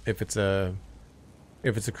 If it's a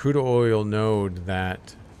crude oil node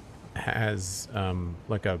that has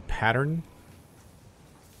like a pattern,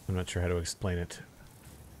 I'm not sure how to explain it.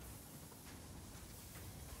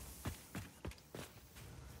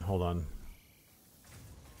 Hold on.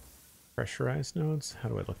 Pressurized nodes? How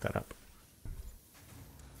do I look that up?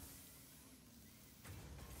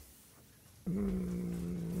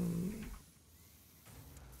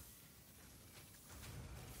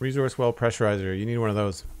 Resource well pressurizer. You need one of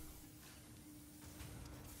those.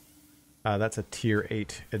 That's a tier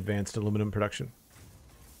 8 advanced aluminum production.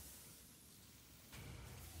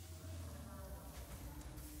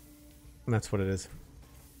 And that's what it is.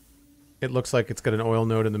 It looks like it's got an oil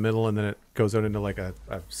node in the middle and then it goes out into like a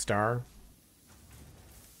star.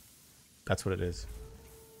 That's what it is.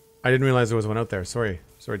 I didn't realize there was one out there. Sorry,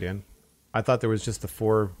 Dan. I thought there was just the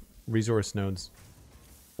 4 resource nodes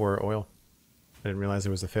for oil. I didn't realize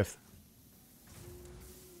there was a 5th.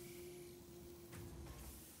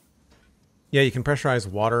 Yeah, you can pressurize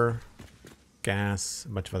water, gas, a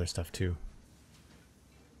bunch of other stuff too.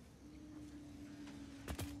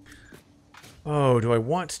 Oh, do I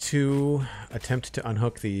want to attempt to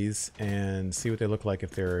unhook these and see what they look like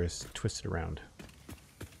if they're twisted around?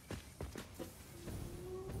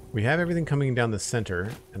 We have everything coming down the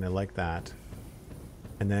center, and I like that.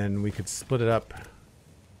 And then we could split it up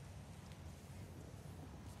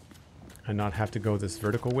and not have to go this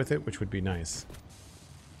vertical with it, which would be nice.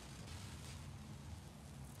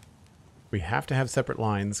 We have to have separate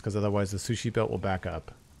lines because otherwise the sushi belt will back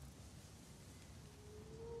up.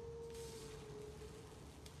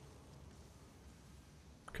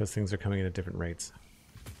 Because things are coming in at different rates.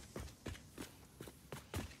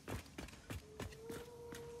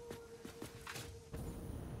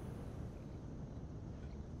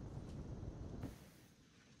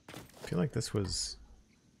 I feel like this was...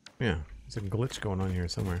 yeah, there's a glitch going on here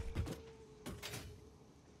somewhere.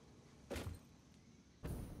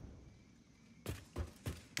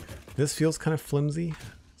 This feels kind of flimsy,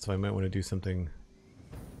 so I might want to do something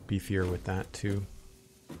beefier with that too.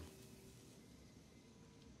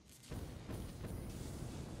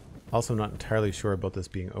 Also, not entirely sure about this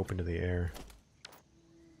being open to the air.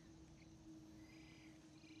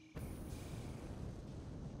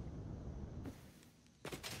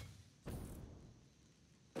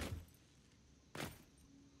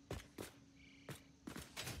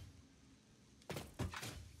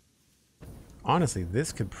 Honestly,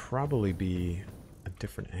 this could probably be a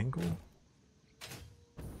different angle.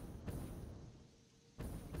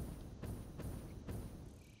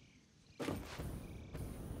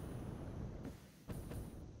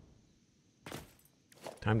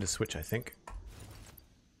 Time to switch, I think.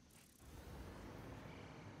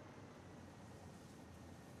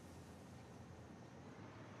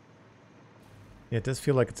 Yeah, it does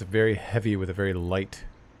feel like it's a very heavy with a very light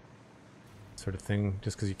sort of thing,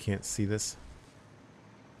 just because you can't see this.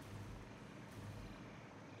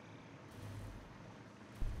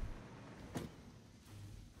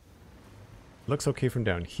 Looks okay from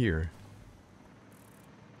down here.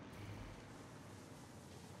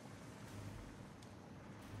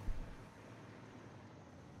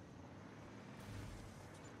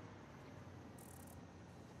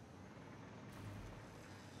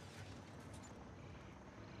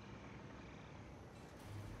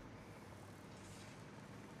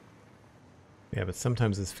 Yeah, but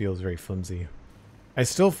sometimes this feels very flimsy. I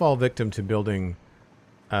still fall victim to building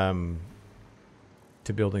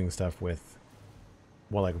stuff with,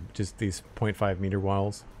 well, like just these 0.5 meter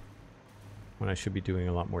walls when I should be doing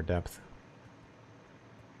a lot more depth.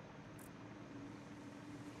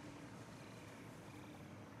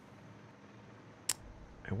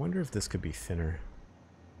 I wonder if this could be thinner.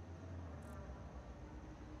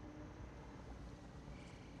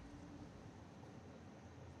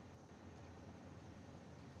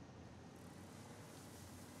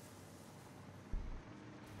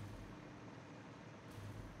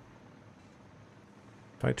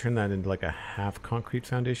 If I turn that into like a half concrete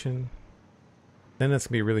foundation, then it's going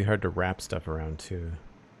to be really hard to wrap stuff around too.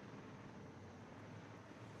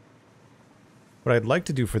 What I'd like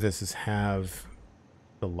to do for this is have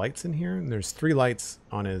the lights in here, and there's 3 lights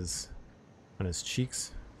on his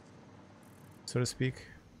cheeks, so to speak.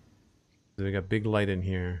 So we got big light in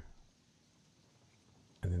here,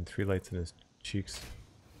 and then 3 lights in his cheeks.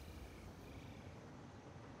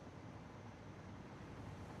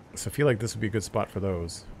 So I feel like this would be a good spot for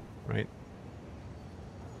those, right?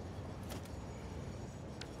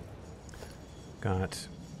 Got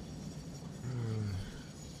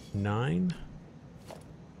 9.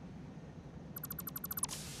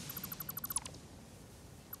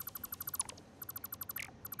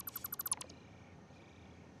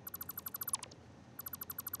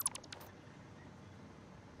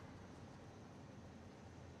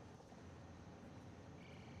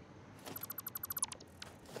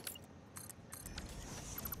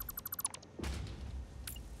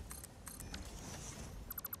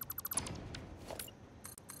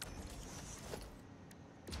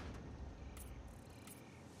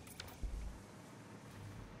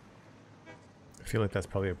 I feel like that's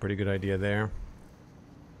probably a pretty good idea there.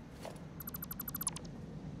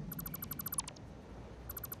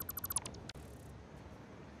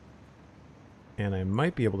 And I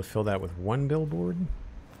might be able to fill that with 1 billboard.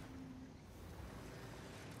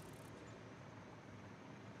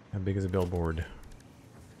 How big is a billboard?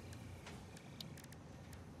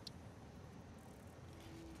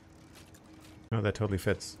 Oh, that totally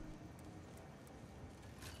fits.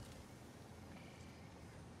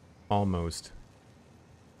 Almost.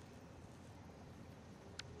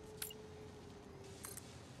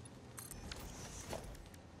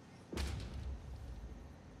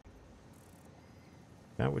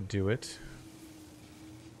 That would do it.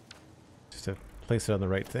 Just to place it on the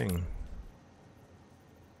right thing.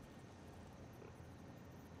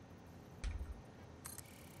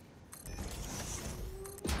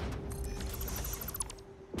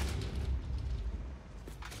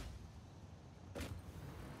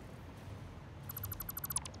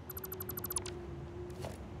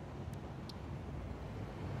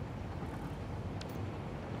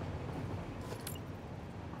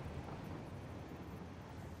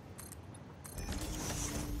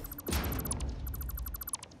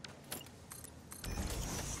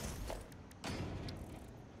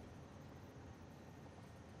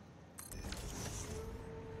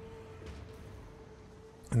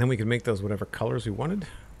 And then we can make those whatever colors we wanted.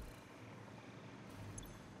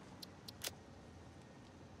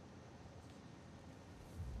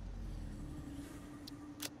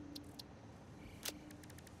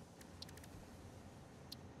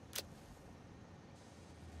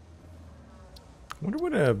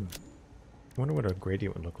 Wonder what a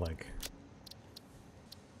gradient would look like.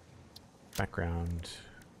 Background.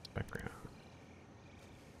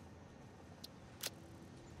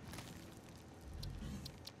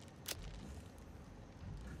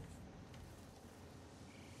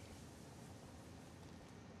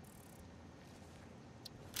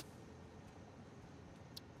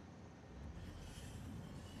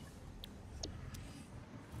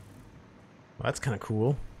 Well, that's kind of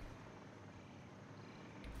cool.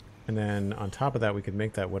 And then on top of that, we could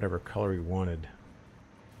make that whatever color we wanted.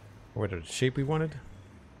 Or whatever shape we wanted.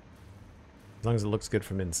 As long as it looks good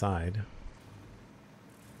from inside.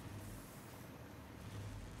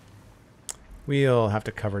 We'll have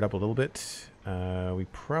to cover it up a little bit. We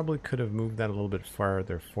probably could have moved that a little bit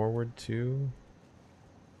farther forward too.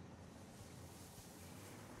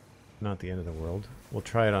 Not the end of the world. We'll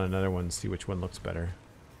try it on another one, see which one looks better.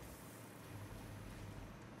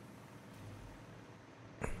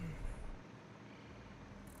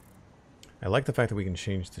 I like the fact that we can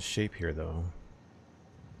change the shape here, though.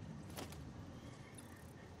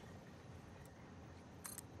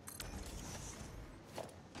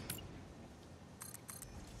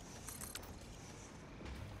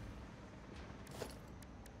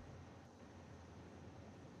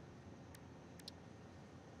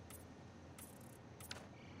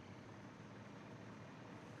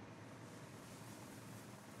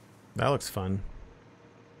 That looks fun.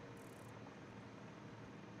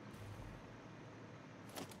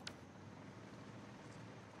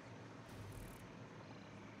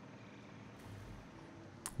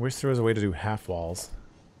 Wish there was a way to do half walls.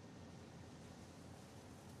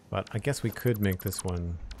 But I guess we could make this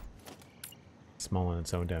one small on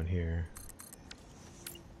its own down here.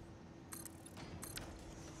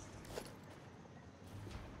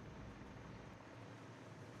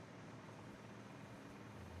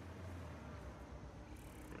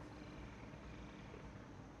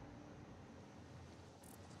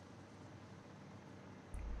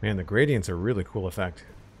 Man, the gradient's a really cool effect.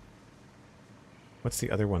 What's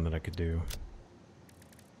the other one that I could do?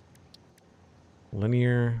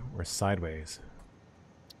 Linear or sideways?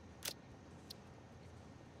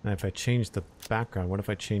 And if I change the background, what if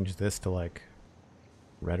I change this to like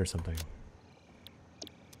red or something?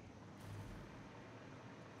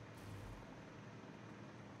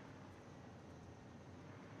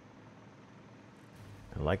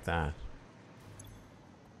 I like that.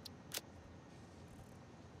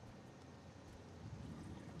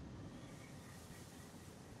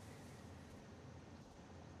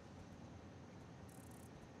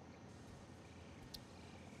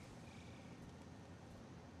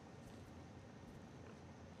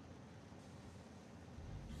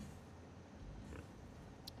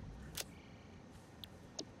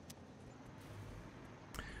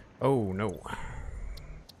 Oh, no. I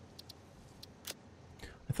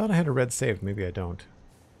thought I had a red save. Maybe I don't.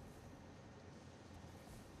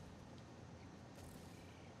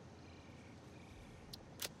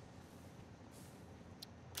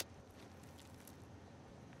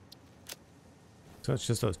 So it's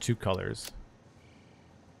just those two colors.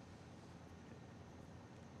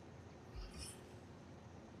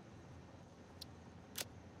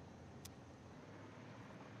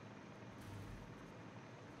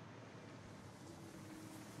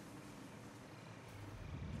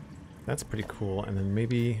 That's pretty cool. And then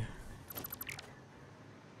maybe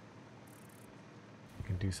I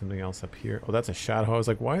can do something else up here. Oh, that's a shadow. I was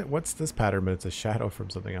like, why? What's this pattern? But it's a shadow from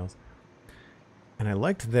something else. And I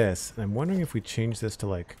liked this. And I'm wondering if we change this to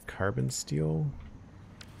like carbon steel.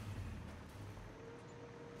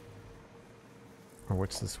 Or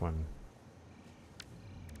what's this one?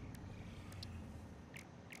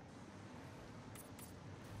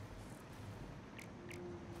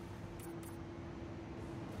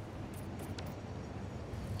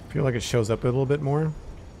 I feel like it shows up a little bit more.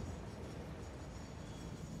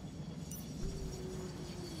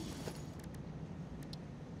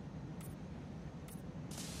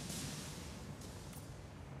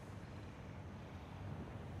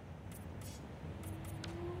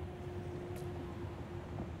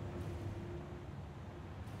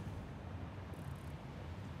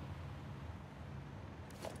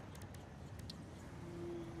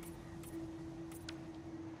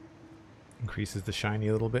 Increases the shiny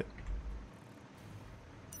a little bit.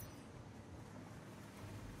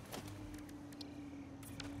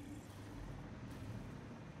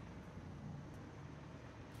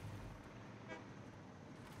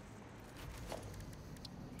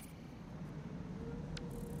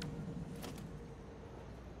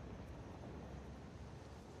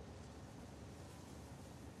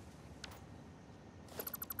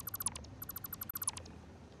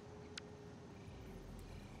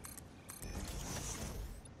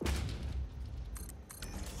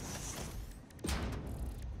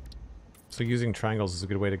 So using triangles is a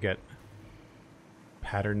good way to get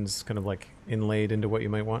patterns kind of like inlaid into what you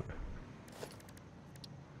might want.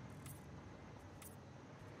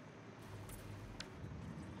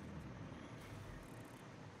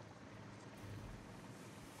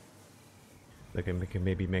 Like I can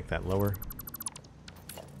maybe make that lower.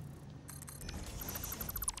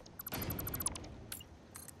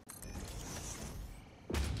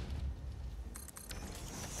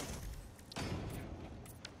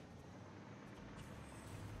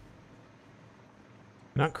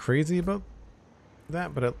 Not crazy about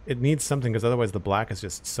that, but it needs something because otherwise the black is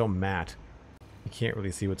just so matte. You can't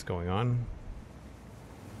really see what's going on.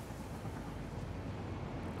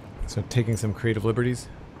 So taking some creative liberties.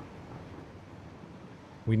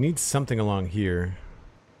 We need something along here.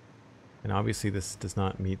 And obviously this does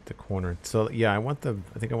not meet the corner. So yeah,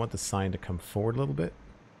 I think I want the sign to come forward a little bit.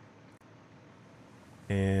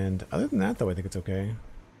 And other than that though, I think it's okay.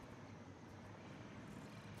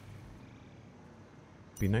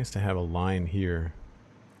 Be nice to have a line here.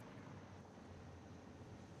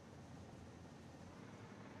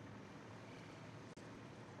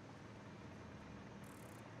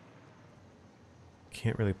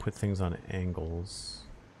 Can't really put things on angles.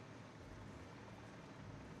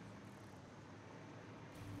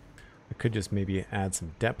 I could just maybe add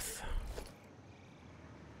some depth.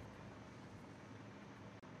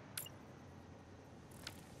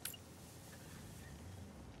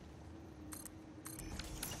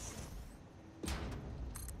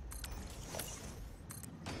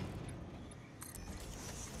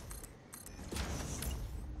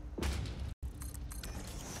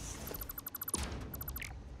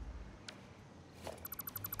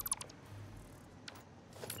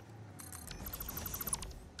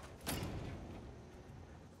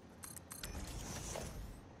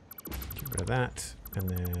 That and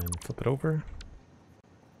then flip it over.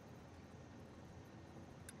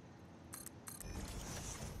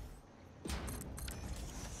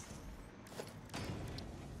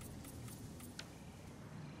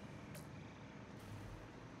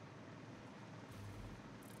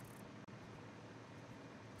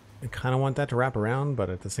 I kind of want that to wrap around, but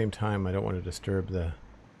at the same time I don't want to disturb the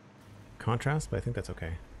contrast, but I think that's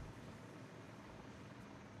okay.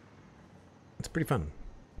 It's pretty fun.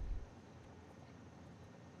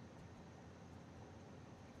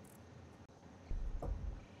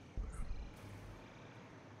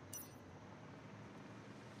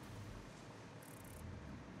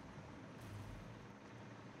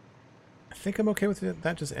 I think I'm okay with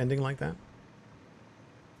that just ending like that.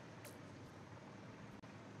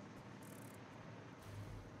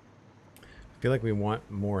 I feel like we want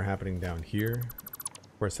more happening down here.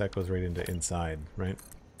 Of course, that goes right into inside, right?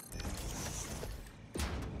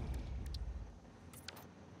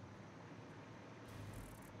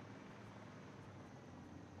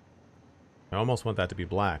 I almost want that to be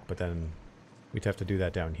black, but then we'd have to do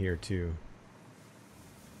that down here too.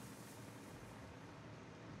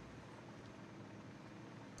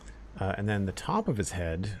 And then the top of his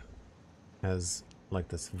head has like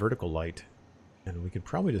this vertical light, and we could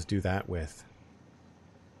probably just do that with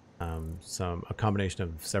a combination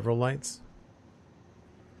of several lights.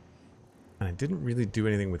 And I didn't really do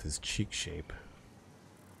anything with his cheek shape.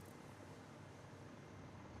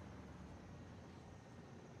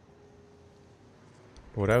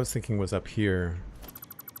 But what I was thinking was up here,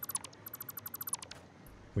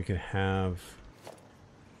 we could have,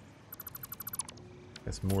 I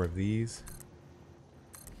guess, more of these.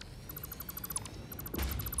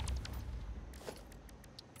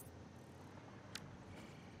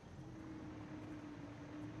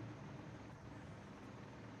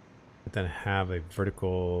 But then have a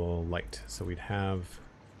vertical light. So we'd have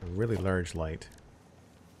a really large light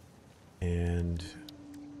and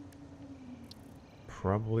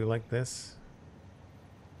probably like this.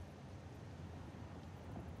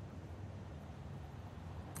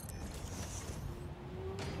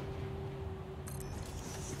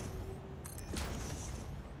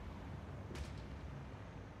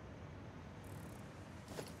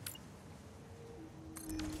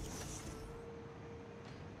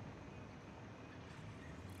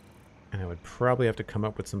 And I would probably have to come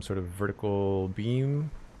up with some sort of vertical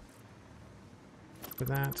beam for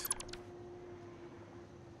that.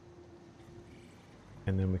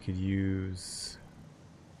 And then we could use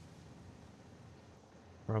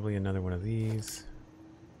probably another one of these.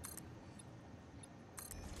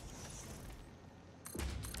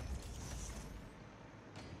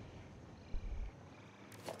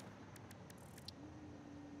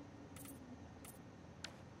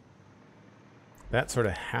 That sort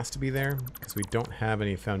of has to be there because we don't have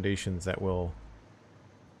any foundations that will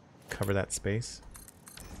cover that space.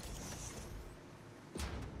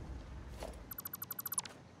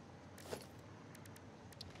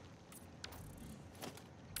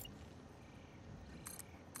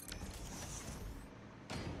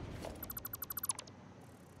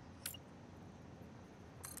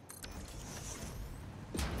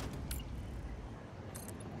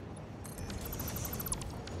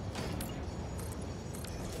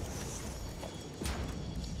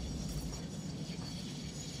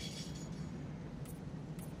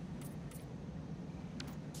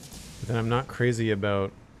 Then I'm not crazy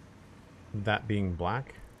about that being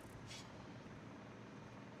black.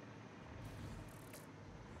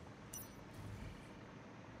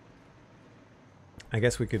 I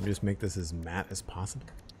guess we could just make this as matte as possible.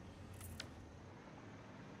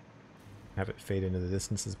 Have it fade into the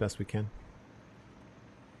distance as best we can.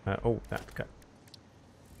 Oh, that cut.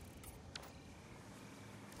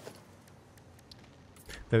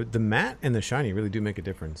 The matte and the shiny really do make a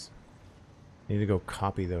difference. I need to go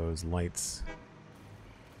copy those lights.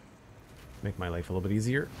 Make my life a little bit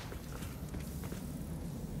easier.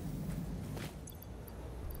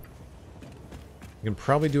 You can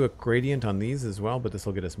probably do a gradient on these as well, but this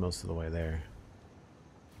will get us most of the way there.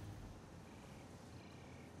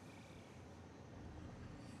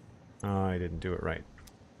 Oh, I didn't do it right.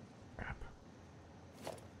 Crap.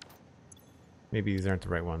 Maybe these aren't the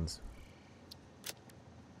right ones.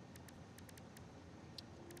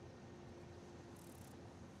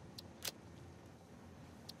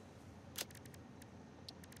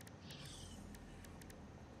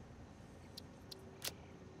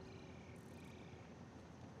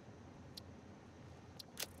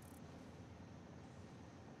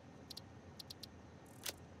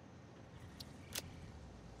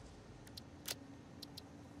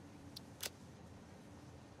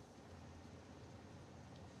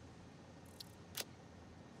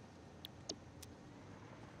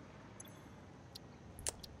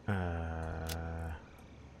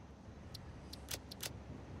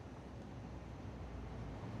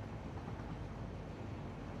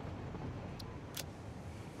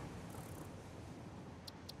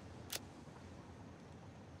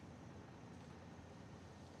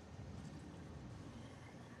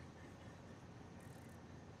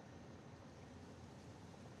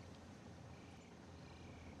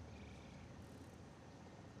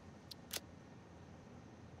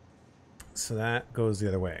 So that goes the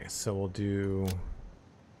other way. So we'll do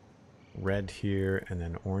red here and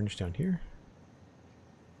then orange down here.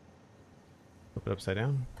 Flip it upside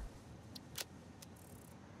down.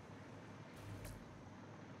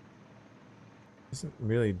 Doesn't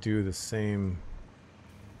really do the same.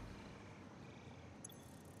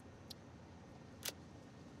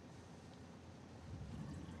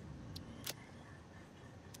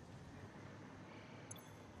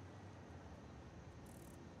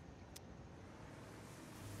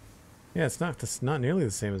 Yeah, it's not nearly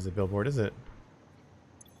the same as the billboard, is it?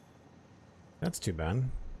 That's too bad.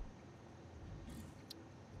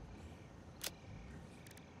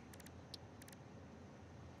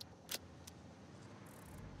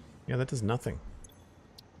 Yeah, that does nothing.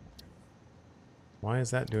 Why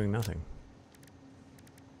is that doing nothing?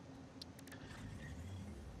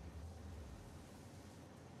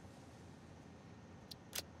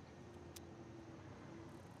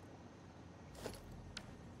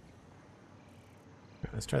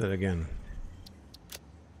 Let's try that again.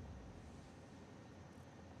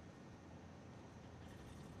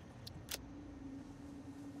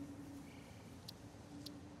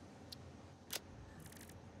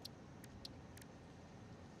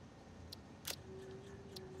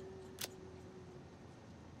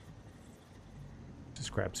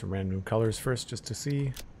 Just grab some random colors first just to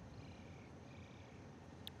see.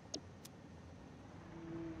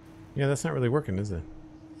 Yeah, that's not really working, is it?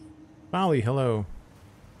 Bali, hello.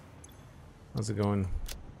 How's it going?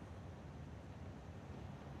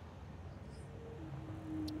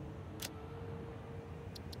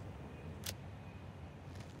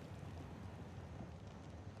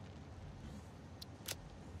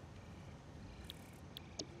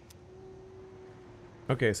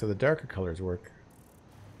 Okay, so the darker colors work.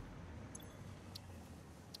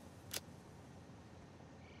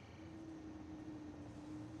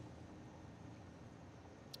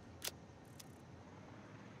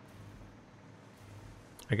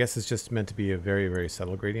 I guess it's just meant to be a very, very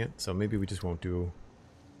subtle gradient, so maybe we just won't do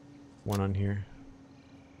one on here.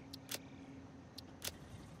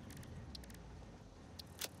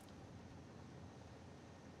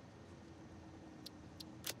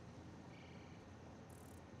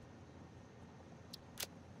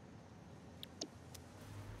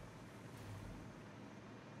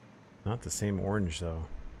 Not the same orange though.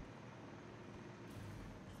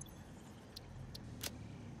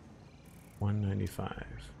 $195.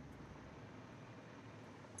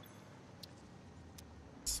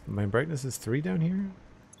 My brightness is 3 down here?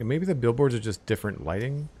 Okay, maybe the billboards are just different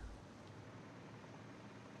lighting.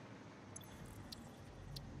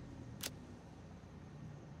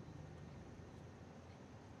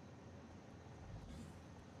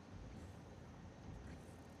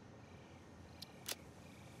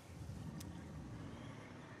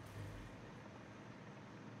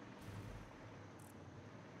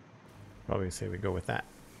 Probably say we go with that.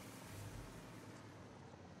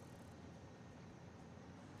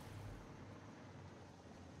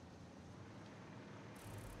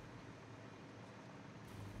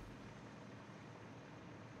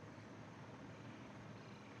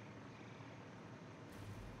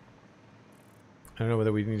 I don't know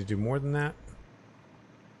whether we need to do more than that.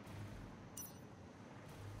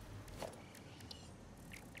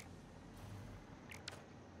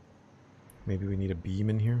 Maybe we need a beam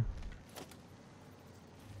in here.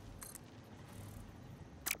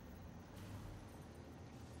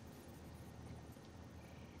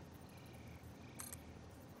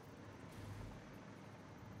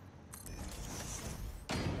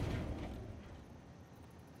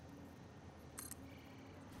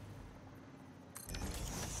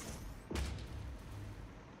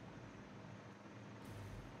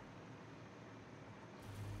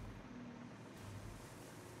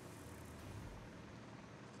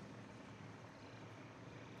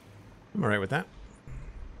 I'm alright with that.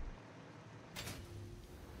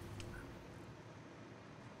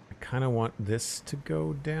 I kind of want this to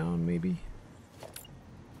go down, maybe.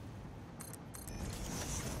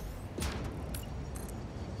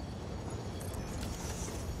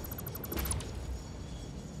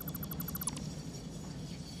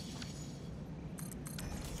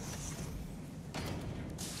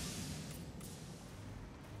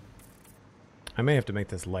 I may have to make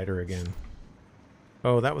this lighter again.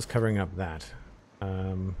 Oh, that was covering up that.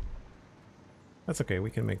 That's okay, we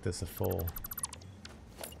can make this a full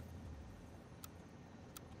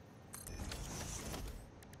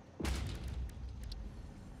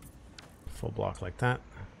block like that.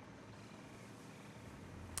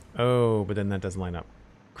 Oh, but then that doesn't line up.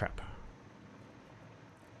 Crap.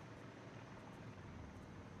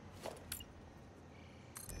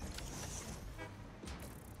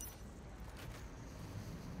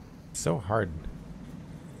 So hard.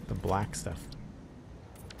 The black stuff.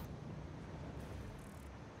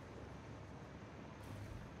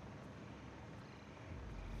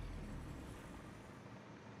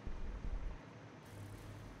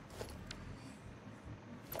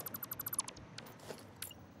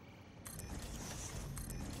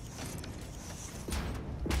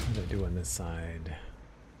 What did I do on this side?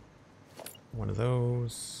 One of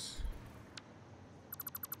those.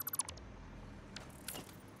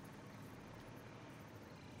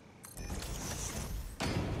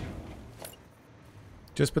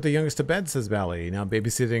 Just put the youngest to bed, says Valley. Now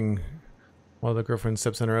babysitting while the girlfriend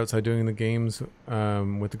steps on her outside doing the games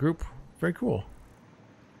with the group. Very cool.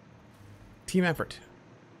 Team effort.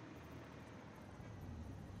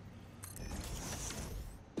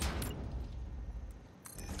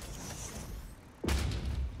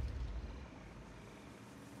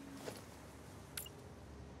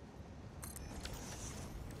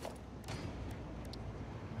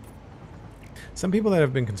 Some people that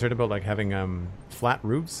have been concerned about like having flat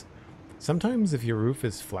roofs, sometimes if your roof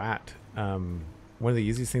is flat, one of the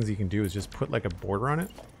easiest things you can do is just put like a border on it.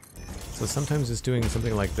 So sometimes just doing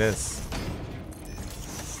something like this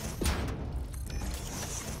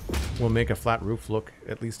will make a flat roof look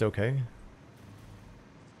at least okay.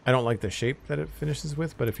 I don't like the shape that it finishes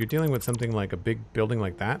with, but if you're dealing with something like a big building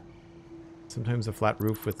like that, sometimes a flat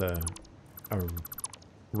roof with a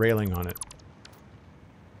railing on it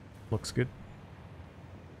looks good.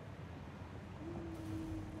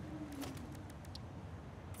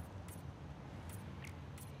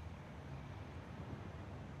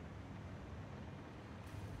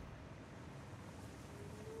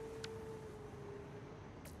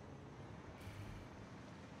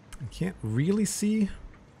 Can't really see.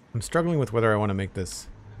 I'm struggling with whether I want to make this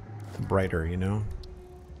brighter, you know?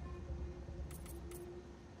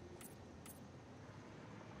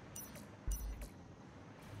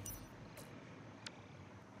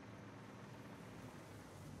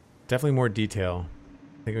 Definitely more detail.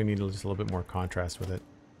 I think we need just a little bit more contrast with it.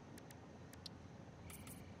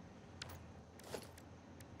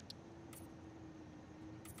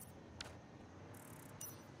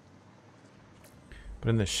 But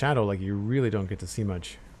in the shadow, like, you really don't get to see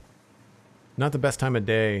much. Not the best time of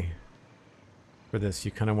day for this,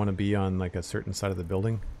 you kind of want to be on like a certain side of the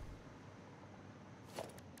building.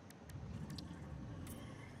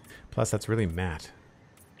 Plus, that's really matte.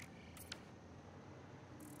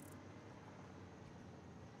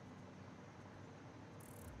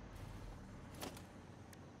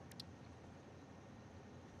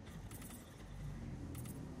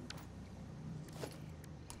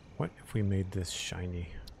 What if we made this shiny?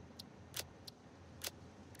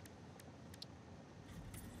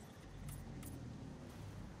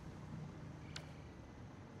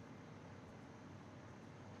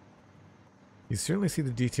 You certainly see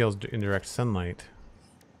the details in direct sunlight.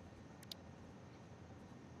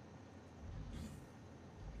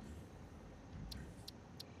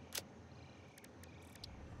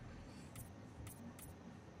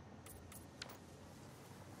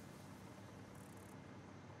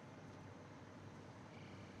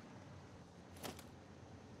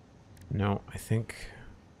 No, I think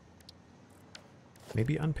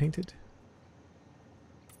maybe unpainted.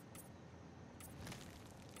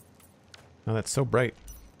 Oh, that's so bright.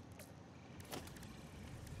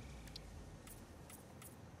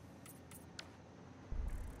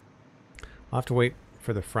 I'll have to wait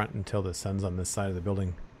for the front until the sun's on this side of the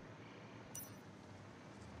building.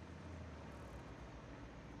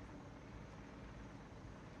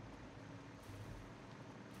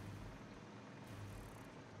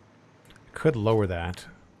 I could lower that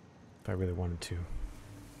if I really wanted to.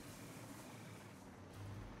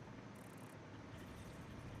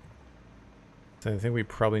 So I think we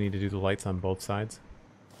probably need to do the lights on both sides.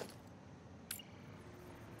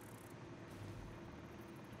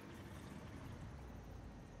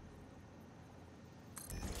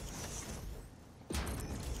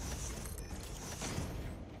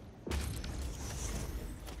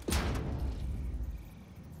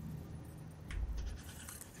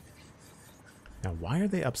 Now, why are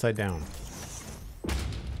they upside down?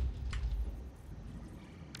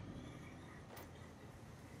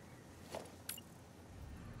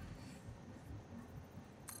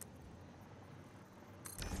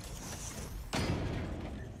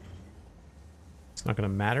 It's not going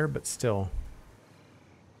to matter, but still.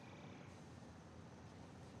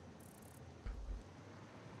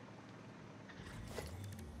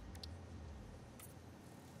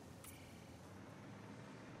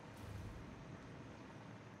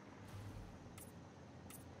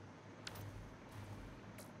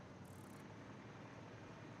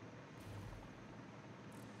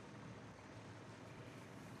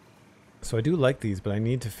 So I do like these, but I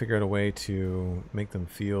need to figure out a way to make them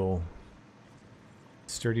feel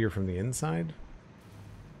sturdier from the inside.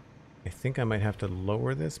 I think I might have to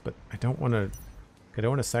lower this, but I don't want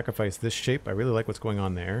to sacrifice this shape. I really like what's going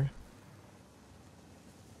on there.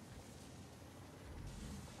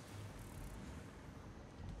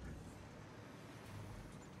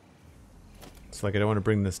 It's like I don't want to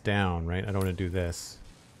bring this down, right? I don't want to do this.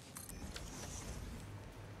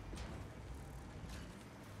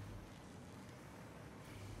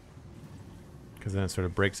 Because then it sort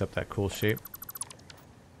of breaks up that cool shape.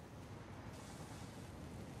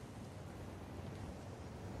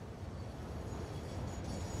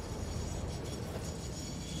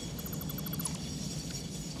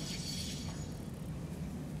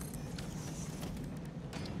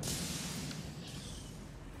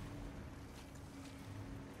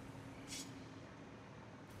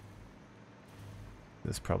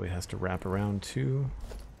 This probably has to wrap around too.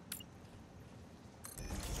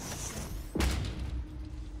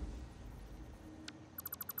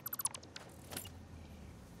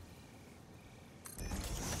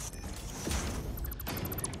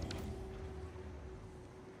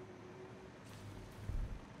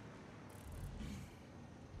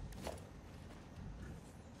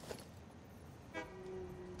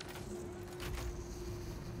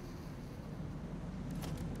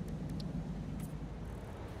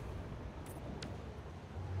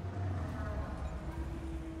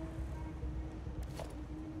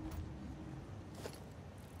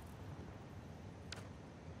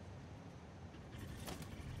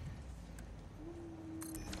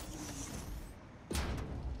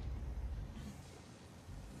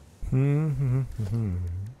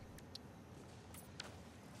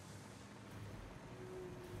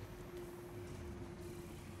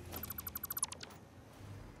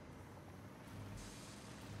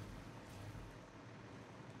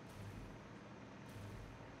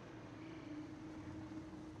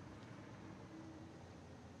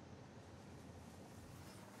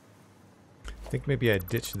 I think maybe I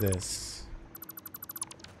ditch this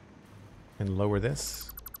and lower this.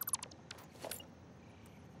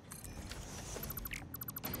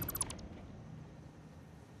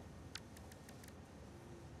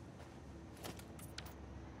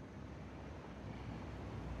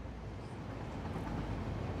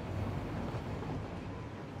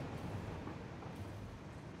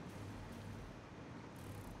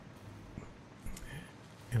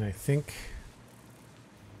 And I think...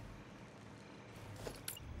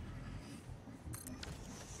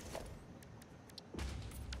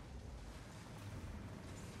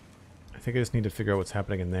 I just need to figure out what's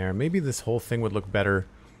happening in there. Maybe this whole thing would look better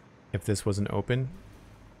if this wasn't open,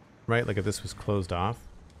 right? Like if this was closed off.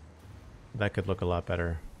 That could look a lot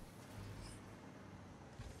better.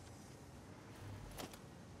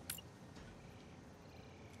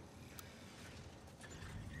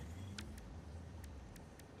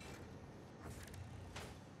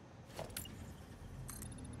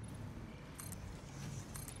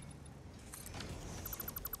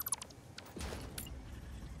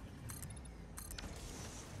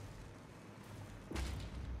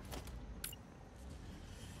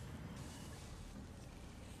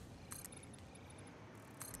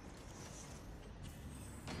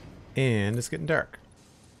 And it's getting dark.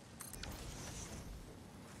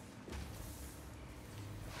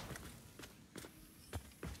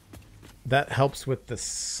 That helps with the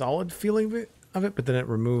solid feeling of it, but then it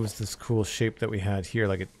removes this cool shape that we had here.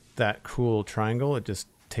 Like that cool triangle, it just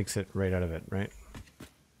takes it right out of it, right?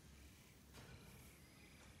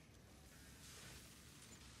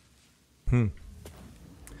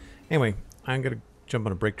 Anyway, I'm going to jump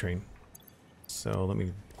on a break train. So let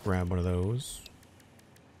me grab one of those.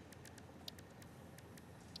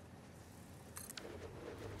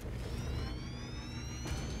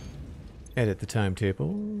 Edit the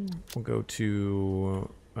timetable. We'll go to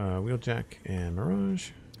Wheeljack and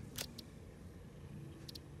Mirage.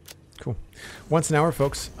 Cool. Once an hour,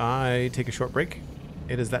 folks, I take a short break.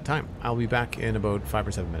 It is that time. I'll be back in about 5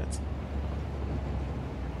 or 7 minutes.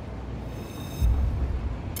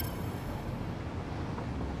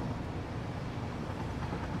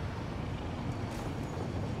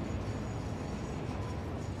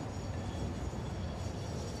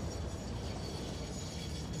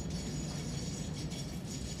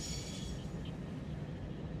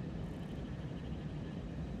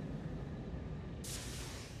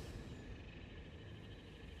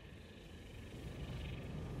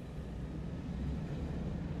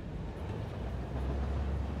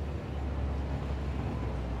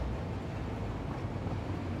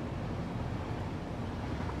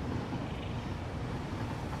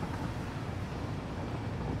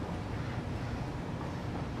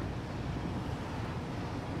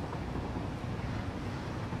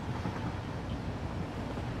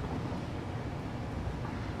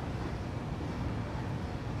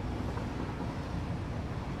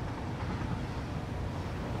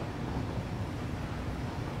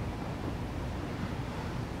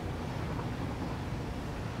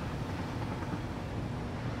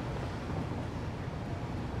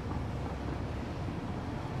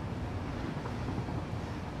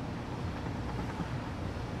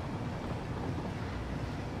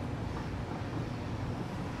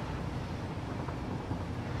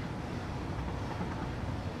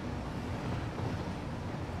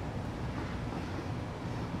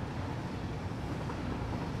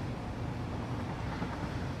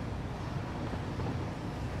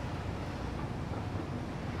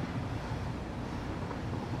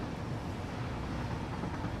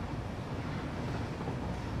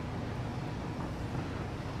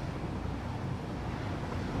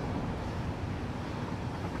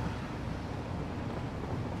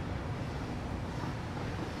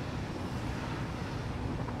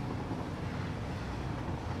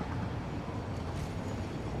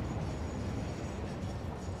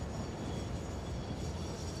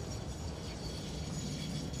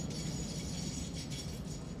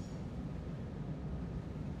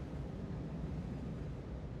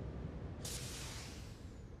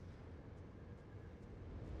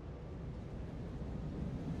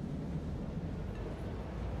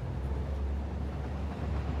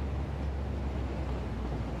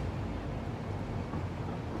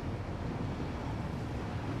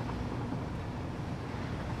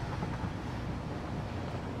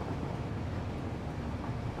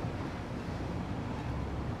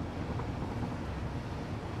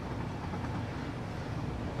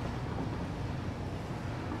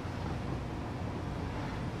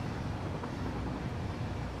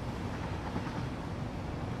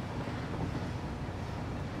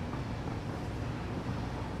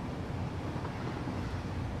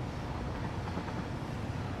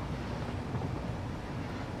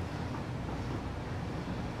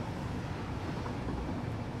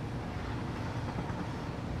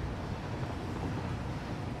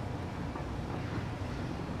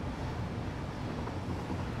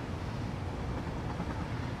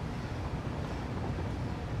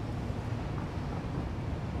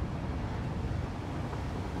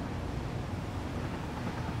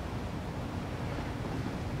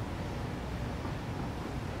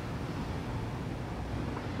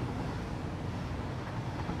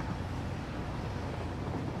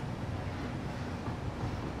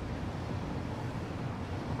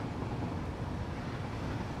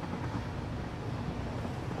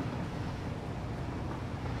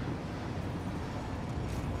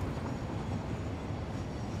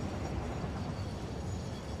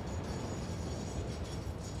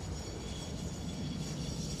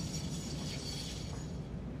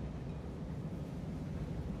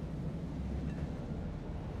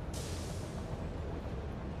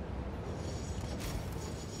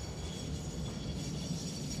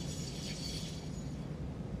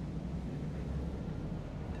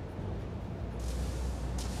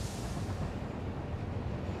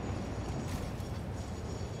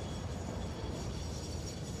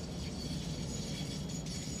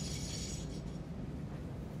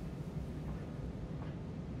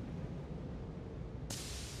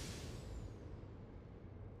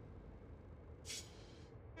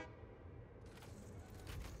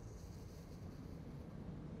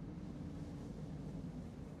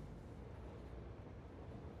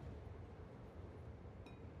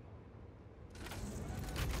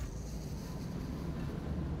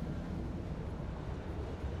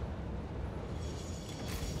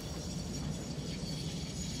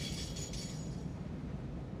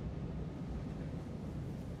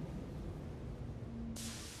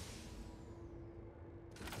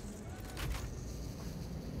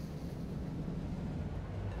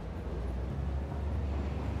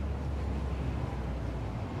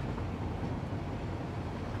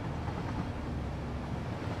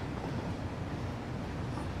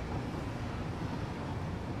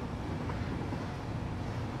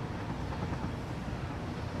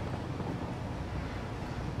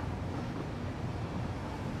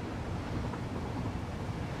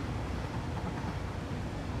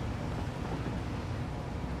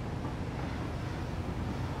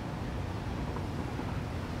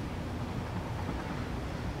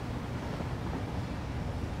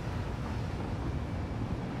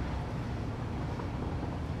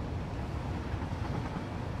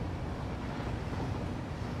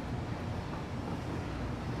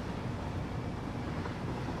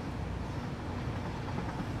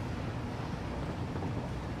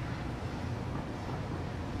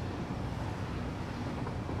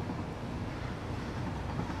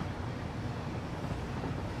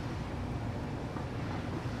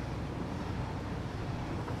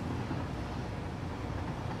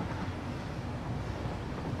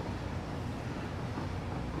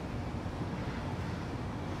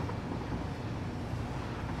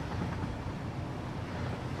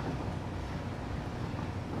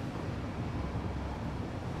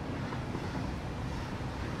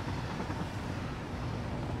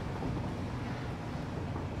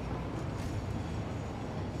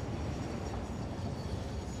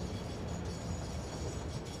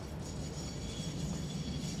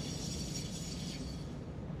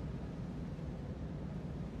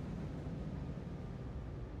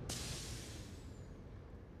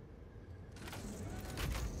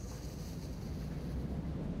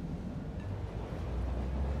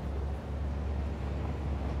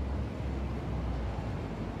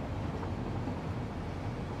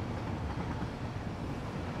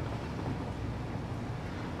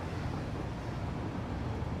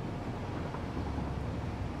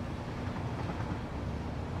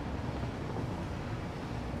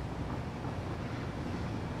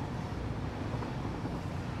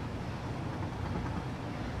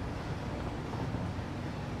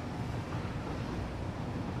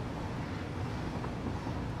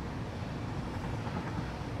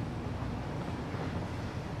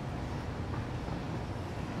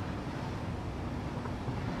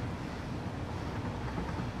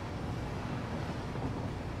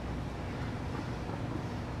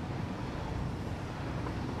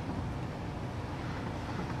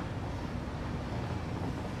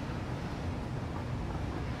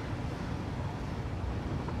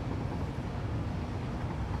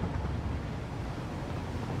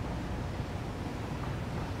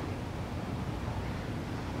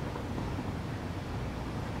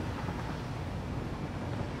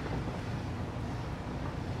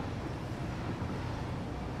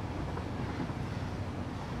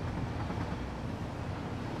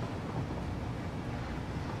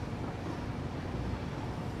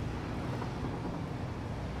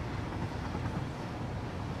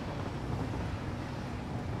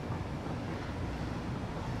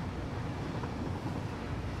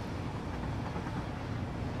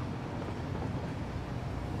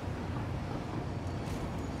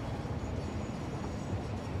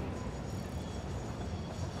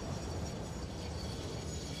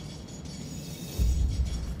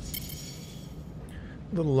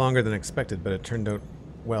 A little longer than expected, but it turned out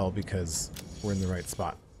well because we're in the right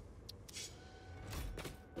spot.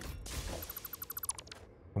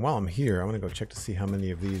 And while I'm here, I want to go check to see how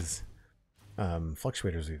many of these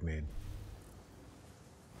fluctuators we've made.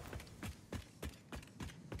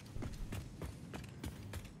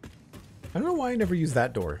 I don't know why I never use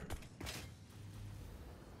that door.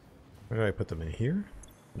 Where did I put them in here?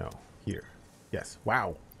 No, here. Yes.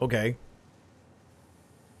 Wow. Okay.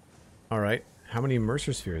 All right. How many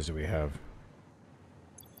Mercer spheres do we have?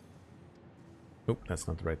 Oop, that's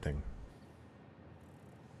not the right thing.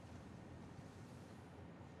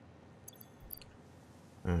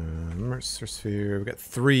 Mercer sphere. We've got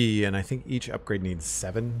 3, and I think each upgrade needs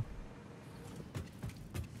 7.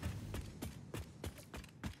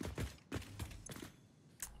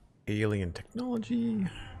 Alien technology.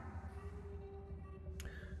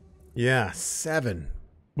 Yeah, 7.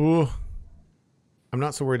 Ooh. I'm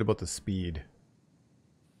not so worried about the speed.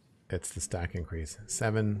 It's the stack increase.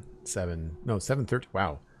 7, 7. No, 7, 13.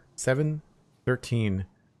 Wow. 7, 13,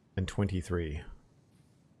 and 23.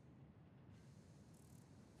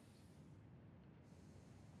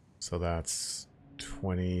 So that's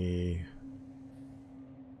 20...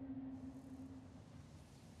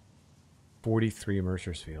 43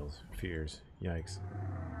 Mercer spheres. Yikes.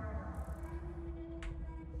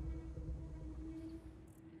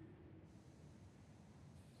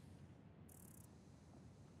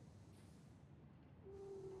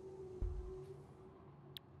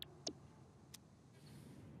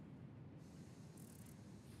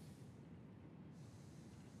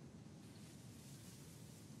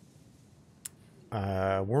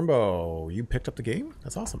 Wormbo, you picked up the game?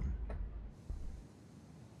 That's awesome.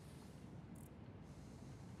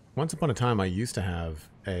 Once upon a time, I used to have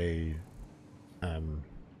a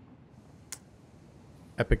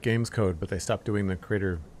Epic Games code, but they stopped doing the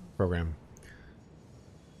creator program.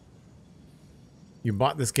 You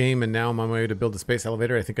bought this game, and now I'm on my way to build a space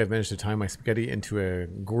elevator. I think I've managed to tie my spaghetti into a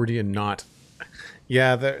Gordian knot.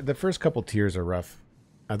 Yeah, the first couple tiers are rough.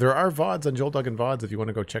 There are VODs on Joel Duggan VODs if you want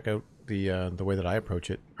to go check out the way that I approach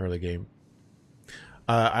it early game.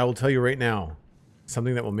 I will tell you right now,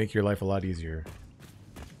 something that will make your life a lot easier.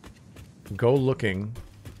 Go looking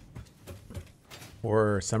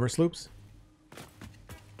for summer sloops.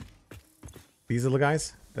 These are the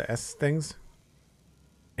guys, the S things.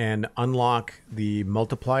 And unlock the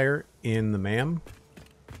multiplier in the MAM.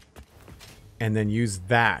 And then use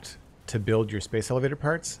that to build your space elevator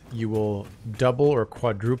parts. You will double or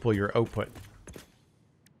quadruple your output.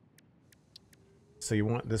 So you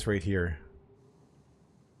want this right here.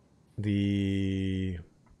 The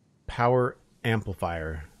power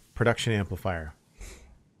amplifier. Production amplifier.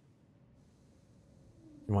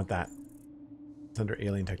 You want that. It's under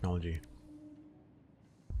alien technology.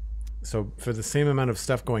 So for the same amount of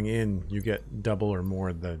stuff going in, you get double or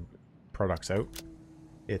more the products out.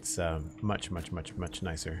 It's much, much, much, much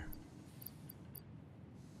nicer.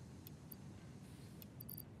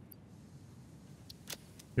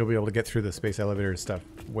 You'll be able to get through the space elevator stuff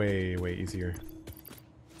way, way easier.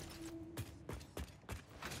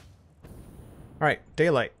 Alright,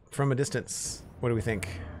 daylight from a distance. What do we think?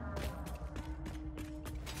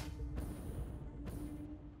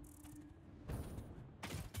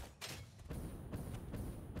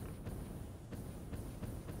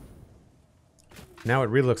 Now it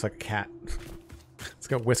really looks like a cat. It's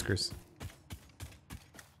got whiskers.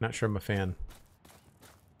 Not sure I'm a fan.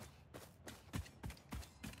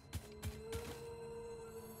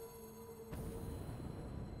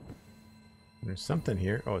 There's something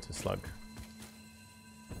here. Oh, it's a slug.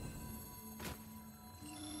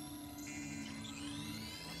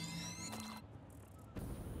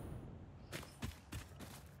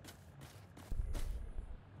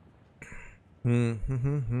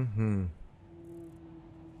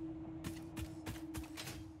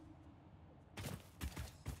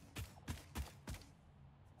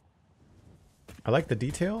 I like the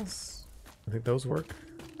details. I think those work.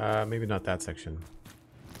 Maybe not that section.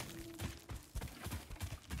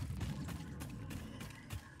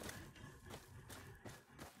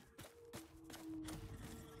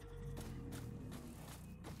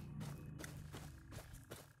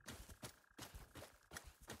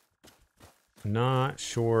 Not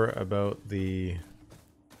sure about the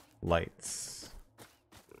lights.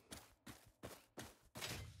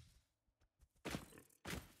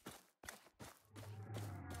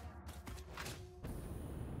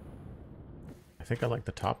 I think I like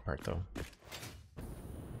the top part though.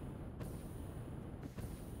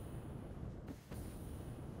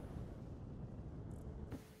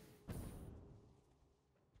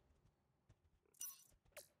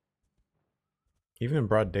 Even in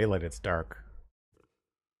broad daylight, it's dark.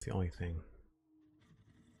 It's the only thing.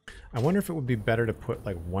 I wonder if it would be better to put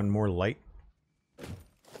like one more light.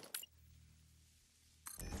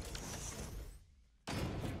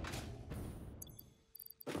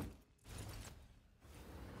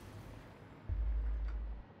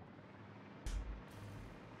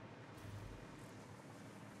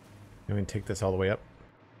 I'm going to take this all the way up.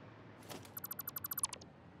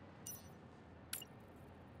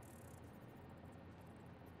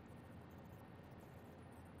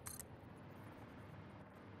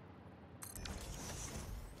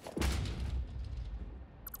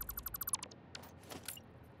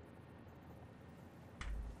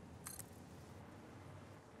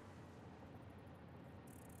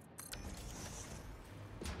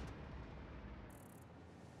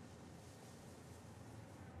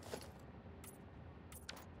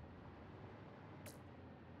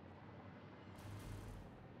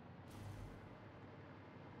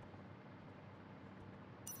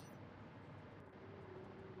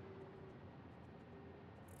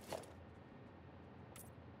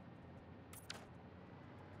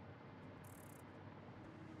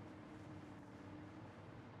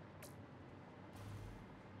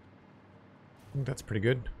 I think that's pretty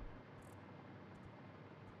good.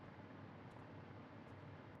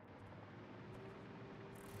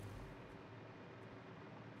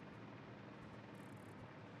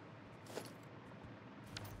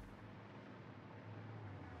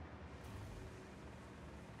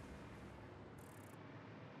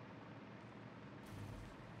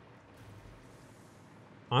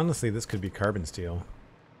 Honestly, this could be carbon steel.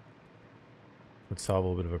 Would solve a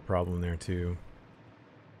little bit of a problem there too.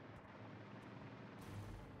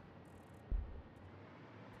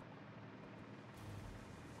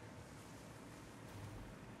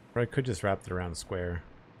 Or I could just wrap it around square.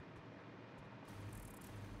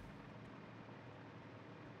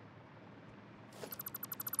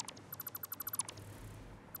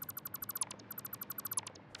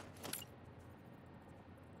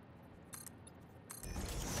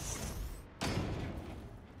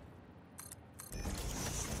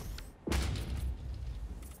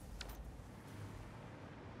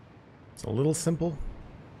 It's a little simple.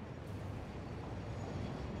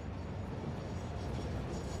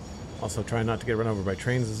 Also, trying not to get run over by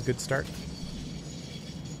trains is a good start.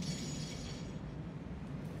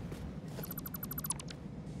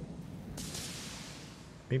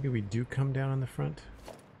 Maybe we do come down on the front.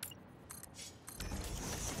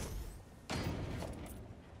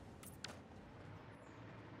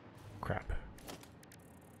 Crap.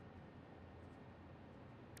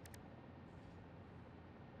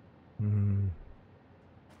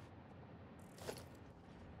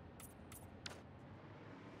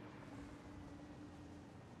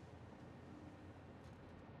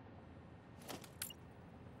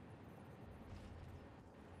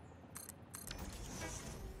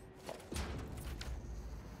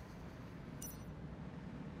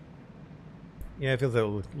 Yeah, I feel that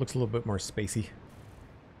it looks a little bit more spacey.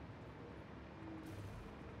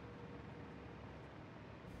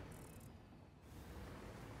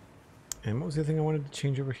 And what was the other thing I wanted to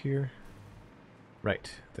change over here?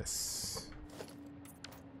 Right, this.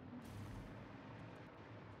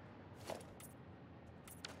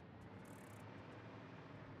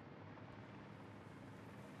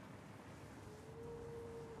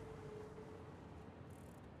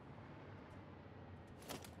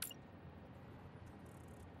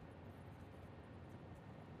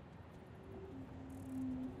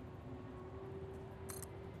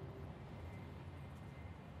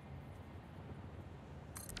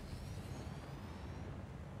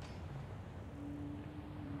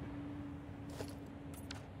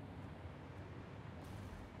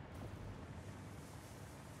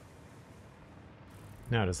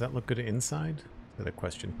 Now, does that look good inside? Is that a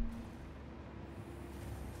question?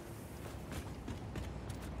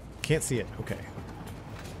 Can't see it. Okay.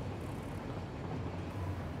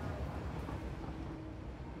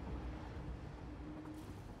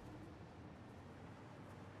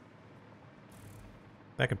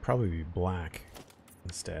 That could probably be black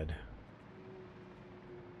instead.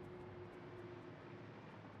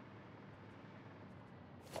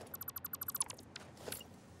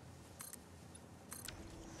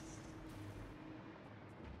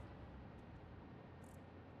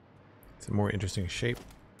 It's a more interesting shape.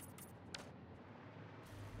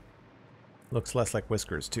 Looks less like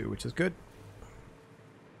whiskers too, which is good.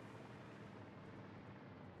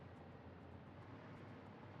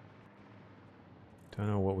 Don't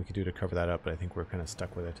know what we could do to cover that up, but I think we're kind of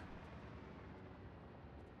stuck with it.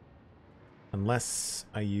 Unless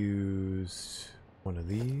I use one of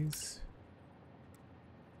these.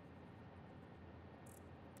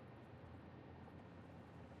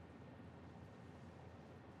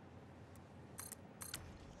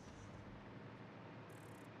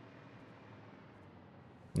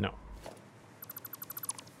 No.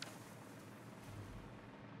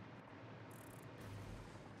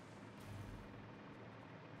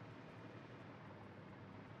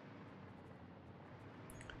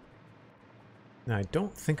 Now, I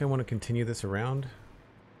don't think I want to continue this around.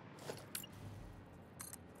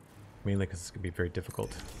 Mainly because it's going to be very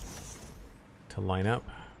difficult to line up.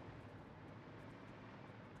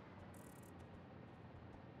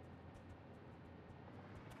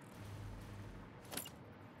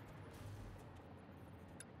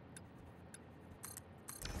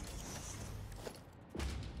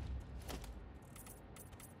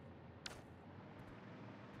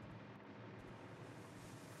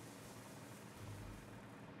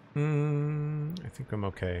 I think I'm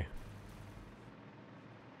okay.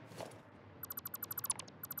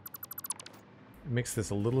 It makes this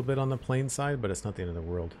a little bit on the plain side, but it's not the end of the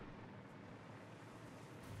world.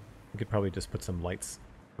 We could probably just put some lights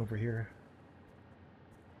over here.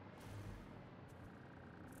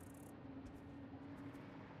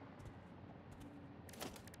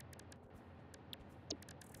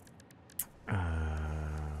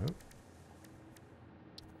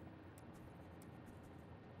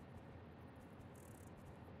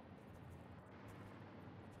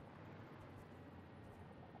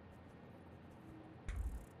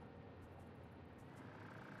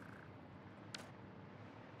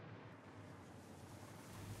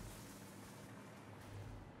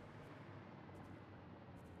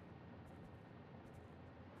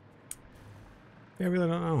 Yeah, I really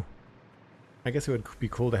don't know. I guess it would be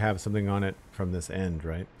cool to have something on it from this end,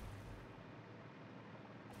 right?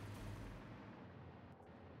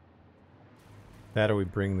 That or we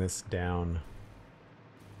bring this down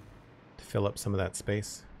to fill up some of that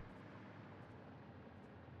space.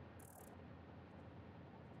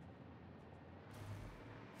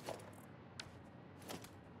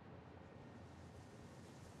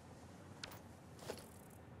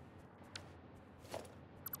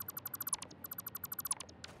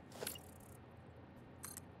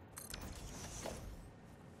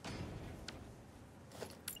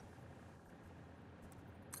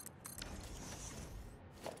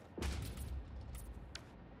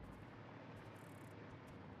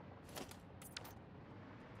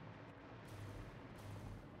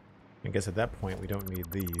 I guess at that point we don't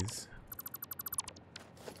need these.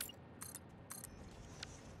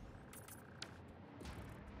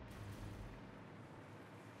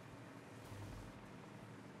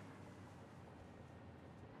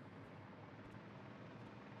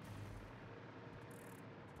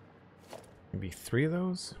 Maybe 3 of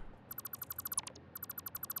those?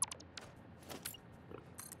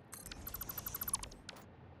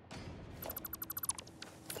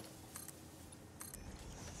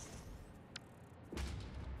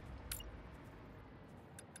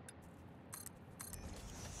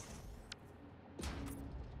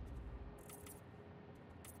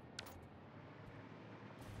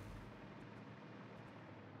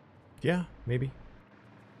 Yeah, maybe.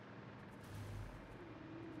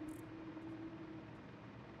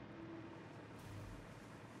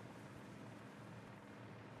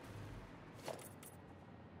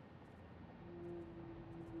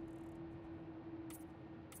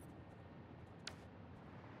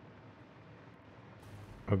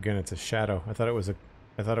 Oh, again, it's a shadow. I thought it was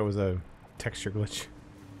a texture glitch.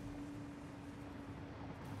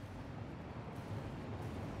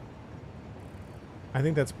 I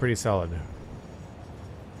think that's pretty solid.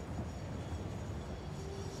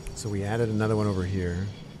 So we added another one over here.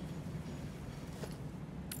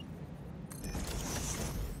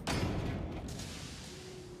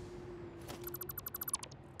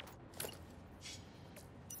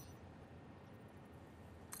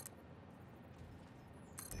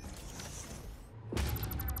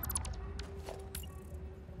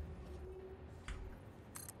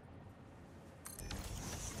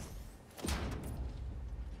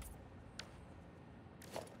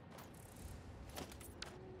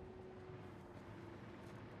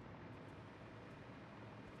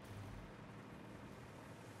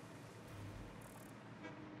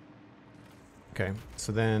 Okay,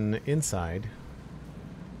 so then inside,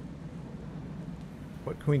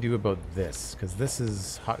 what can we do about this? Because this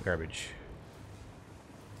is hot garbage.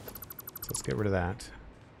 So let's get rid of that.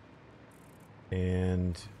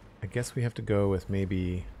 And I guess we have to go with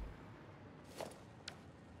maybe, at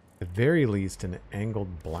the very least, an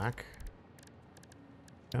angled black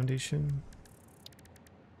foundation.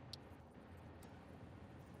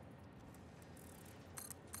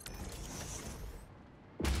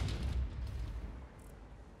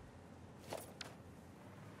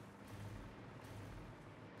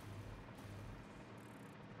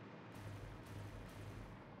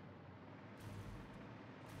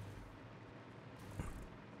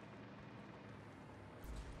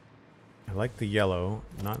 I like the yellow,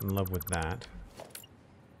 not in love with that.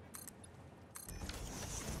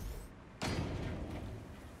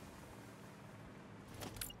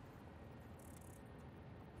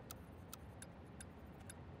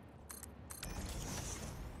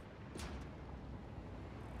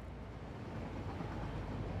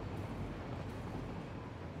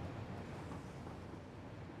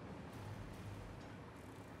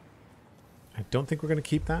 I don't think we're going to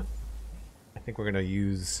keep that. I think we're going to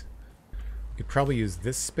use... We could probably use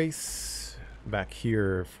this space back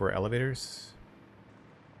here for elevators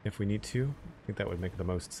if we need to. I think that would make the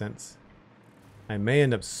most sense. I may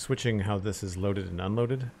end up switching how this is loaded and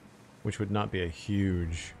unloaded, which would not be a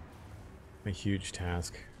huge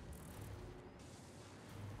task.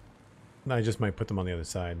 I just might put them on the other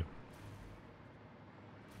side.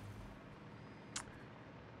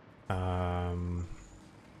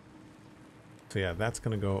 So yeah, that's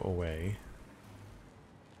going to go away.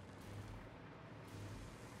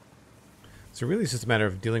 So really it's just a matter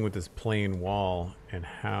of dealing with this plain wall and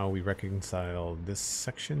how we reconcile this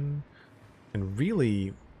section. And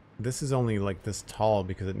really, this is only like this tall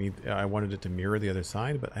because it needs. I wanted it to mirror the other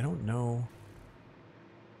side, but I don't know.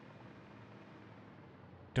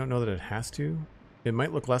 Don't know that it has to. It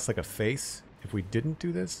might look less like a face if we didn't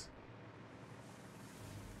do this.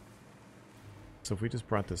 So if we just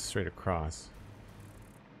brought this straight across,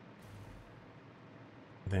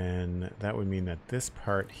 then that would mean that this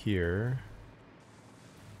part here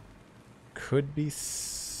could be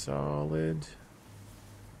solid.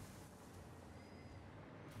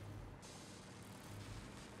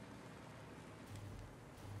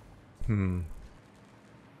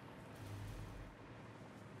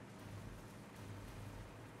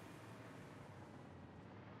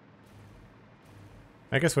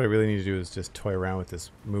 I guess what I really need to do is just toy around with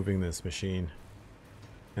this, moving this machine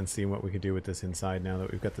and seeing what we could do with this inside now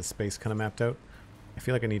that we've got the space kind of mapped out. I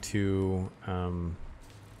feel like I need to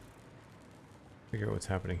figure out what's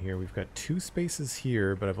happening here. We've got 2 spaces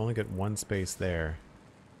here, but I've only got 1 space there.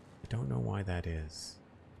 I don't know why that is.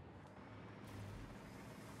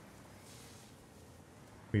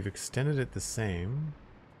 We've extended it the same.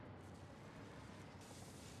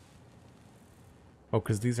 Oh,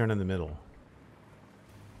 because these aren't in the middle.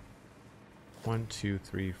 1, 2,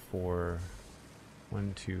 3, 4.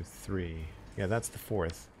 1, 2, 3. Yeah, that's the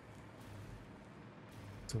 4th.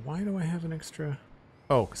 So why do I have an extra?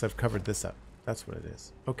 Oh, because I've covered this up. That's what it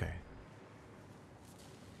is. Okay.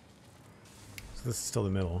 So this is still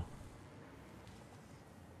the middle.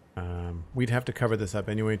 We'd have to cover this up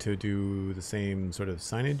anyway to do the same sort of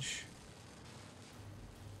signage.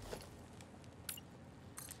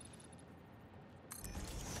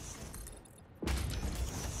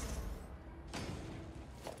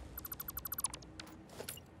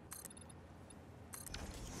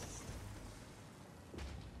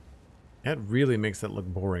 That really makes that look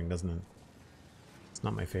boring, doesn't it? It's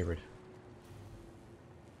not my favorite.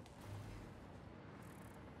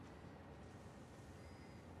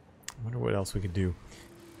 I wonder what else we could do.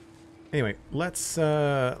 Anyway, let's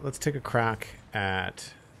take a crack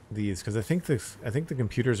at these because I think the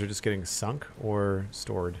computers are just getting sunk or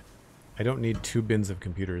stored. I don't need 2 bins of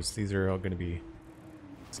computers. These are all going to be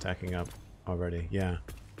stacking up already. Yeah.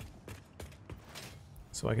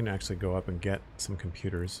 So I can actually go up and get some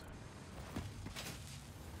computers.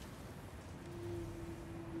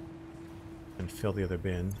 And fill the other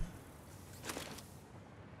bin.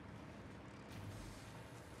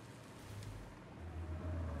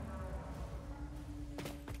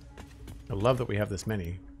 I love that we have this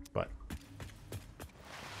many, but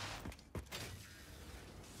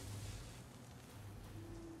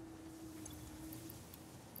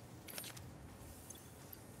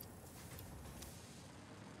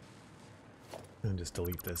and just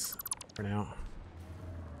delete this for now.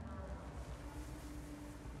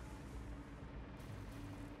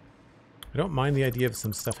 I don't mind the idea of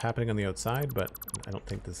some stuff happening on the outside, but I don't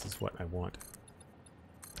think this is what I want.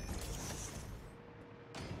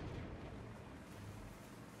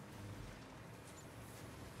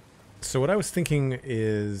 So what I was thinking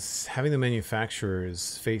is having the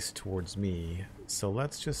manufacturers face towards me. So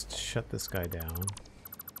let's just shut this guy down.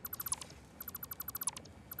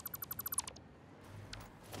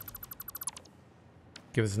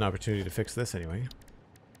 Give us an opportunity to fix this anyway.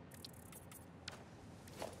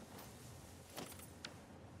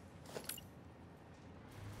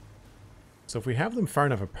 So if we have them far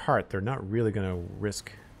enough apart, they're not really going to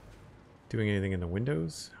risk doing anything in the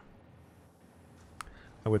windows.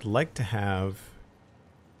 I would like to have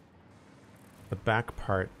the back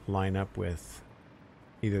part line up with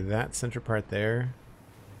either that center part there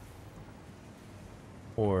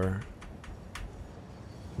or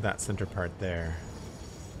that center part there.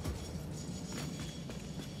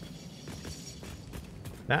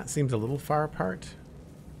 That seems a little far apart.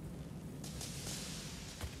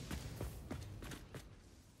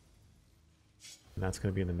 And that's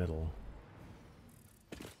going to be in the middle.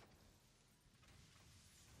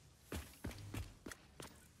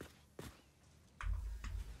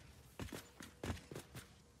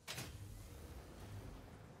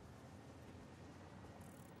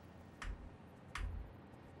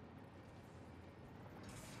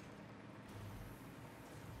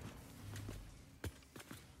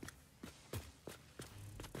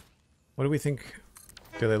 What do we think?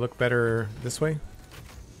 Do they look better this way?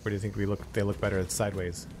 Or do you think they look better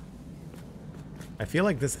sideways? I feel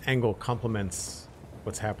like this angle complements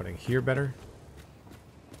what's happening here better.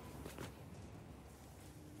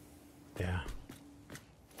 Yeah.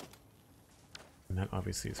 And that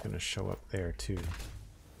obviously is going to show up there too.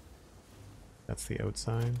 That's the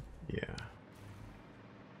outside. Yeah.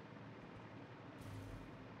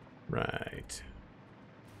 Right.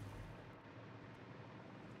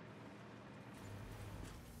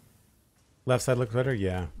 Left side looks better?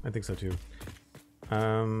 Yeah, I think so too.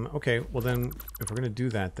 Okay, well then, if we're gonna do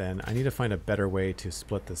that then, I need to find a better way to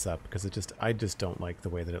split this up, because I just don't like the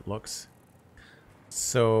way that it looks.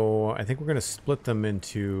 So, I think we're gonna split them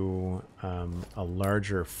into a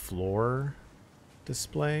larger floor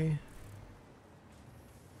display.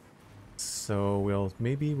 So,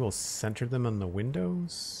 maybe we'll center them on the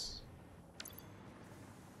windows.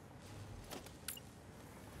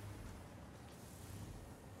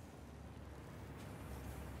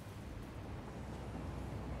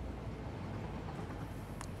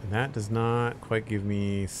 That does not quite give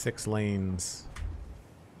me 6 lanes.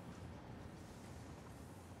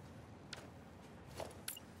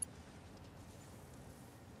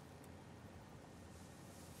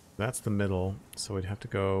 That's the middle, so we'd have to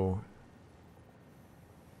go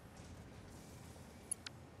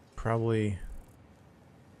probably...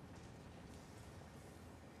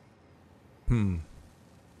 Don't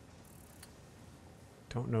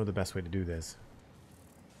know the best way to do this.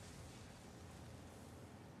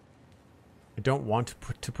 I don't want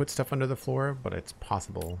to put stuff under the floor, but it's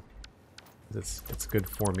possible. It's good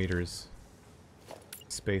 4 meters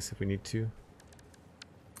space if we need to.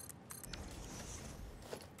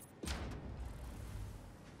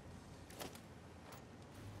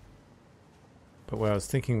 But what I was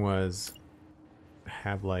thinking was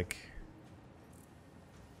have like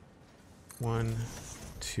 1,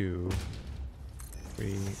 2,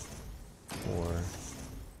 3, 4,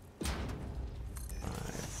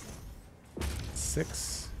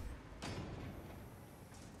 6.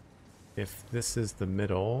 If this is the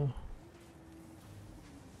middle,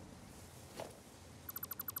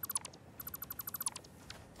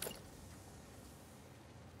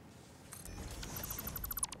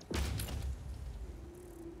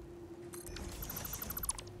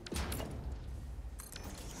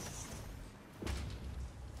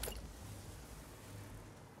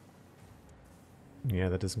 yeah,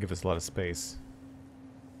 that doesn't give us a lot of space.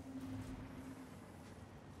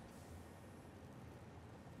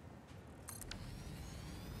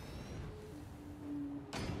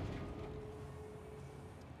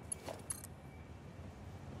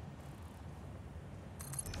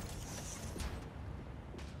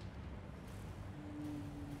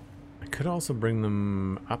 Could also bring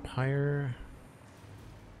them up higher.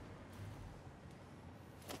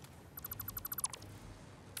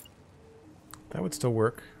 That would still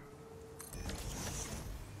work.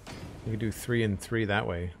 You could do 3 and 3 that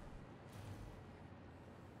way.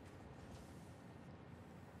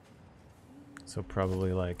 So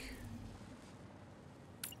probably like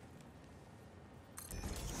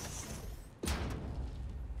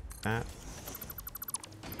that.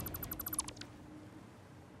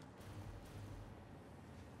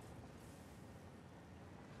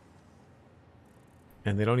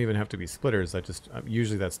 And they don't even have to be splitters.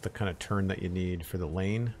 Usually that's the kind of turn that you need for the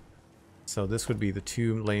lane. So this would be the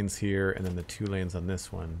 2 lanes here and then the 2 lanes on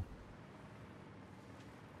this one.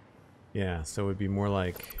 Yeah, so it would be more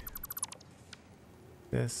like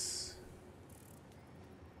this.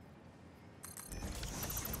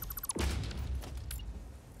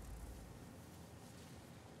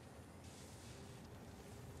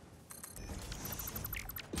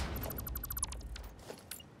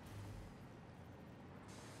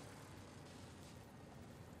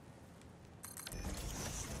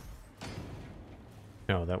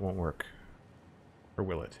 No, that won't work. Or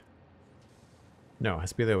will it? No, it has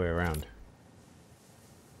to be the other way around.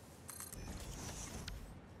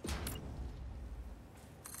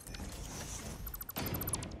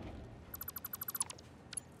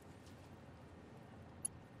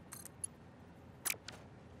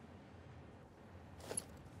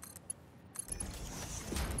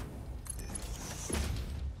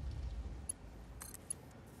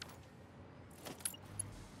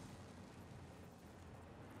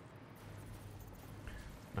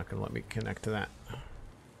 Not going to let me connect to that.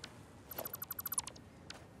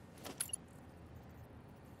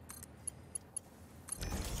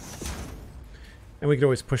 And we could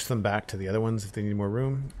always push them back to the other ones if they need more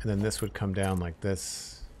room. And then this would come down like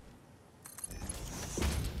this.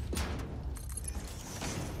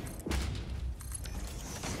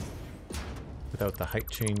 Without the height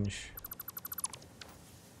change.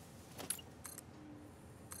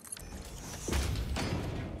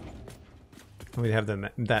 And we'd have them,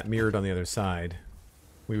 that mirrored on the other side.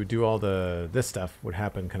 We would do all this stuff would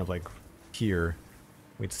happen kind of like here.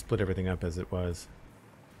 We'd split everything up as it was.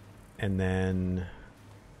 And then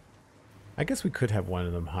I guess we could have one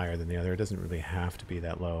of them higher than the other. It doesn't really have to be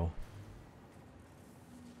that low.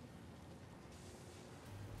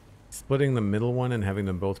 Splitting the middle one and having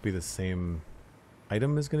them both be the same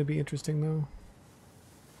item is going to be interesting though.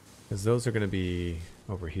 Because those are going to be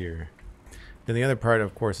over here. Then the other part,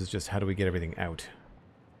 of course, is just how do we get everything out?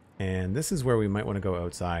 And this is where we might want to go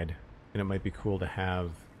outside. And it might be cool to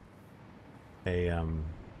have a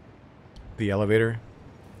the elevator.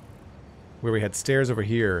 Where we had stairs over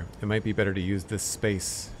here, it might be better to use this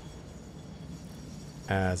space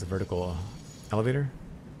as a vertical elevator.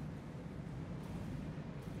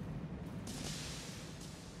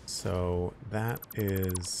 So that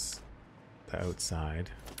is the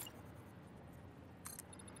outside.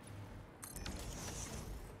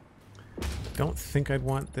 Don't think I'd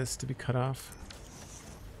want this to be cut off.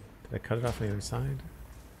 Did I cut it off on the other side?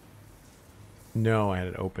 No, I had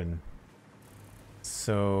it open.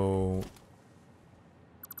 So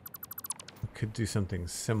we could do something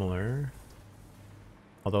similar.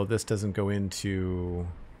 Although this doesn't go into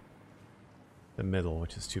the middle,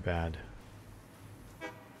 which is too bad.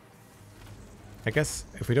 I guess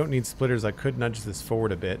if we don't need splitters, I could nudge this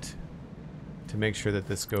forward a bit to make sure that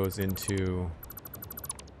this goes into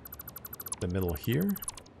the middle here.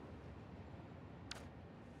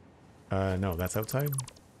 No, that's outside.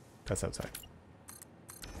 That's outside.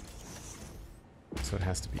 So it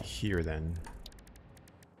has to be here then.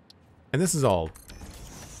 And this is all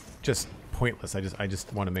just pointless. I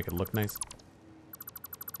just want to make it look nice.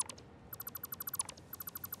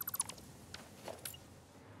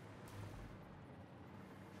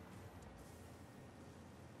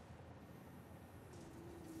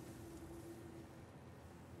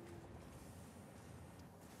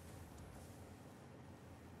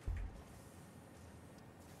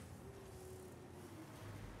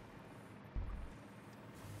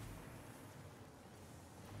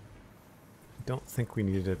 Don't think we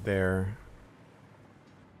needed it there.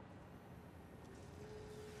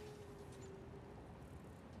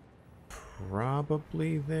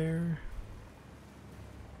 Probably there.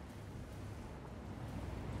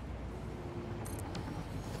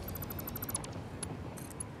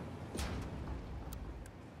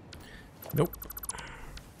 Nope.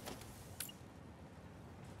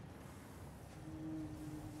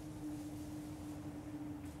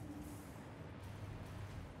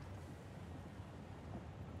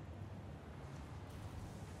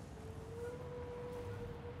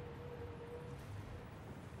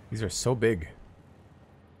 These are so big.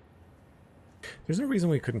 There's no reason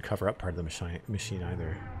we couldn't cover up part of the machine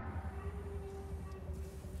either.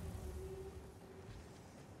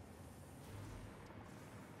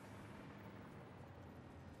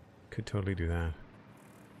 Could totally do that.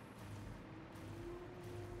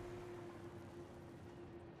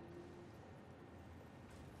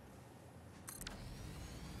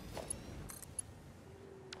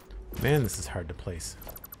 Man, this is hard to place.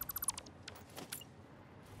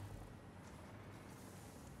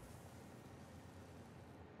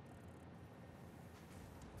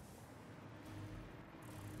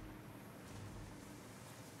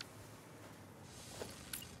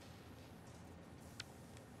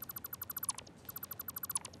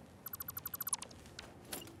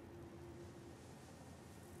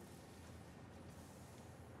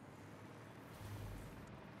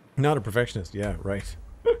 Not a perfectionist. Yeah, right.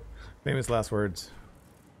 Famous last words.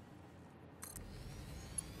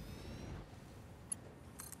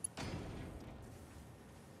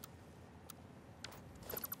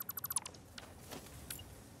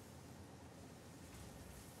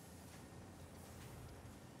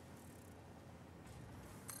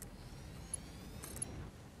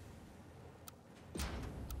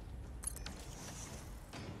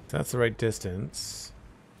 That's the right distance.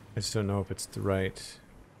 I just don't know if it's the right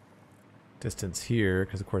distance here,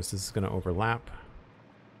 because of course this is going to overlap.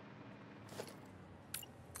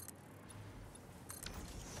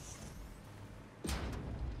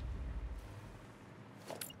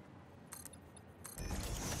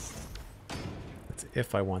 That's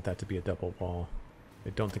if I want that to be a double wall. I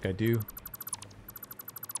don't think I do.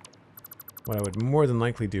 What I would more than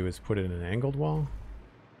likely do is put it in an angled wall.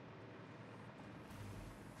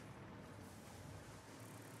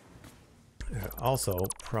 Also,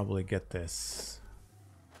 probably get this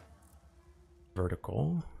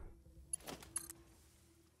vertical.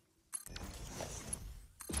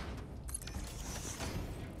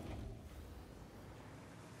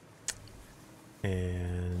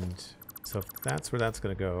 And so if that's where that's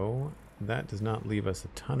going to go, that does not leave us a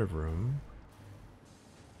ton of room.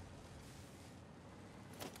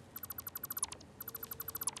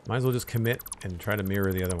 Might as well just commit and try to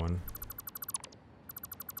mirror the other one.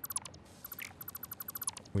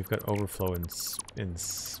 We've got overflow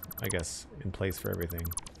I guess, in place for everything,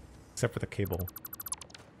 except for the cable.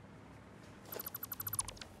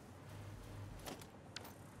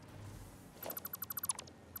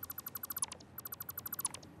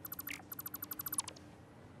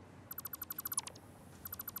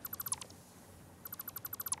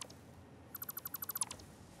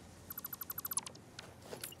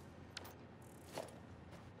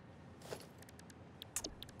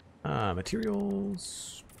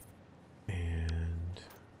 Materials and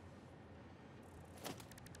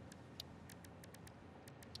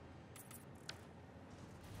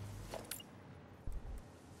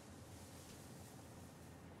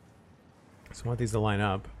so I want these to line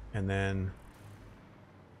up, and then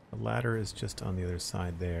the ladder is just on the other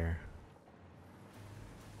side there.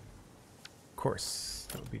 Of course,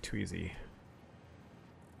 that would be too easy.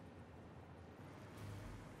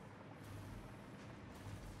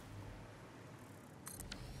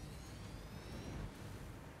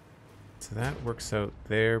 So that works out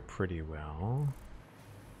there pretty well.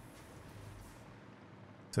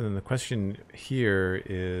 So then the question here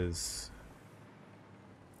is,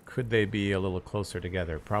 could they be a little closer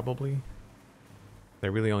together? Probably. They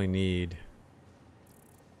really only need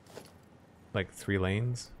like 3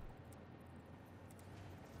 lanes.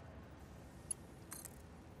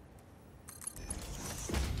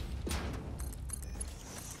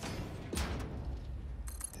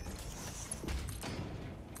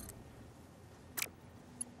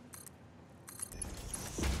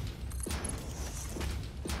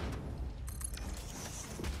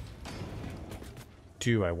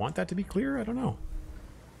 Do I want that to be clear? I don't know.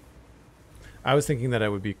 I was thinking that it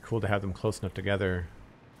would be cool to have them close enough together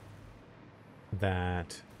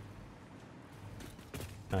that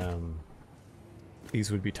these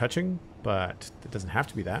would be touching, but it doesn't have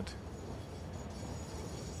to be that.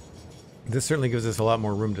 This certainly gives us a lot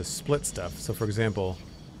more room to split stuff. So for example,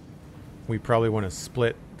 we probably want to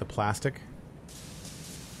split the plastic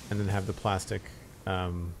and then have the plastic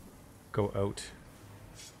go out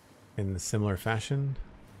in the similar fashion.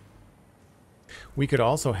 We could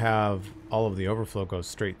also have all of the overflow go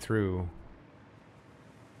straight through.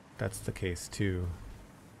 That's the case too.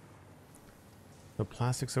 The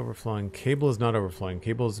plastic's overflowing. Cable is not overflowing.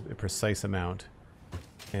 Cable is a precise amount.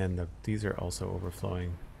 And these are also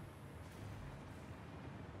overflowing.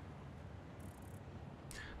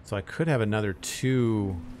 So I could have another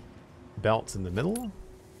 2 belts in the middle.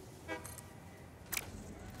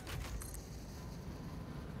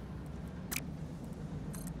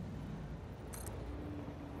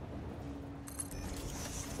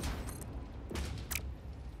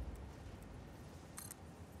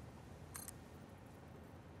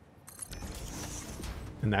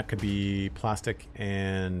 And that could be plastic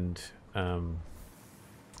and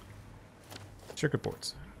circuit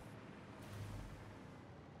boards.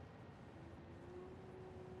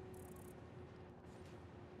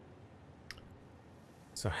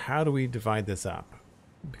 So how do we divide this up?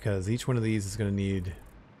 Because each one of these is going to need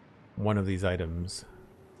one of these items.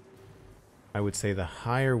 I would say the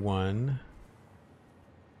higher one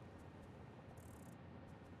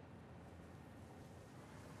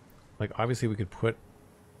like obviously we could put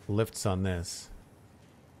lifts on this,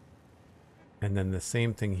 and then the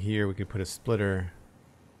same thing here, we could put a splitter,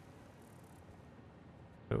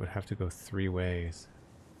 but it would have to go 3 ways.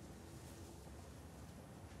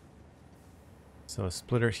 So a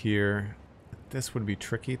splitter here. This would be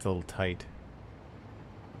tricky. It's a little tight,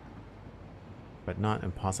 but not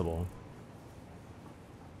impossible.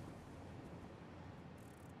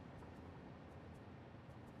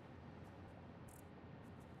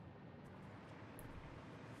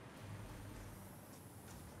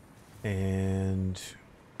 And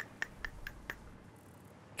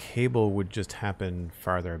cable would just happen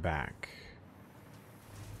farther back.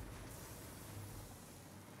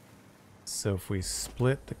 So if we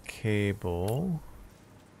split the cable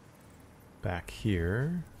back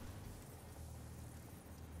here,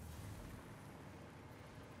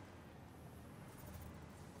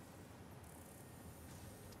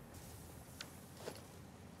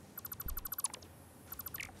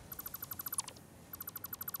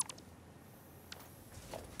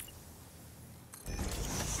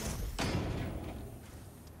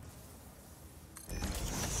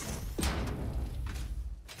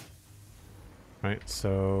 Right,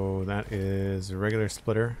 so that is a regular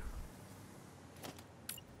splitter.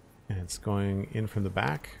 And it's going in from the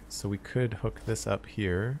back, so we could hook this up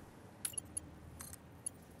here.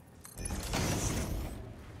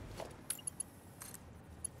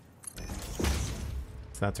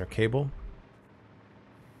 So that's our cable.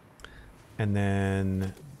 And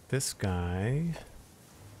then this guy,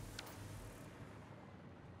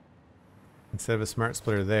 instead of a smart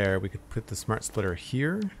splitter there, we could put the smart splitter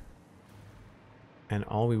here. And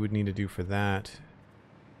all we would need to do for that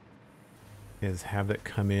is have it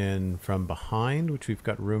come in from behind, which we've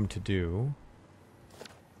got room to do.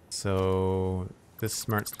 So this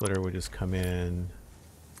smart splitter would just come in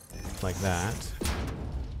like that.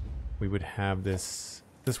 We would have this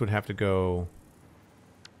would have to go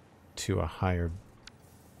to a higher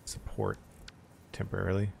support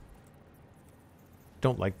temporarily.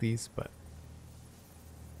 Don't like these, but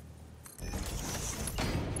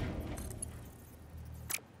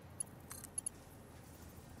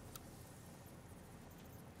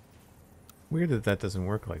weird that that doesn't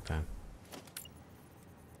work like that.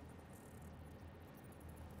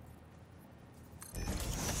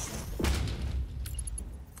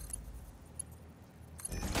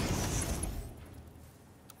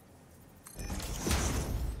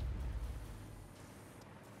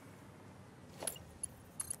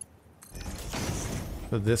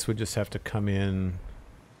 So this would just have to come in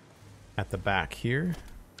at the back here.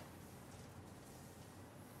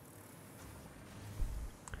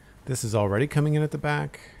 This is already coming in at the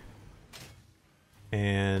back.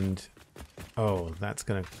 And, oh, that's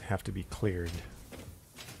going to have to be cleared.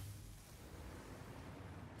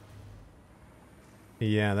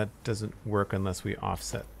 Yeah, that doesn't work unless we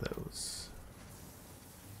offset those.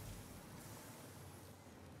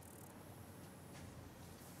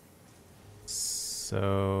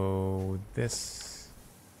 So this,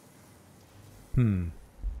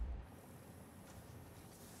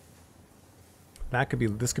 that could be,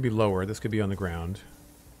 this could be lower, this could be on the ground,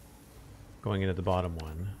 going into the bottom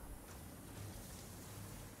one.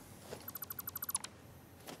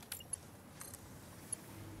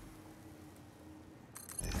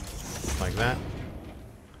 Like that.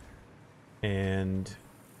 And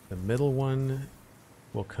the middle one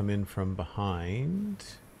will come in from behind.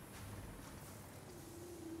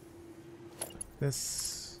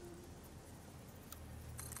 This.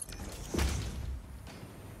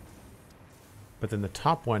 But then the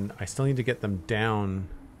top one, I still need to get them down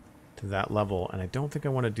to that level, and I don't think I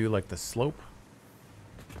want to do like the slope.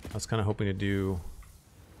 I was kind of hoping to do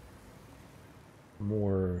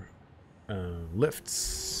more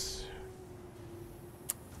lifts.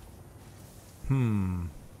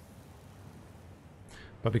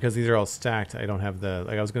 But because these are all stacked, I don't have the,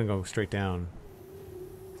 like I was going to go straight down.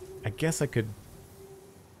 I guess I could.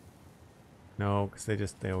 No,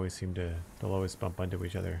 because they always seem to, they'll always bump into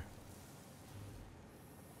each other.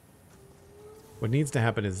 What needs to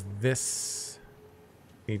happen is this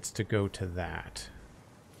needs to go to that.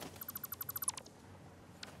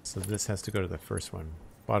 So this has to go to the first one,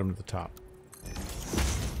 bottom to the top.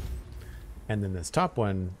 And then this top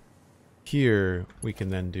one, here we can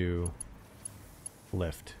then do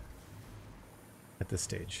lift at this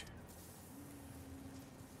stage.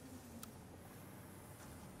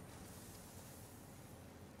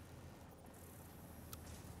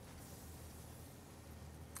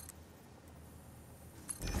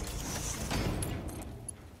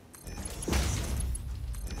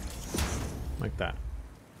 Like that.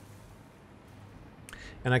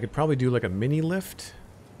 And I could probably do like a mini lift.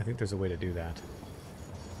 I think there's a way to do that.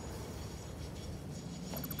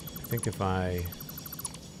 I think if I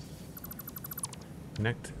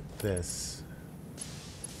connect this,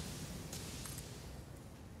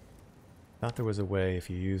 I thought there was a way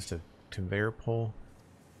if you used a conveyor pole.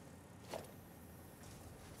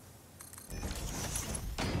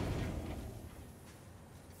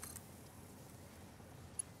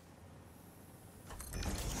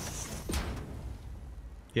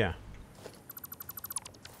 Yeah.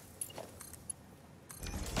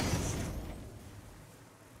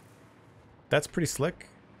 That's pretty slick.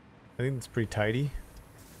 I think it's pretty tidy.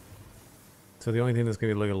 So the only thing that's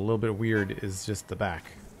going to look a little bit weird is just the back.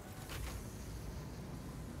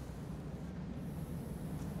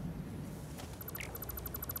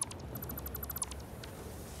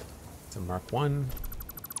 It's a Mark 1.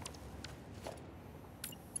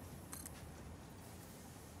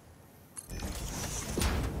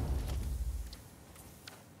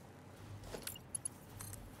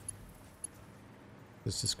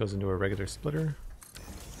 This just goes into a regular splitter.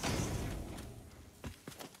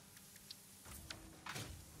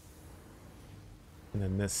 And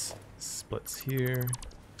then this Splits here.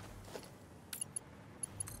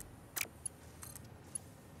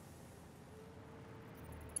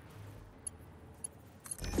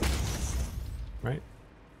 Right?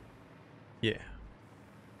 Yeah.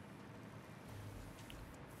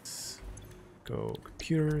 Let's go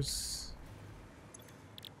computers.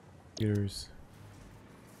 Computers.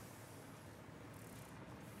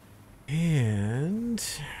 And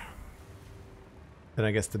then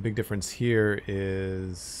I guess the big difference here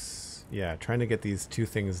is, yeah, trying to get these two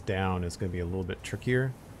things down is going to be a little bit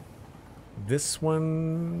trickier. This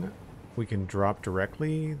one we can drop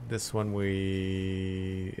directly. This one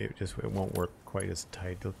it won't work quite as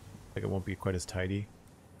tight. Like it won't be quite as tidy,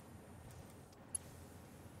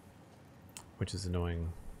 which is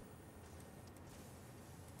annoying.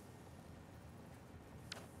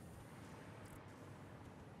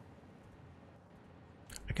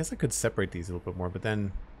 I guess I could separate these a little bit more, but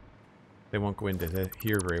then they won't go into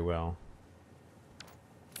here very well.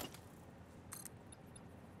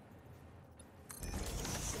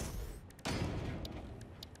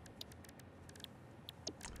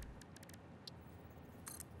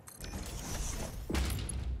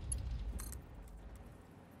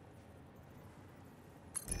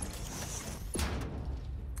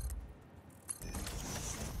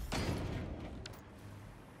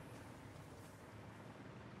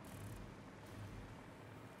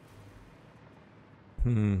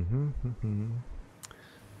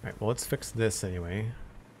 Alright, well, let's fix this anyway.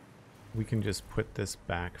 We can just put this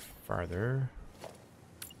back farther.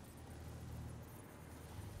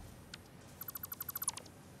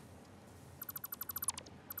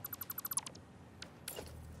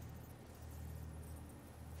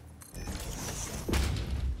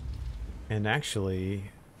 And actually,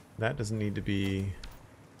 that doesn't need to be...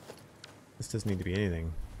 This doesn't need to be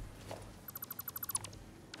anything.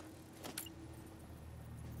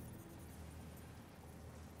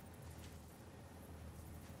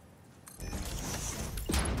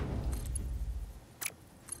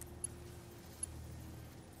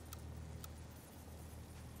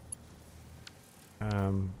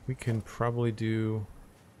 We can probably do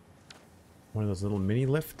one of those little mini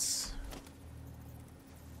lifts.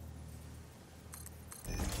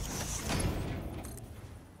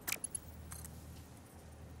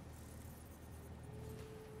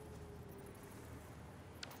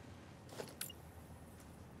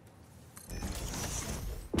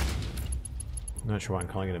 I'm not sure why I'm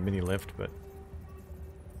calling it a mini lift, but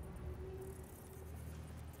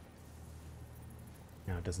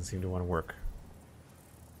no, it doesn't seem to want to work.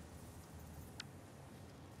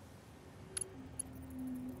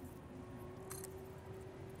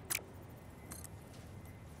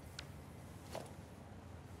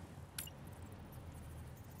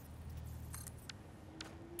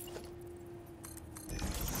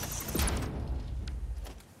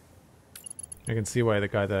 I can see why the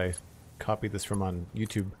guy that I copied this from on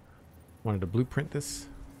YouTube wanted to blueprint this.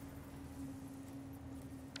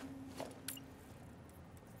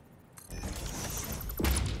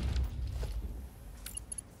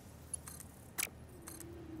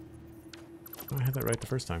 Oh, I had that right the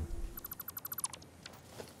first time.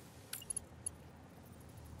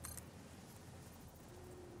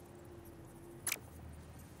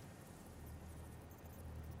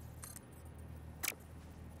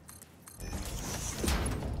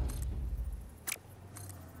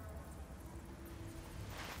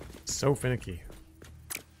 So finicky.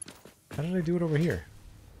 How did I do it over here?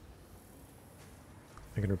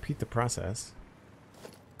 I can repeat the process.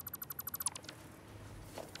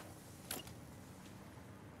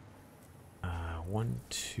 One,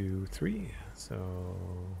 two, three. So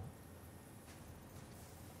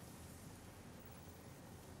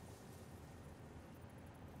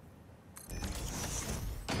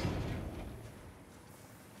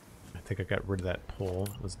I think I got rid of that pole.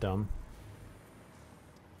 It was dumb.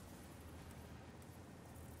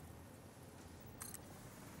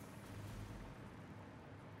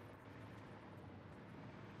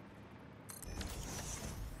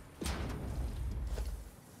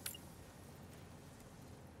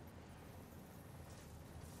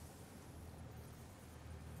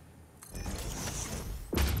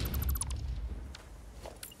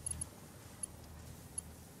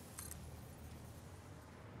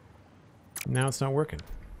 Now it's not working.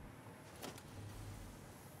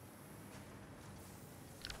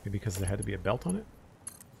 Maybe because there had to be a belt on it?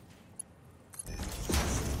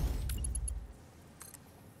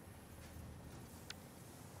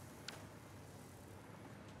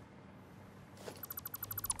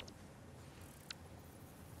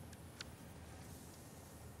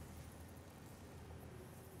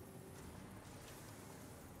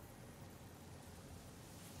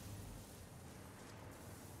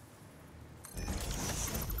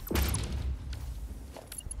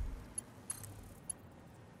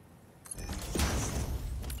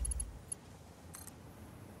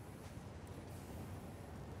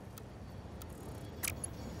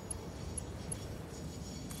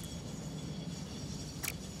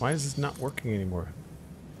 Why is this not working anymore?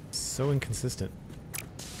 It's so inconsistent.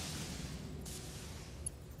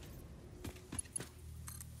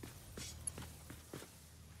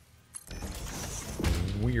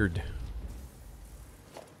 Weird.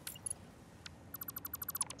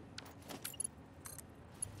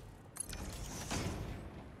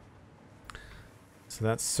 So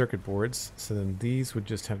that's circuit boards. So then these would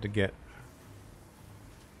just have to get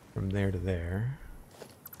from there to there.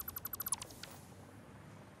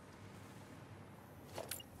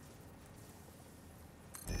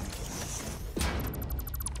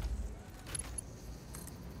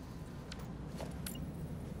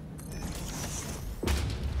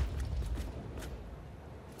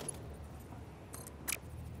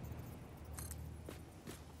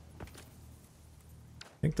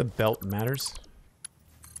 I think the belt matters.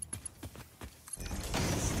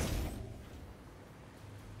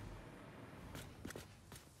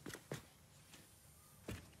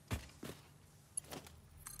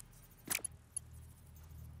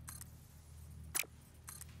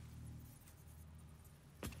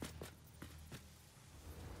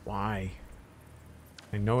 Why?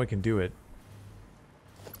 I know I can do it.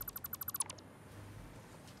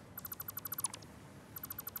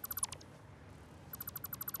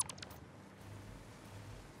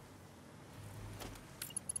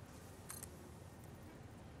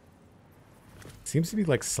 Seems to be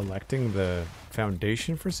like selecting the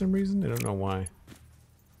foundation for some reason. I don't know why.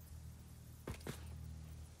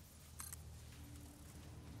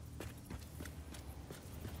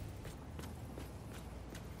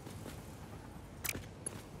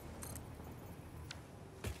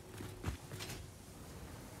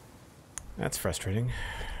 That's frustrating.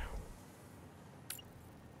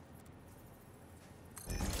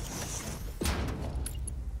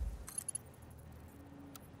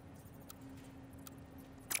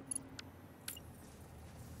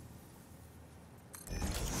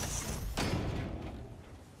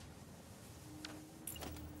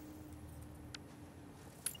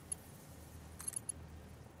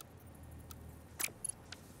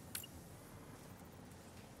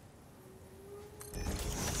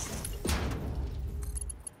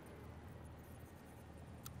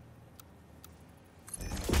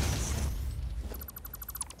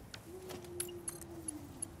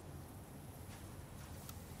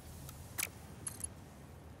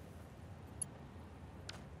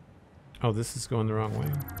 Oh, this is going the wrong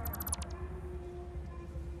way.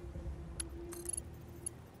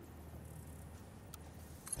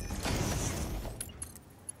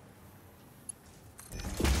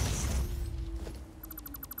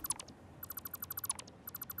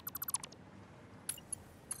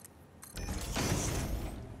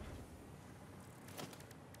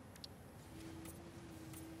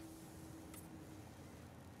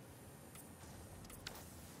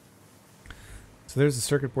 So there's the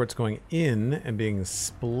circuit boards going in and being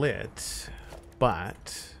split,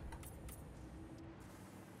 but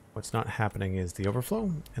what's not happening is the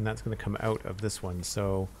overflow, and that's going to come out of this one.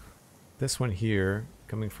 So this one here,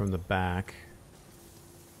 coming from the back,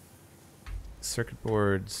 circuit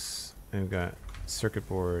boards, and we've got circuit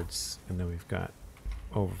boards, and then we've got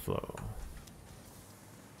overflow.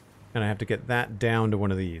 And I have to get that down to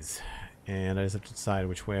one of these, and I just have to decide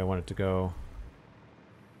which way I want it to go.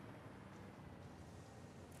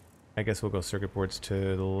 I guess we'll go circuit boards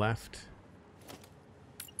to the left.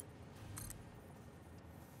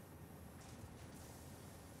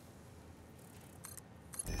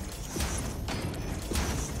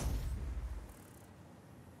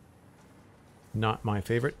 Not my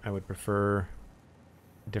favorite. I would prefer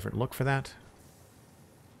a different look for that.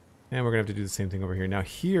 And we're going to have to do the same thing over here. Now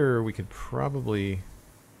here we could probably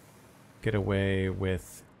get away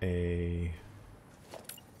with a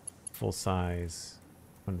full size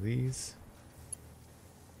one of these.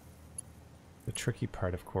 The tricky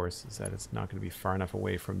part, of course, is that it's not going to be far enough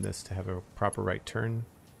away from this to have a proper right turn.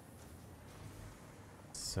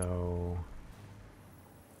 So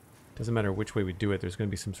it doesn't matter which way we do it, there's going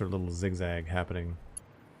to be some sort of little zigzag happening.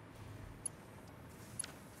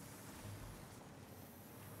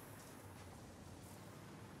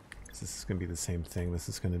 This is going to be the same thing. This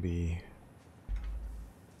is going to be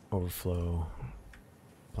overflow,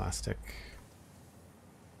 plastic,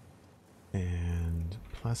 and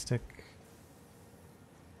plastic.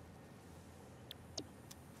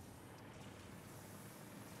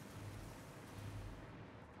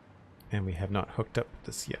 And we have not hooked up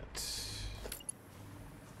this yet.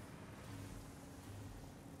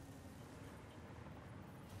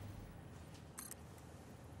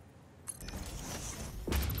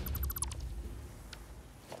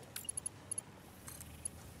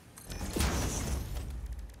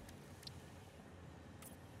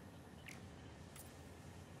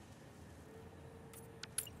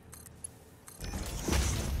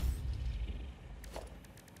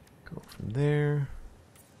 from there.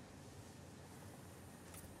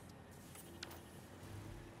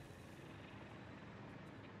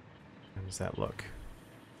 How does that look?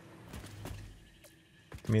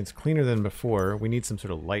 I mean, it's cleaner than before. We need some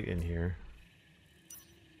sort of light in here.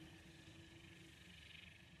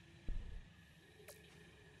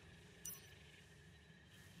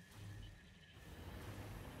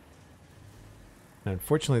 And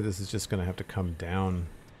unfortunately, this is just going to have to come down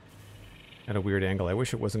at a weird angle. I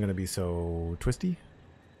wish it wasn't going to be so twisty.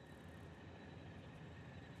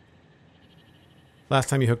 Last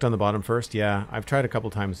time you hooked on the bottom first? Yeah, I've tried a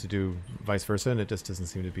couple times to do vice versa, and it just doesn't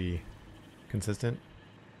seem to be consistent.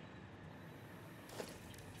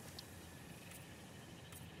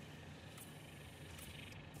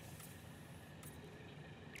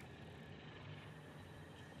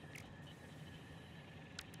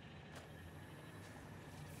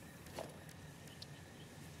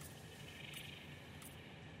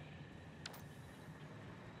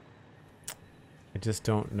 I just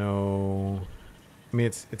don't know. I mean,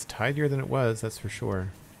 it's tidier than it was, that's for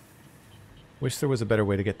sure. Wish there was a better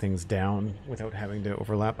way to get things down without having to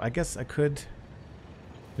overlap. I guess I could.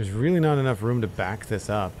 There's really not enough room to back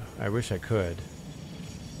this up. I wish I could.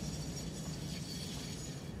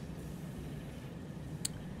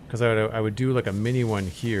 Because I would do like a mini one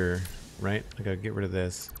here, right? Like I'd get rid of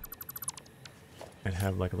this. I'd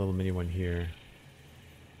have like a little mini one here.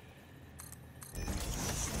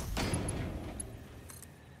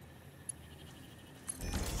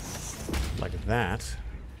 Like that.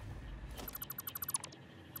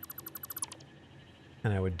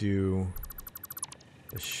 And I would do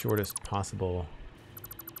the shortest possible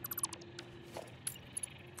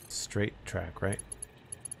straight track, right?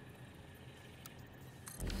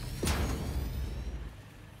 So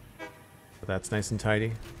that's nice and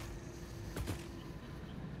tidy.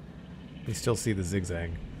 You still see the zigzag.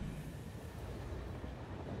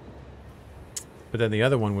 But then the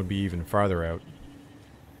other one would be even farther out.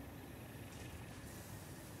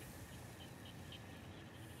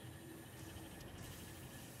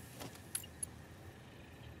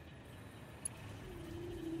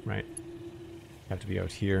 Right. Have to be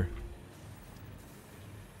out here.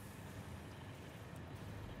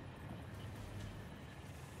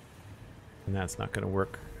 And that's not going to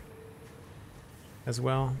work as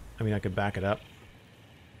well. I mean, I could back it up.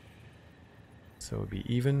 So it would be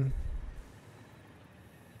even.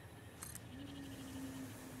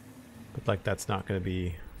 But like that's not going to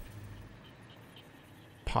be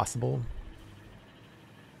possible.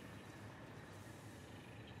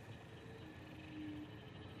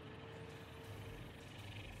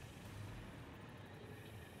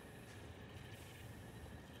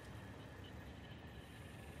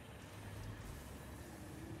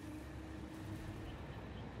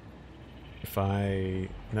 If I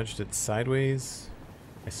nudged it sideways,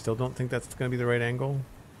 I still don't think that's going to be the right angle.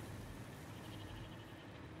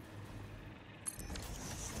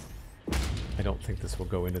 I don't think this will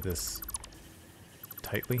go into this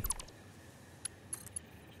tightly.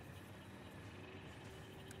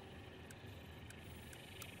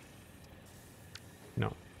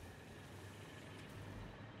 No.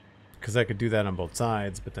 Because I could do that on both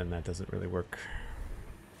sides, but then that doesn't really work.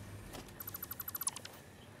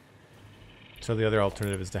 So the other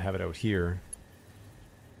alternative is to have it out here.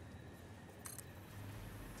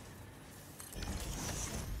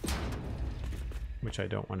 Which I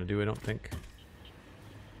don't want to do, I don't think.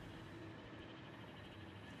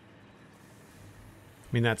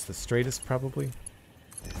 I mean, that's the straightest, probably.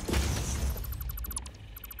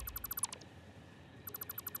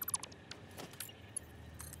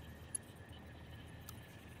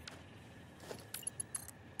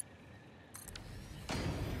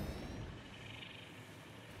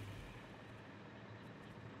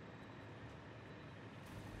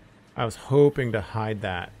 I was hoping to hide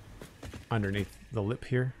that underneath the lip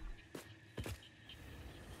here.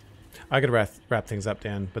 I could wrap things up,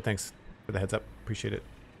 Dan, but thanks for the heads up. Appreciate it.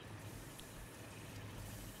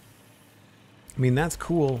 I mean, that's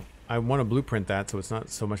cool. I want to blueprint that so it's not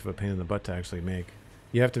so much of a pain in the butt to actually make.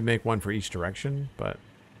 You have to make one for each direction, but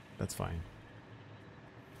that's fine.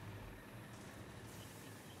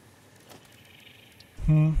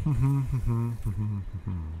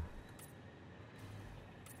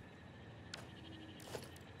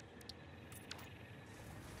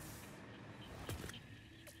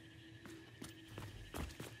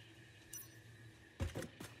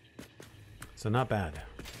 So not bad.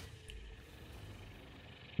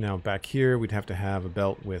 Now back here, we'd have to have a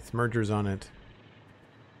belt with mergers on it.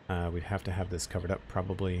 We'd have to have this covered up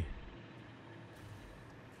probably.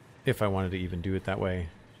 If I wanted to even do it that way.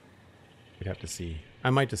 We'd have to see. I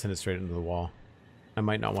might just send it straight into the wall. I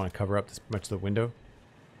might not want to cover up this much of the window.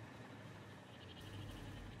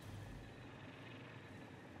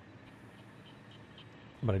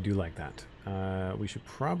 But I do like that. We should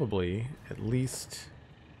probably at least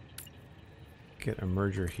get a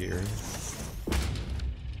merger here.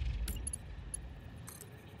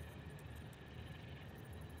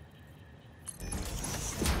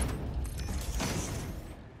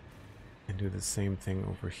 And do the same thing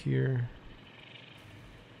over here.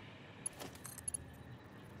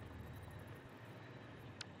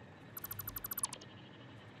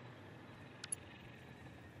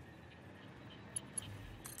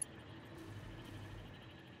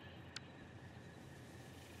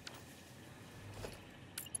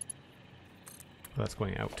 That's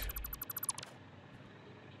going out.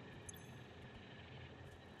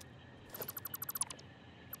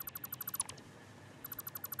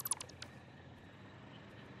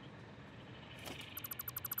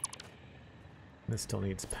 This still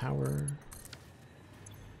needs power.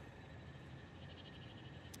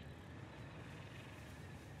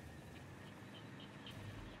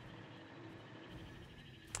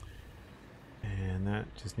 And that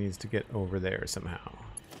just needs to get over there somehow.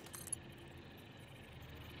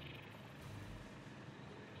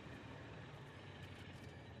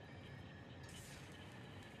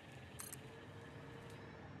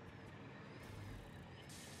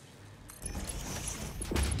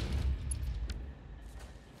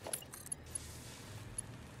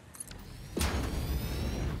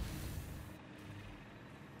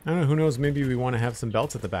 I don't know, who knows, maybe we want to have some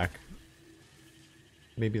belts at the back.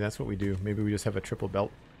 Maybe that's what we do. Maybe we just have a triple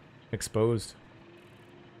belt exposed.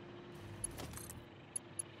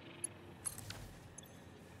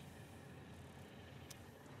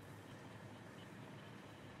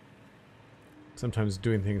 Sometimes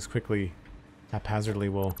doing things quickly, haphazardly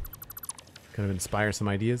will kind of inspire some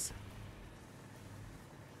ideas.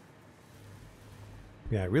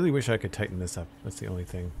 Yeah, I really wish I could tighten this up. That's the only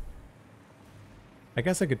thing. I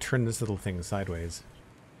guess I could turn this little thing sideways.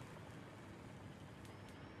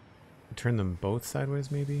 Turn them both sideways,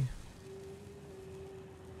 maybe?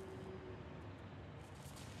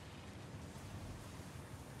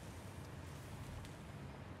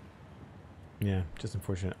 Yeah, just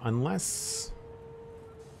unfortunate. Unless...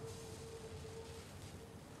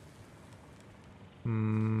 I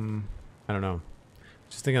don't know.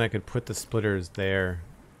 Just thinking I could put the splitters there.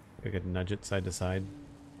 I could nudge it side to side.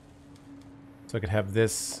 So I could have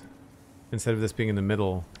this, instead of this being in the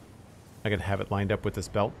middle, I could have it lined up with this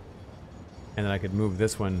belt. And then I could move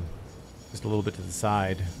this one just a little bit to the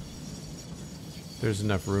side. There's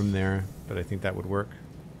enough room there, but I think that would work.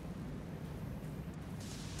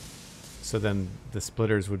 So then the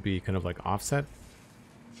splitters would be kind of like offset.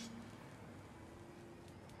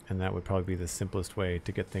 And that would probably be the simplest way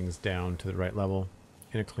to get things down to the right level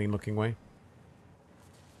in a clean looking way.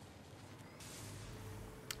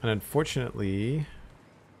 And unfortunately,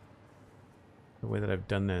 the way that I've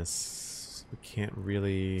done this, we can't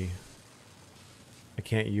really... I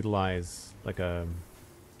can't utilize like a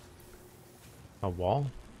wall.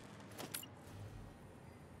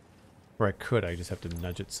 Or I could, I just have to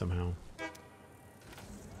nudge it somehow. I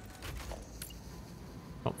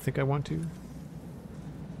don't think I want to.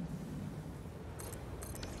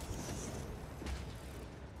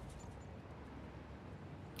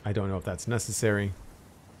 I don't know if that's necessary.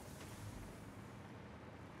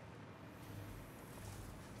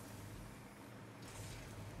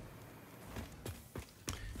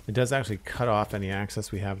 It does actually cut off any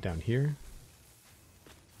access we have down here.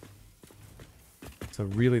 So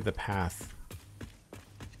really the path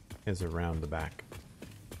is around the back.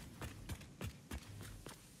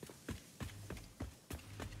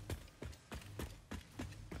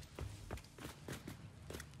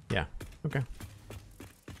 Yeah, okay.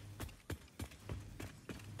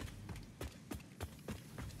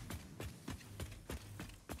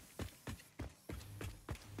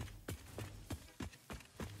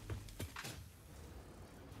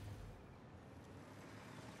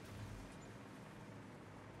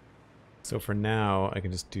 So for now, I can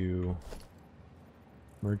just do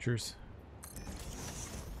mergers.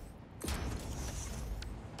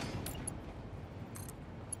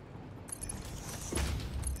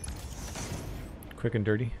 Quick and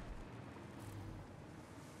dirty.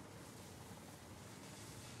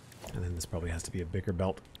 And then this probably has to be a bigger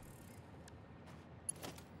belt.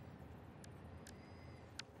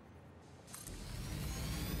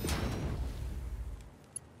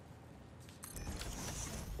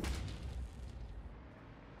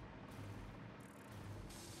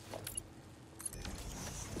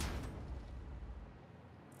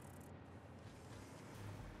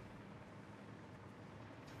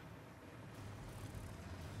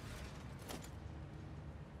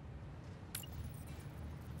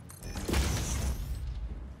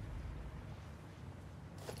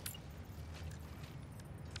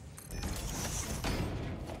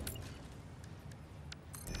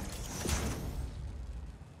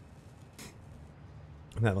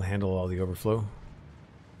 And that'll handle all the overflow.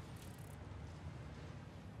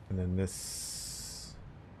 And then this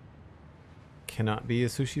cannot be a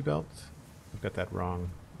sushi belt. I've got that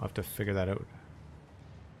wrong. I'll have to figure that out.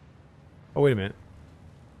 Oh, wait a minute.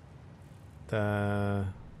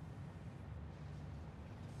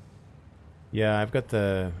 Yeah, I've got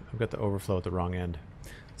the overflow at the wrong end.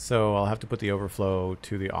 So I'll have to put the overflow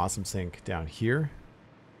to the awesome sink down here.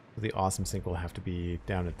 The awesome sink will have to be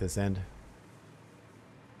down at this end.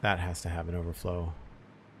 That has to have an overflow.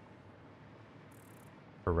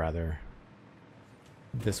 Or rather,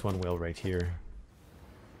 this one will right here.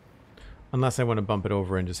 Unless I want to bump it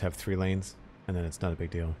over and just have 3 lanes, and then it's not a big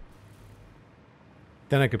deal.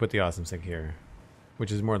 Then I could put the awesome sink here,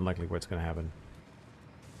 which is more than likely where it's going to happen.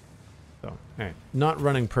 So, alright. Not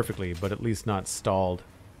running perfectly, but at least not stalled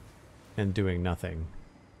and doing nothing.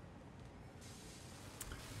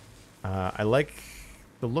 I like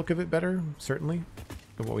the look of it better, certainly,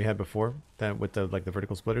 than what we had before. That with the the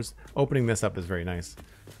vertical splitters. Opening this up is very nice.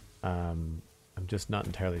 I'm just not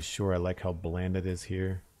entirely sure I like how bland it is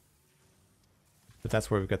here. But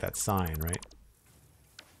that's where we've got that sign, right?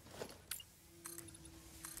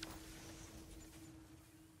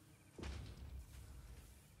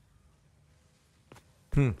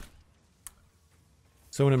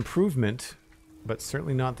 So an improvement, but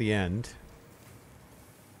certainly not the end.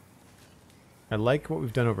 I like what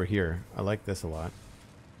we've done over here. I like this a lot.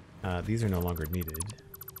 These are no longer needed.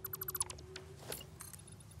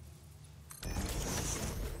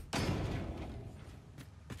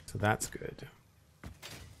 So that's good.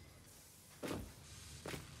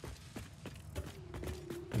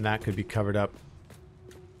 And that could be covered up.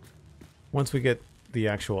 Once we get the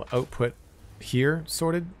actual output here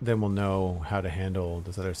sorted, then we'll know how to handle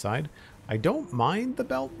this other side. I don't mind the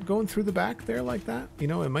belt going through the back there like that. You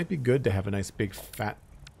know, it might be good to have a nice big fat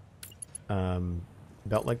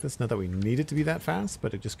belt like this. Not that we need it to be that fast,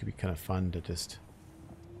 but it just could be kind of fun to just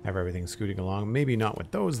have everything scooting along. Maybe not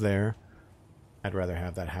with those there. I'd rather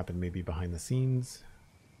have that happen maybe behind the scenes.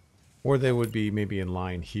 Or they would be maybe in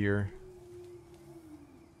line here.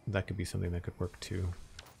 That could be something that could work too.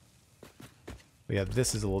 But yeah,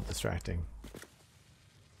 this is a little distracting.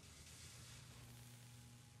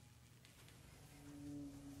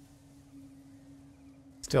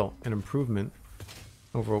 Still, an improvement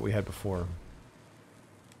over what we had before.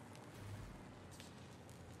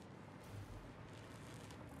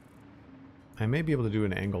 I may be able to do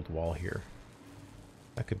an angled wall here.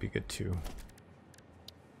 That could be good too.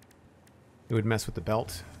 It would mess with the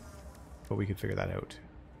belt, but we could figure that out.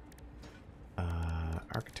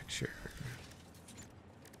 Architecture.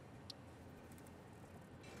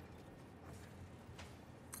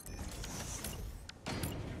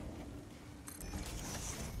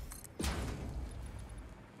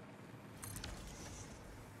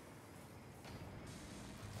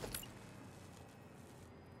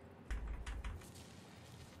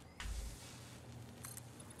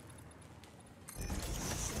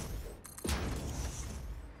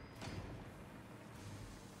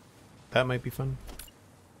 That might be fun.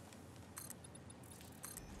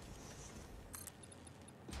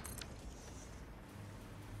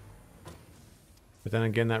 But then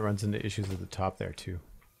again, that runs into issues at the top there too.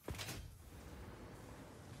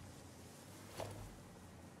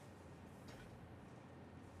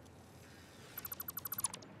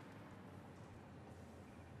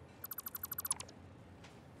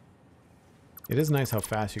 It is nice how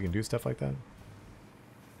fast you can do stuff like that.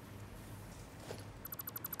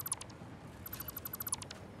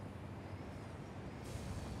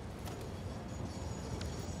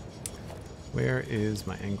 Where is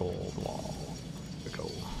my angled wall? There we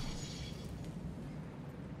go.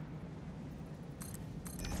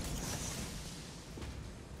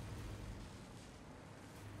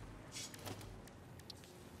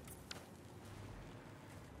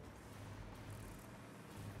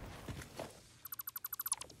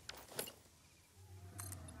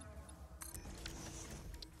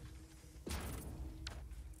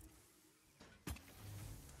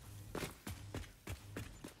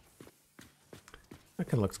 That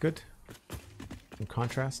kind of looks good. Some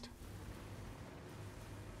contrast.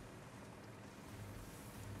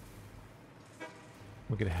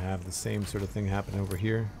 We could have the same sort of thing happen over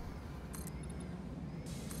here.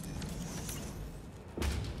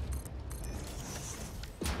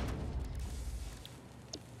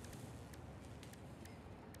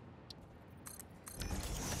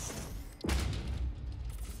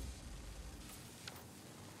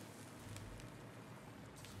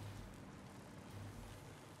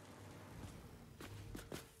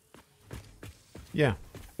 Yeah,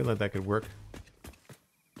 I feel like that could work.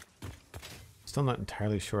 Still not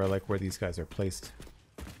entirely sure I like where these guys are placed,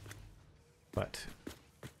 but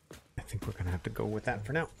I think we're going to have to go with that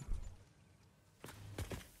for now.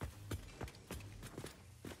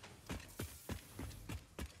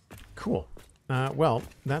 Cool. Well,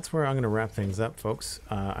 that's where I'm going to wrap things up, folks.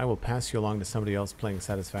 I will pass you along to somebody else playing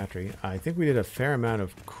Satisfactory. I think we did a fair amount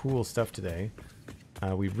of cool stuff today.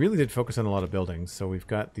 We really did focus on a lot of buildings. So we've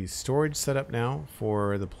got the storage set up now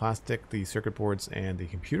for the plastic, the circuit boards, and the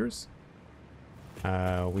computers.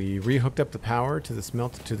 We rehooked up the power to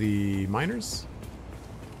the miners.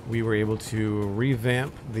 We were able to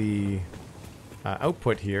revamp the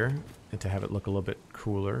output here and to have it look a little bit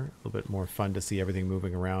cooler, a little bit more fun to see everything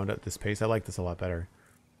moving around at this pace. I like this a lot better.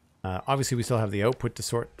 Obviously, we still have the output to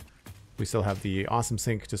sort. We still have the awesome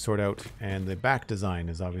sync to sort out, and the back design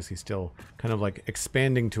is obviously still kind of like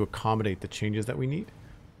expanding to accommodate the changes that we need.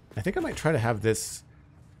 I think I might try to have this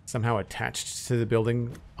somehow attached to the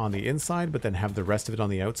building on the inside, but then have the rest of it on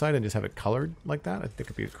the outside and just have it colored like that. I think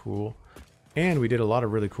it'd be cool. And we did a lot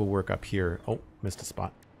of really cool work up here. Oh, missed a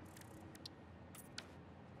spot.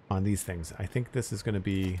 On these things. I think this is going to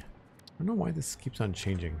be... I don't know why this keeps on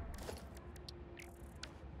changing.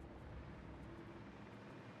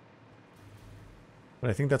 But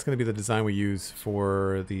I think that's going to be the design we use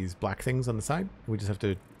for these black things on the side. We just have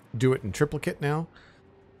to do it in triplicate now.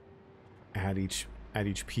 Add each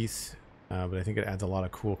piece. But I think it adds a lot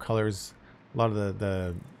of cool colors. A lot of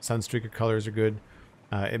the Sunstreaker colors are good.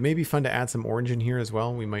 It may be fun to add some orange in here as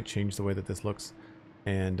well. We might change the way that this looks.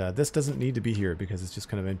 And this doesn't need to be here because it's just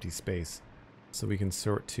kind of empty space. So we can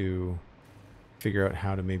sort to figure out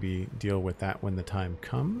how to maybe deal with that when the time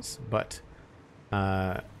comes. But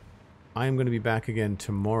I am going to be back again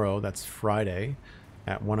tomorrow. That's Friday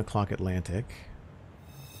at 1 o'clock Atlantic.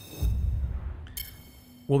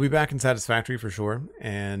 We'll be back in Satisfactory for sure.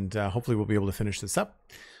 And hopefully we'll be able to finish this up.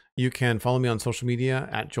 You can follow me on social media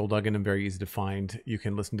at Joel Duggan. I'm very easy to find. You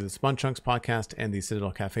can listen to the Spawn Chunks podcast and the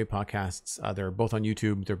Citadel Cafe podcasts. They're both on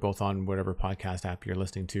YouTube. They're both on whatever podcast app you're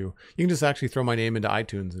listening to. You can just actually throw my name into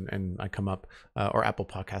iTunes and I come up, or Apple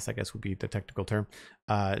Podcasts, I guess would be the technical term.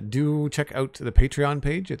 Do check out the Patreon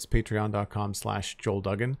page. It's patreon.com/Joel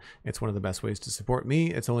Duggan. It's one of the best ways to support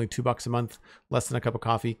me. It's only $2 a month, less than a cup of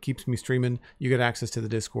coffee, keeps me streaming. You get access to the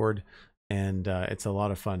Discord. And it's a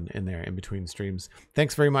lot of fun in there in between streams.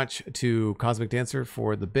 Thanks very much to Cosmic Dancer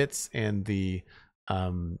for the bits and the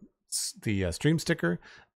stream sticker.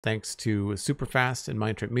 Thanks to Superfast and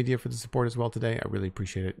MindTripMedia for the support as well today. I really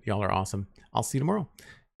appreciate it. Y'all are awesome. I'll see you tomorrow.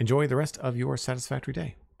 Enjoy the rest of your Satisfactory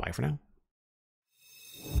day. Bye for now.